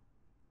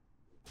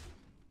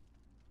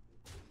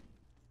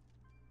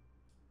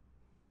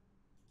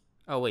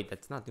 Oh wait,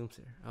 that's not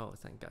Doomsayer. Oh,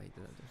 thank God he did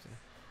not Doomsayer.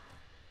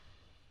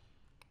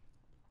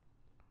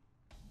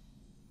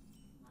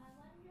 I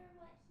wonder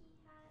what he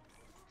has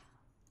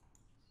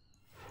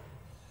now.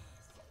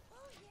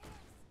 Oh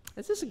yes.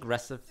 Is this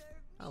aggressive?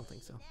 I don't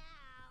think so. Now.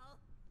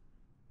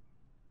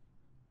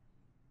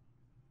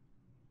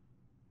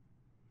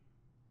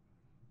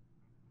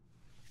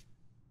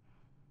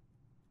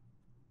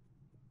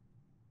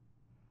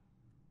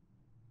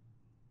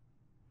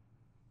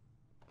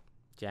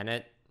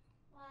 Janet,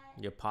 What?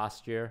 your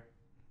posture.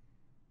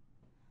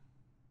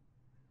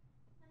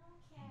 I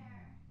don't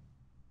care.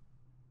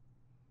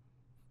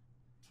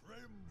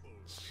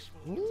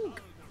 Tremble. Ooh.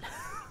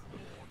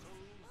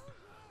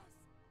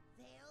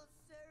 They'll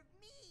serve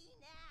me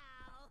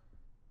now.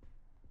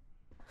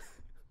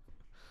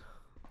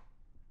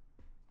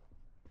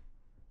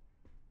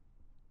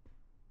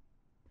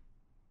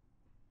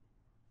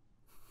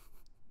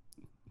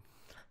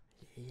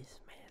 Yes,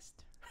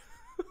 master.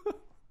 5,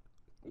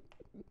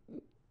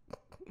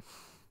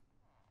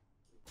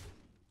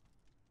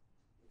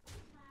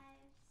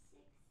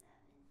 6, 7,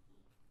 8.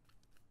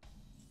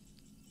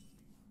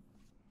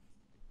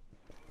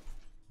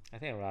 I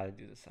think I'd rather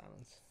do the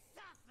silence.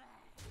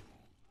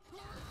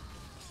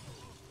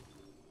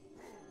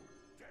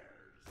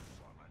 Dare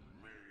summon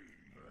me.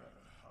 A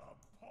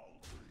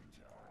paltry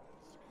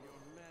task. Your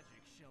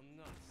magic shall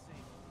not save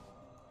me.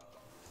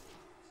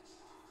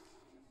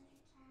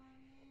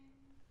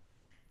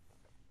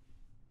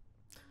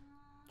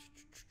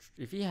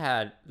 If he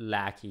had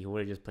Lackey, he would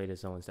have just played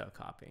his own instead of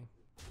copying.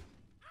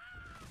 Sure,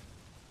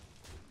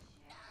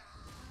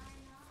 why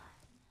not?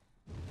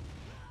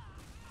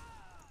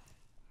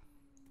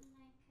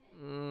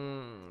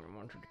 I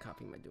wanted to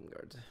copy my Doom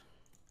Guards.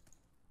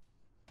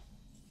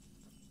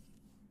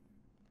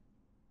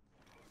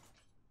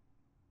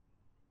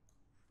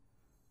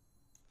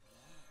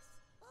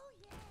 Oh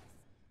yes.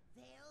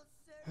 They'll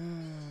serve me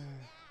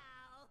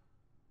now.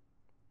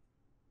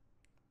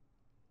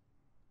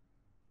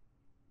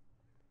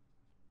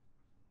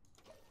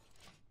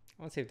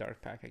 I want to save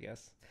Dark Pack, I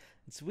guess.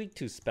 It's weak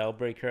to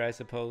Spellbreaker, I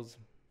suppose.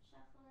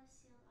 Shuffle is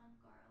sealed on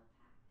Goro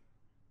pack.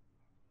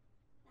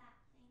 That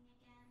thing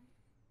again.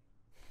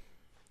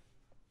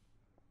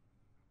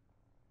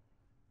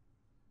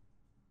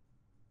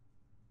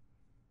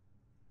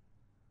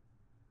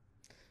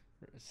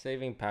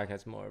 Saving Pack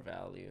has more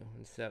value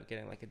instead of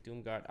getting like a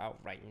Doom Guard out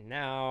right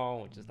now,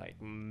 which is like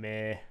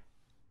meh.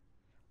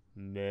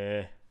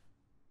 Meh.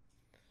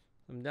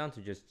 I'm down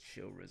to just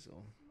chill Rizzle.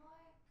 Mark.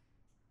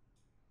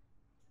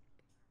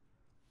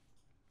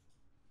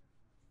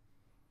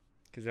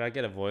 Because if I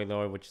get a Void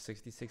Lord, which is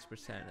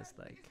 66%, it's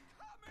like,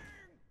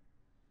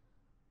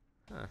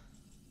 huh. 7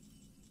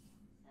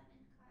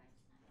 cards,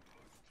 9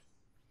 cards.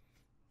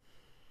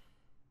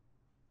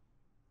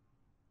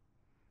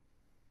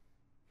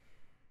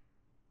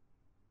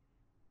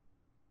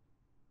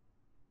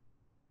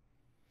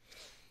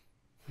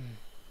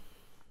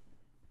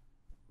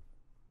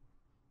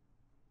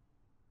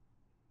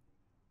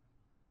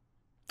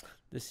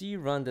 Does he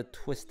run the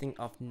twisting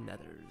of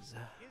nethers?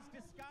 Is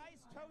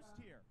disguised toast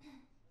here?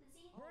 Does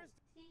he? First,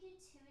 Did he do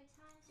 2 at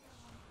times or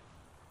 1?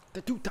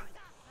 The 2 time. Okay.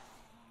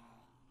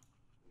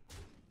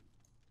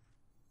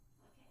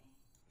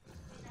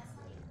 Wait, that's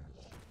not even.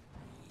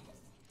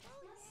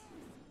 Yes.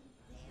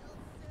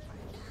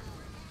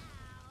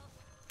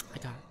 I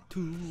got 2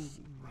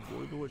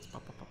 Voidlords.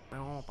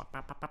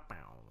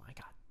 I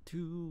got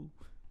 2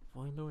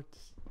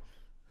 Voidlords.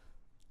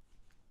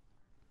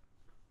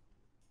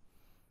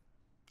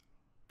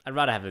 I'd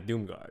rather have the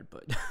Doomguard,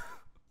 but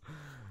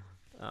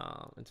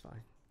it's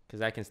fine. Because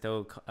I can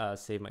still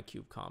save my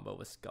cube combo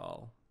with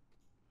Skull.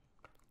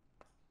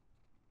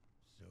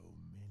 So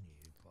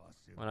many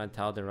possible. When I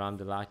tell the Ram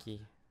Delaki.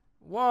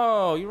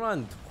 Whoa, you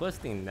run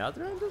Twisting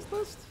Nether in this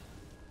list?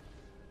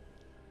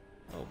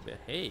 Oh,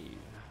 behave.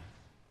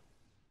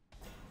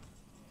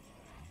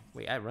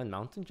 Wait, I run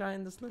Mountain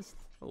Giant in this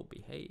list? Oh,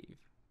 behave.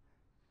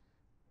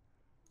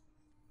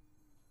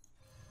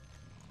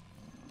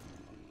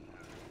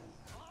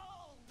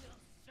 All will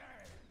serve.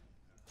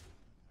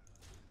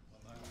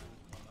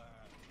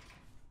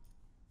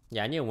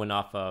 Yeah, I need to win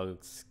off a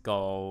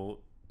Skull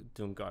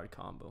Doomguard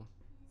combo.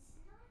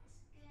 It's not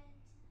good.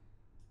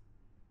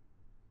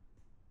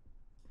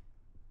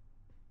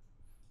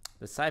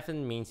 The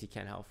Siphon means he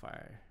can't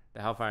Hellfire.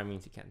 The Hellfire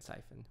means he can't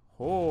Siphon.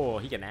 Oh,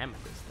 he can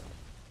Amethyst though.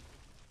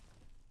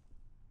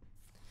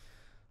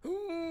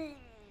 Oh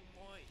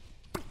boy.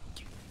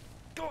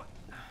 God.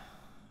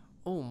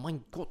 Oh my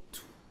god.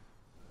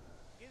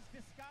 is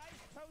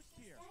disguised toast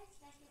here? This guy's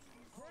second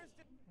in First,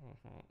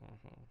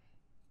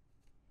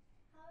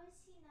 How is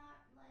he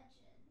not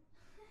legend?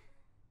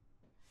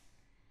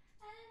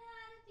 I don't know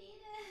how to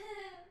beat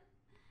him.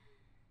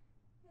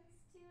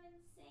 It's too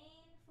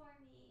insane for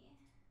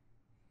me.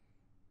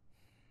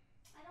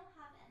 I don't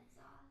have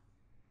Enzoth.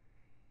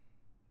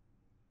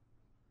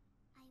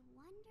 I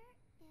wonder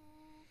if...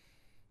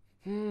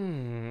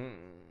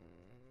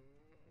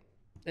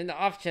 In the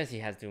off chance he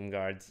has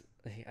Doomguards,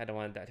 I don't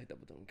want that to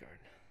double Doomguard.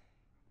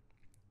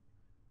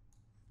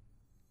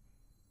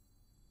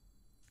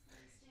 He's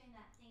doing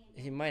that thing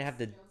He again might with have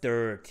the skills.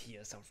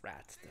 dirtiest of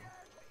rats though.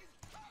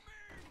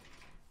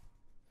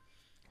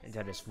 And As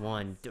that far is as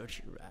one that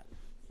dirty rat.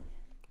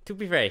 To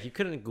be fair, he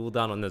couldn't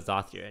gul'dan on the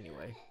Zothir is,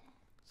 anyway.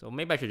 So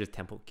maybe I should just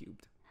temple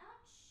cubed.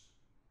 Ouch.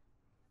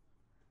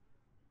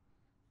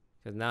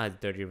 Because now his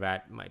dirty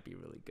rat might be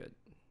really good.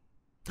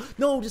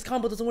 No, this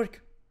combo doesn't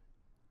work.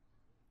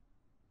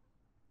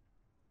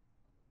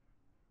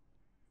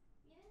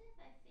 Even if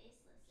I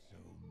faceless it. So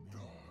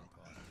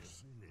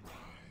many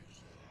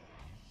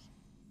possibilities.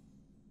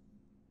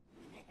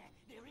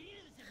 There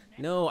is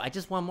a No, I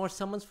just want more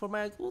summons for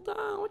my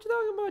gul'dan. What you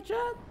talking about,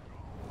 Chad?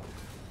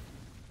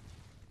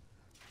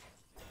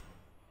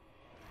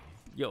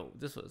 Yo,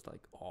 this was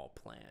like all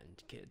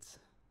planned, kids.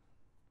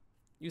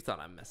 You thought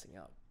I'm messing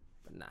up,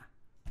 but nah.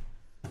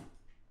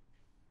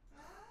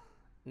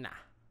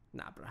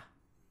 Nah, bruh.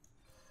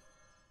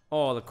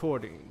 All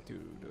according to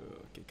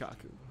the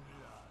Kikaku.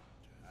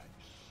 And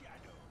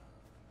shadow.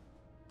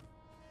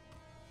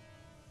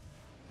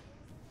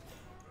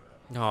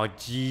 Oh,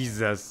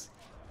 Jesus.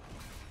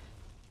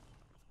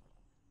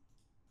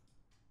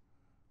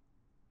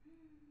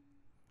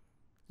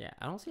 Yeah,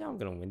 I don't see how I'm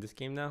gonna win this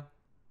game now.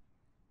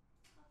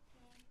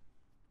 Okay.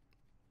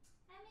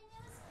 I mean,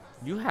 it was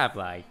close. You have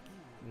like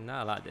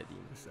not a lot of dead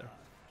demons, sir. And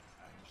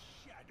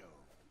shadow.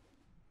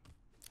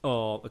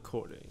 All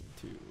according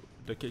to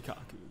the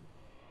Keikaku.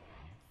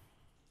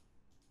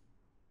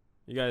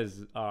 You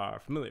guys are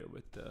familiar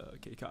with the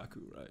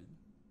Keikaku, right?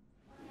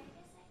 Well, I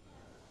guess I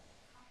could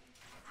copy.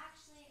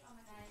 Actually, oh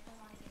my god, I don't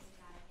want to get the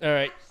guy.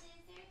 Alright. Actually,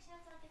 is there a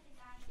chance I'll get the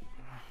guy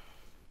again?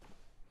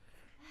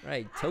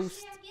 Right,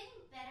 toast. Actually, I'm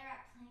getting better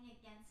at playing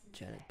against his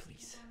Janet, deck,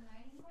 please. because I'm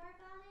learning more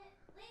about it.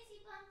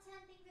 Lazy Bum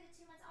 10, thank you for the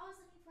 2 months. Always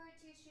looking forward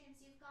to your streams.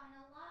 You've gotten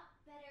a lot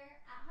better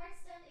at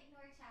Hearthstone.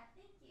 Ignore chat.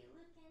 Thank you.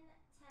 Lucan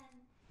 10.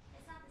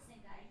 It's not the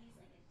same guy. He's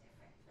like a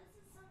different. This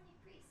is so many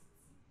priests.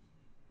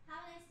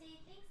 Have a nice day.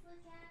 Thanks,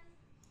 Lucan.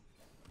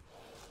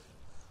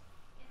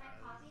 If I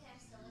copied, I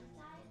still would have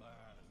died.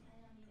 I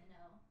don't even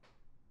know.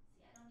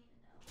 See, I don't even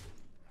know.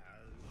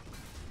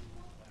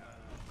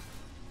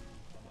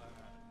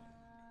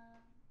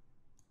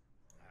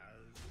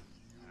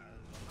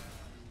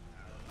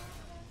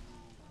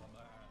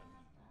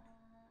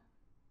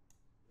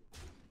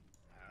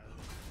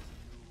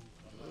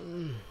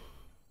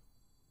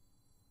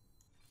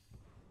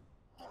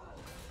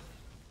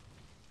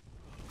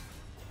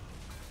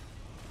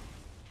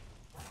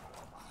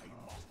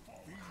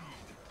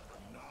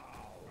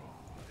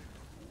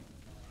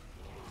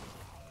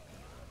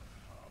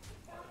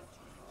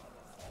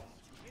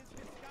 is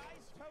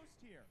disguised toast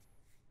here?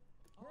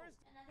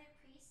 First, Another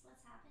priest, what's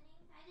happening?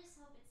 I just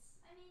hope it's.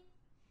 I mean,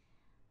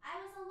 I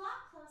was a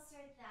lot closer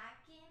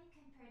that game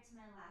compared to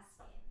my last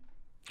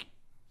game.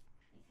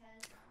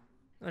 Because,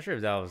 Not sure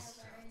if that I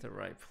was learned the how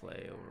right to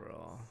play around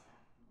overall.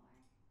 stuff more.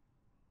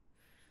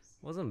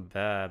 Wasn't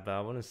bad, but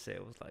I wouldn't say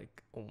it was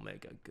like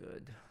omega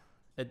good.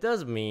 It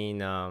does mean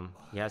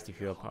he has to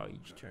heal power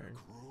each turn.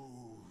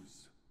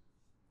 Cruise.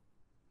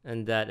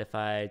 and that if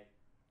I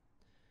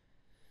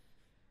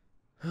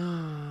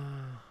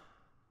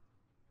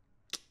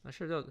not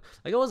sure though.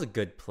 Like it was a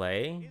good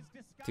play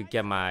to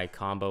get my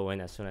combo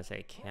in as soon as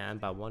I can,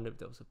 but I wonder if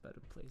there was a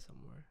better play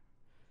somewhere.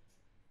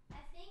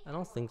 I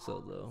don't think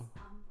so though.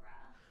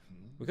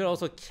 We could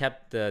also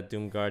kept the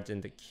Doom Guards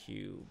in the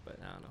queue, but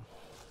I don't know.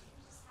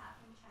 Just have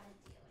him try to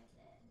deal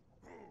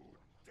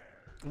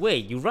with it.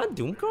 Wait, you run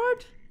Doom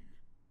Guard?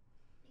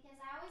 Because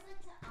I always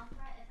like to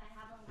Umbra if I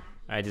have a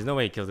lackey. Alright, there's no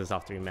way he kills this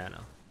off 3 mana.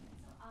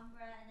 So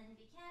Umbra, and then if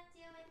he can't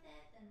deal with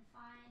it, then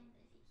fine.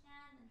 If he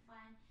can, then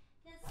fine.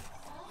 Because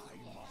most of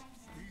it in my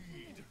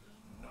hand is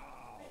good game.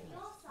 But you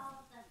all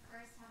saw the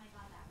first time I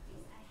got that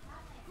priest. I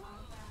had my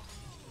Umbra.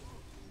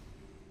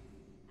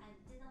 I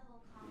did the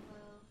whole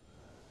combo.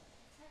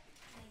 I took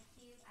my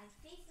cube. I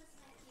faceless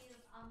my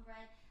cube. Umbra.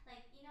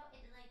 Like, you know,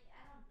 it like,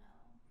 I don't know.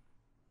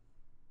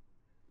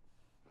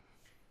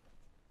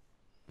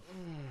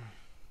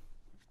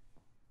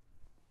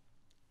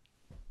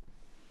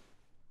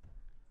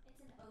 It's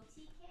an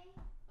OTK?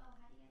 Oh,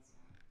 how do you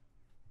guys know?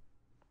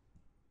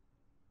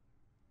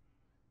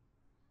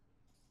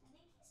 I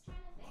think he's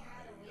trying to figure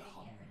out a way to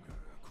get rid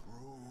of it.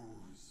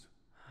 Grows.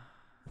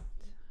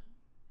 Thinking,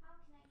 how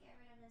can I get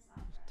rid of this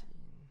Umbra?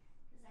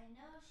 Because I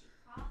know she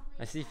probably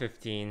I see has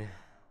 15. or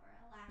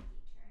a lackey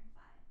turn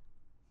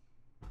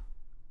 5.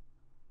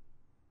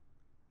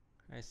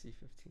 I see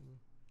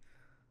 15.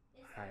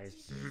 Is I OTK see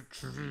still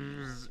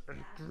trees yeah.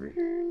 and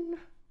green.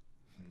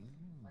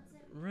 What's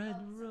it? Red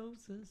oh, so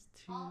roses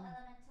too. all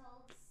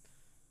elementals.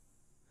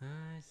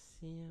 I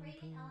see a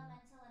Rating bloom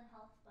elemental and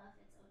health buff,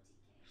 it's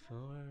OTK. for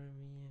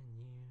me and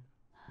you.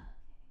 Okay.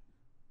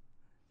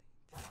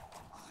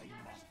 She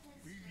got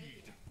rid of his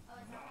rating. Oh,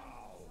 is that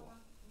why he took so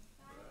long to think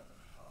about it?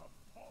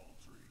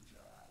 Paltry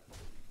child.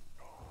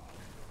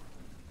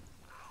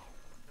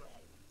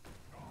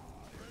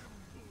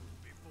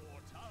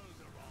 Before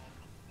Taldaron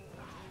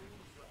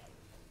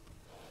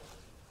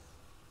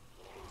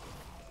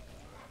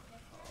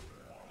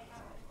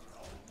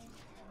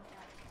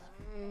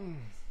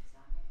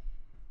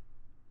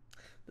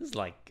This is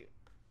like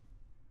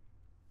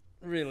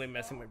really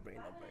messing my brain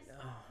up right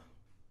now.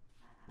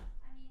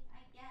 I mean,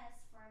 I guess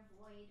for a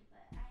void,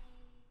 but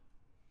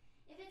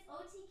if it's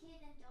OTK,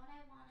 then don't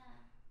I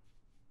wanna,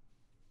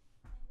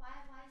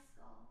 like, why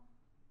skull?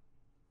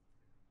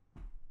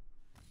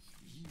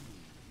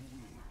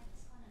 I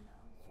just wanna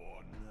know.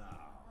 for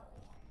now.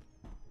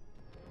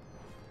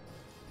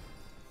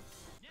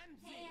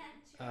 Hand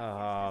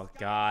Oh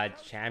god,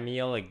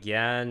 Chamiel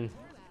again.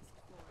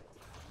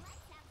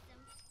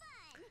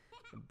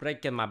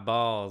 Breaking my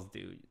balls,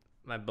 dude.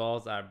 My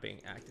balls are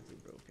being actively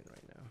broken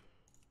right now.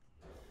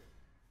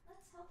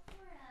 Let's hope for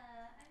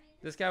I mean,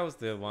 This guy was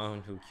the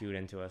one who queued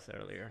into us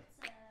earlier.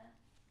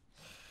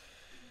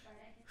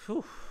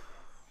 Whew.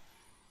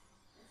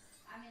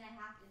 I mean, I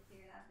have to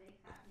clear that big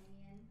fat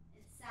minion.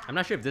 It's sad. I'm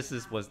not sure if this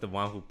was the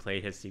one who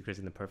played his secrets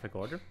in the perfect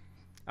order.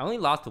 I only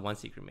lost to one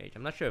secret mage.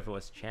 I'm not sure if it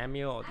was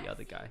Chamiel or the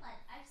other guy.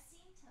 I've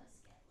seen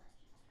Toast get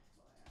legends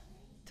before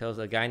already. Tells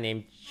a guy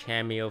named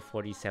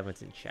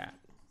Chamiel47's in chat.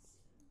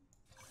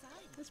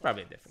 That's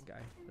probably a different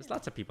guy. There's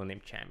lots of people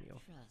named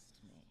Chamiel.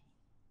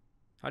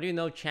 How do you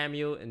know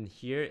Chamiel in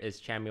here is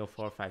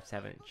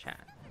Chamiel457 in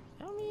chat?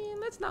 I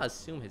mean, let's not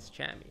assume his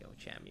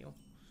Chamiel.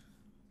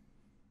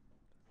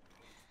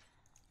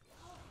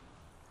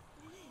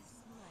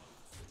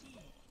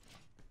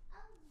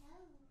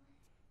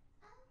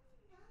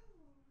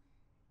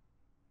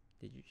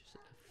 Did you just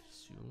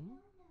assume?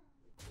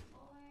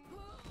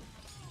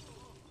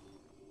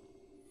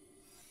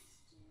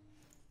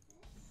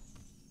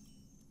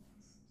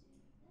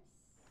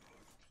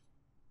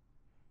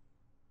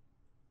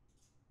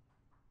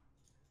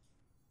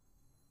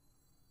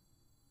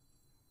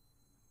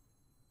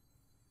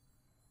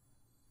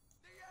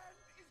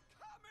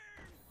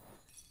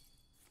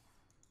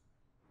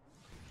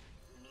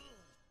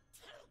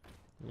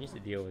 He needs to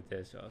deal with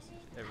this, or else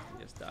everything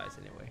just dies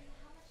anyway.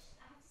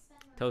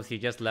 Toast, he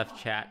just left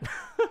chat.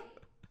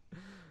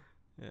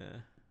 Yeah.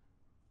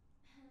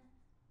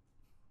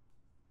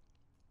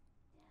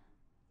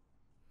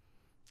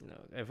 You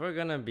know, if we're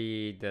gonna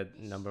be the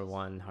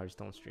 #1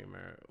 Hearthstone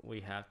streamer,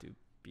 we have to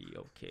be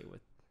okay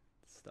with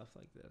stuff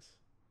like this.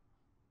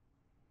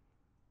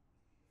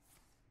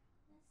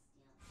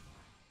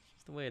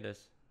 It's the way it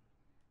is.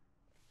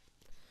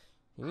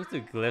 He needs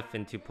to glyph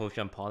into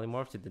potion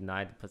polymorph to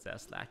deny the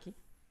possessed lackey.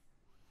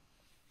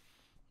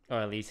 Or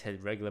at least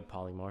hit regular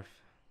polymorph.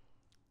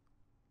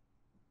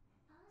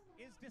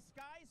 Is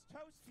disguised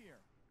toast here?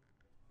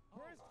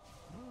 Where's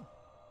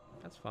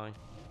That's fine.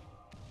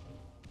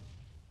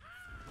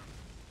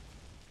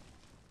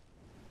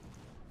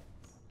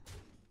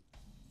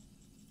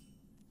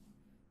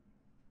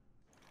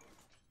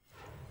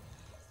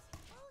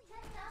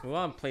 We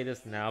want to play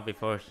this now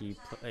before he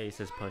plays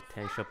his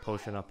potential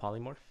potion of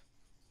polymorph.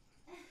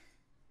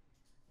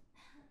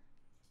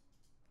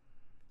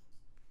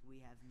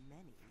 We have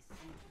many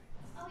secrets.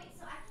 Oh wait,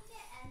 so I can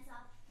get ends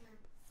off through.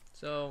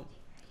 So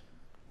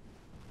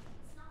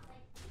It's not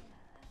like the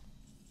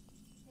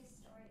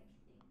historic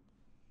thing.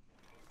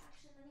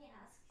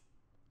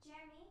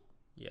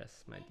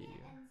 Yes, my Can you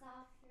dear. get ends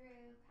off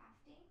through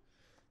crafting?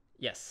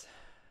 Yes.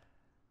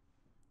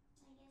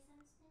 I guess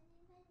I'm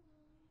spending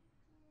money.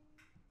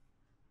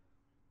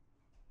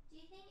 Do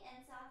you think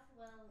Ensoth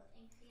will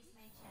increase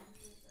my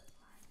chances of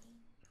climbing?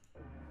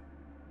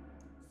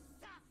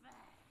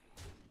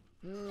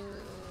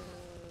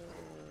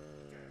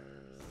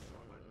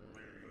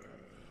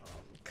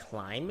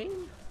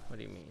 Climbing? What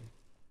do you mean?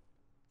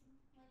 What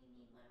do you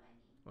mean? What do I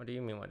mean? What do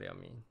you mean? What do I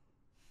mean?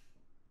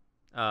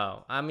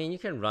 Oh, I mean, you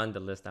can run the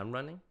list I'm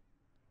running.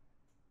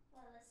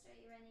 What list are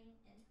you running,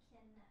 and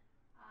can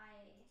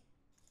I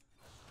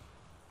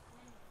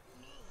win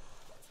with you?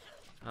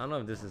 I don't know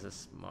if this is a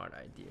smart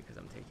idea because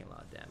I'm taking a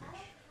lot of I damage.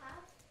 don't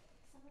have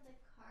some of the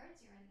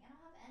cards you're running. I don't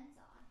have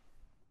Enzoth.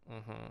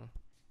 Mm-hmm.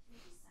 Can you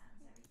just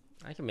silence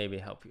everything? I can maybe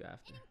help you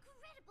after. Oh,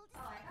 I got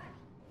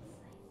sniped.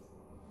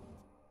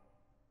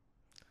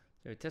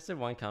 So we tested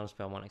one counter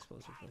spell, one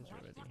explosive wounds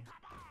already.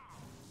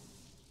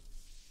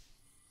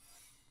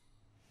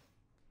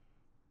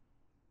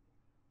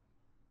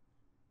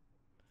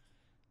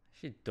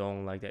 Actually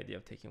don't like the idea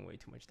of taking way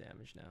too much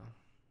damage now.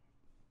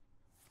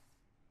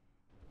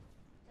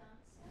 Don't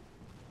so.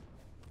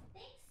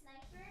 Thanks,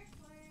 Sniper,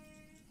 for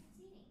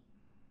conceding.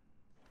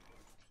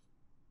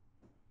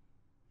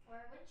 Or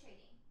wood trading.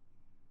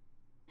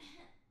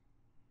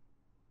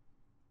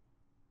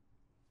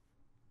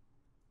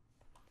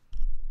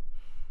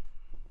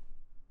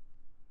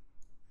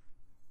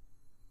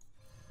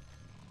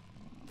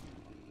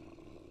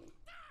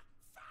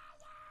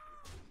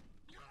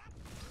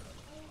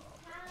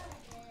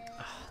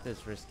 This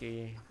is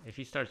risky. If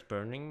he starts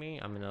burning me,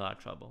 I'm in a lot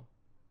of trouble.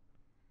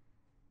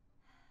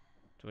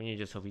 So when you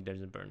just hope he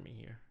doesn't burn me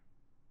here.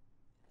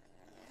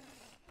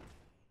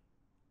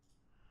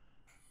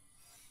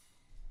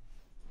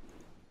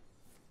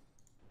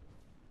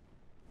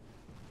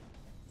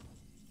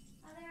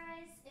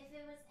 Otherwise, if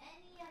it was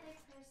any other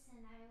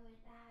person, I would.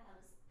 That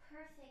was a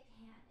perfect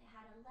hand. It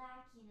had a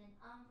lackey and an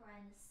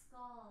Umbra and a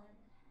skull, and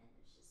it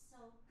was just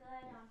so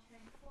good on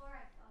turn 4.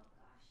 Oh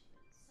gosh, it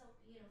was so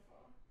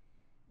beautiful.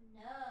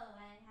 No,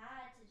 I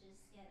had to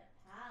just get a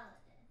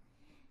paladin.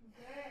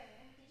 Grr.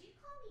 Did you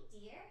call me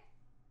dear?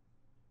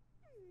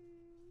 A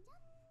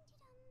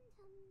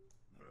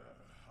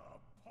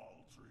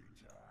paltry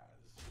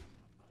task.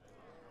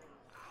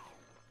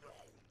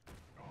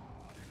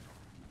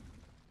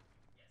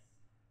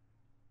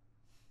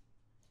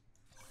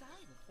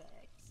 Side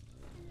effects?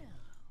 No.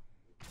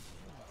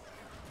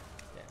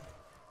 Yeah.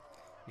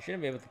 You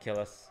shouldn't be able to kill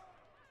us.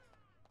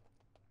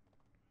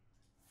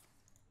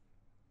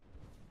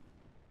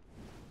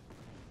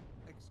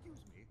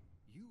 Excuse me,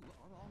 you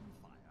are on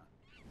fire.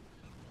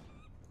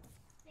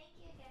 Thank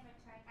you again,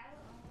 Retard. I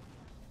will only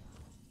touch it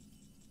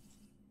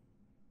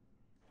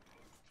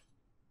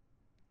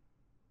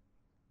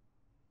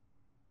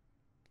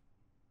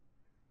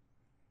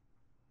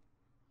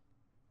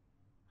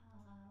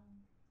off.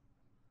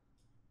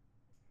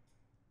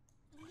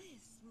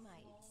 This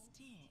might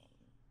sting.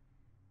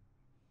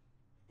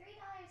 $3.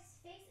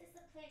 Face is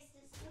the place.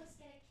 Does Toast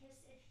get a kiss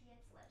if he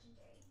hits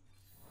legendary?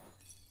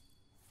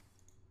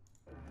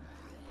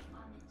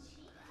 On the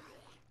cheek?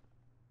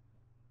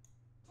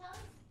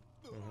 Toast?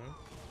 Mm-hmm.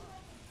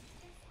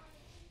 Kiss on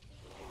the cheek?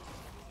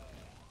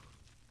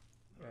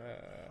 Sure.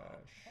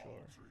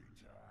 Paltry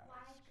task.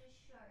 Why just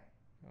sure?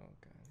 Oh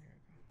god, here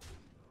we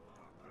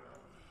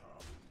go.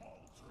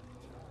 Paltry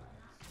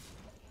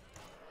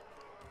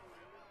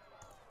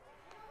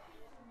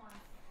He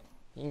wants it.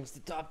 He needs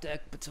the top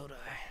deck, but so do I.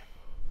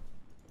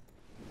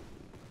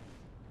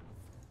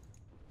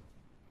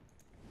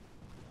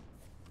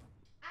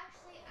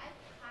 Actually, I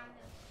kind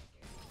of wonder.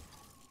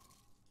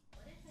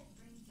 What if I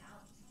bring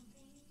out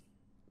something?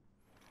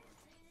 I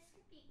mean, this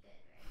could be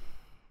good, right?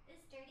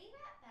 Is Dirty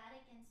Rat bad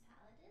against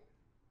Paladin?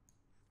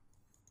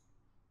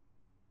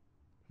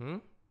 Hmm?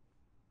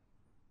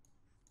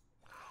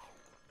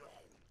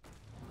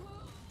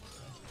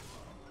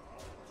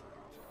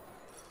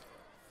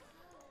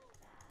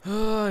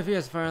 Oh, if he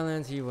has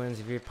Firelands, he wins.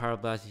 If he has Power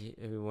Blast, he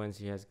wins.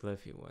 He has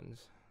Glyph, he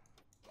wins.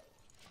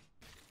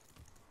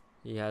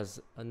 He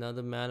has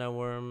another Mana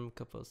Worm,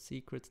 couple of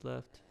secrets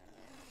left.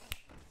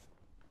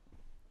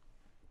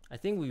 I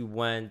think we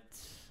went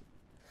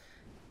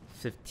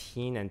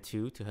 15 and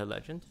 2 to hit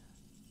Legend.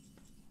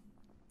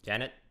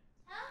 Janet?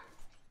 Huh?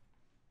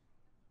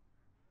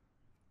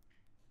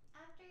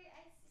 After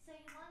I. So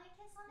you want a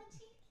kiss on the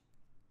cheek?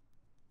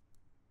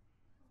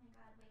 Oh my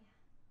god, wait.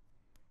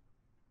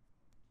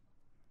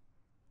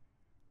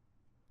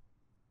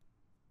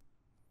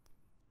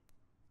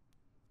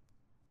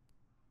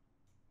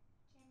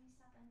 Jeremy,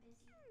 stop, I'm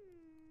busy.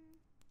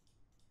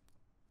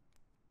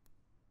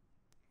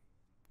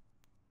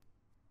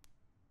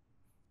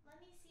 Let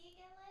me see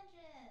again,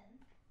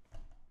 Legend.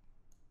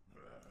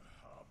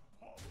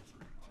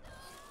 paltry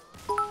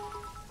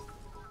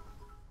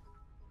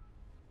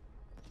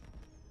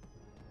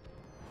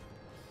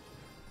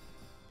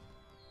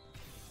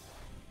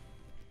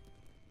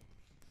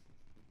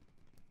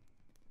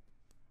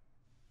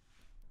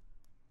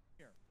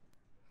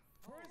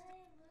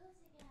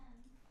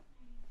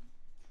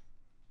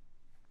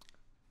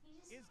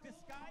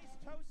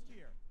toast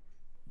here?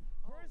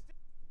 Where's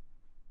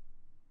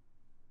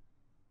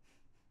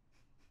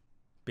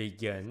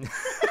Begin.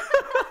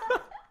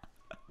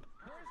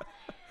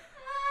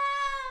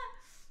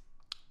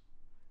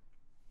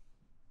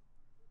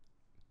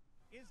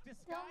 is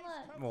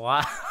disguised Don't toast?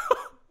 Wow.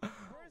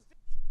 Where's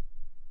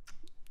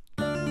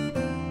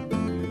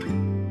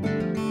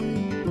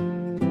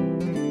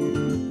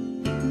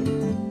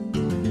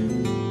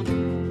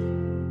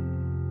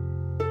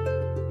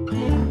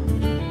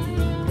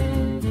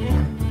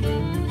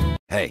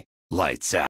Hey, lights out.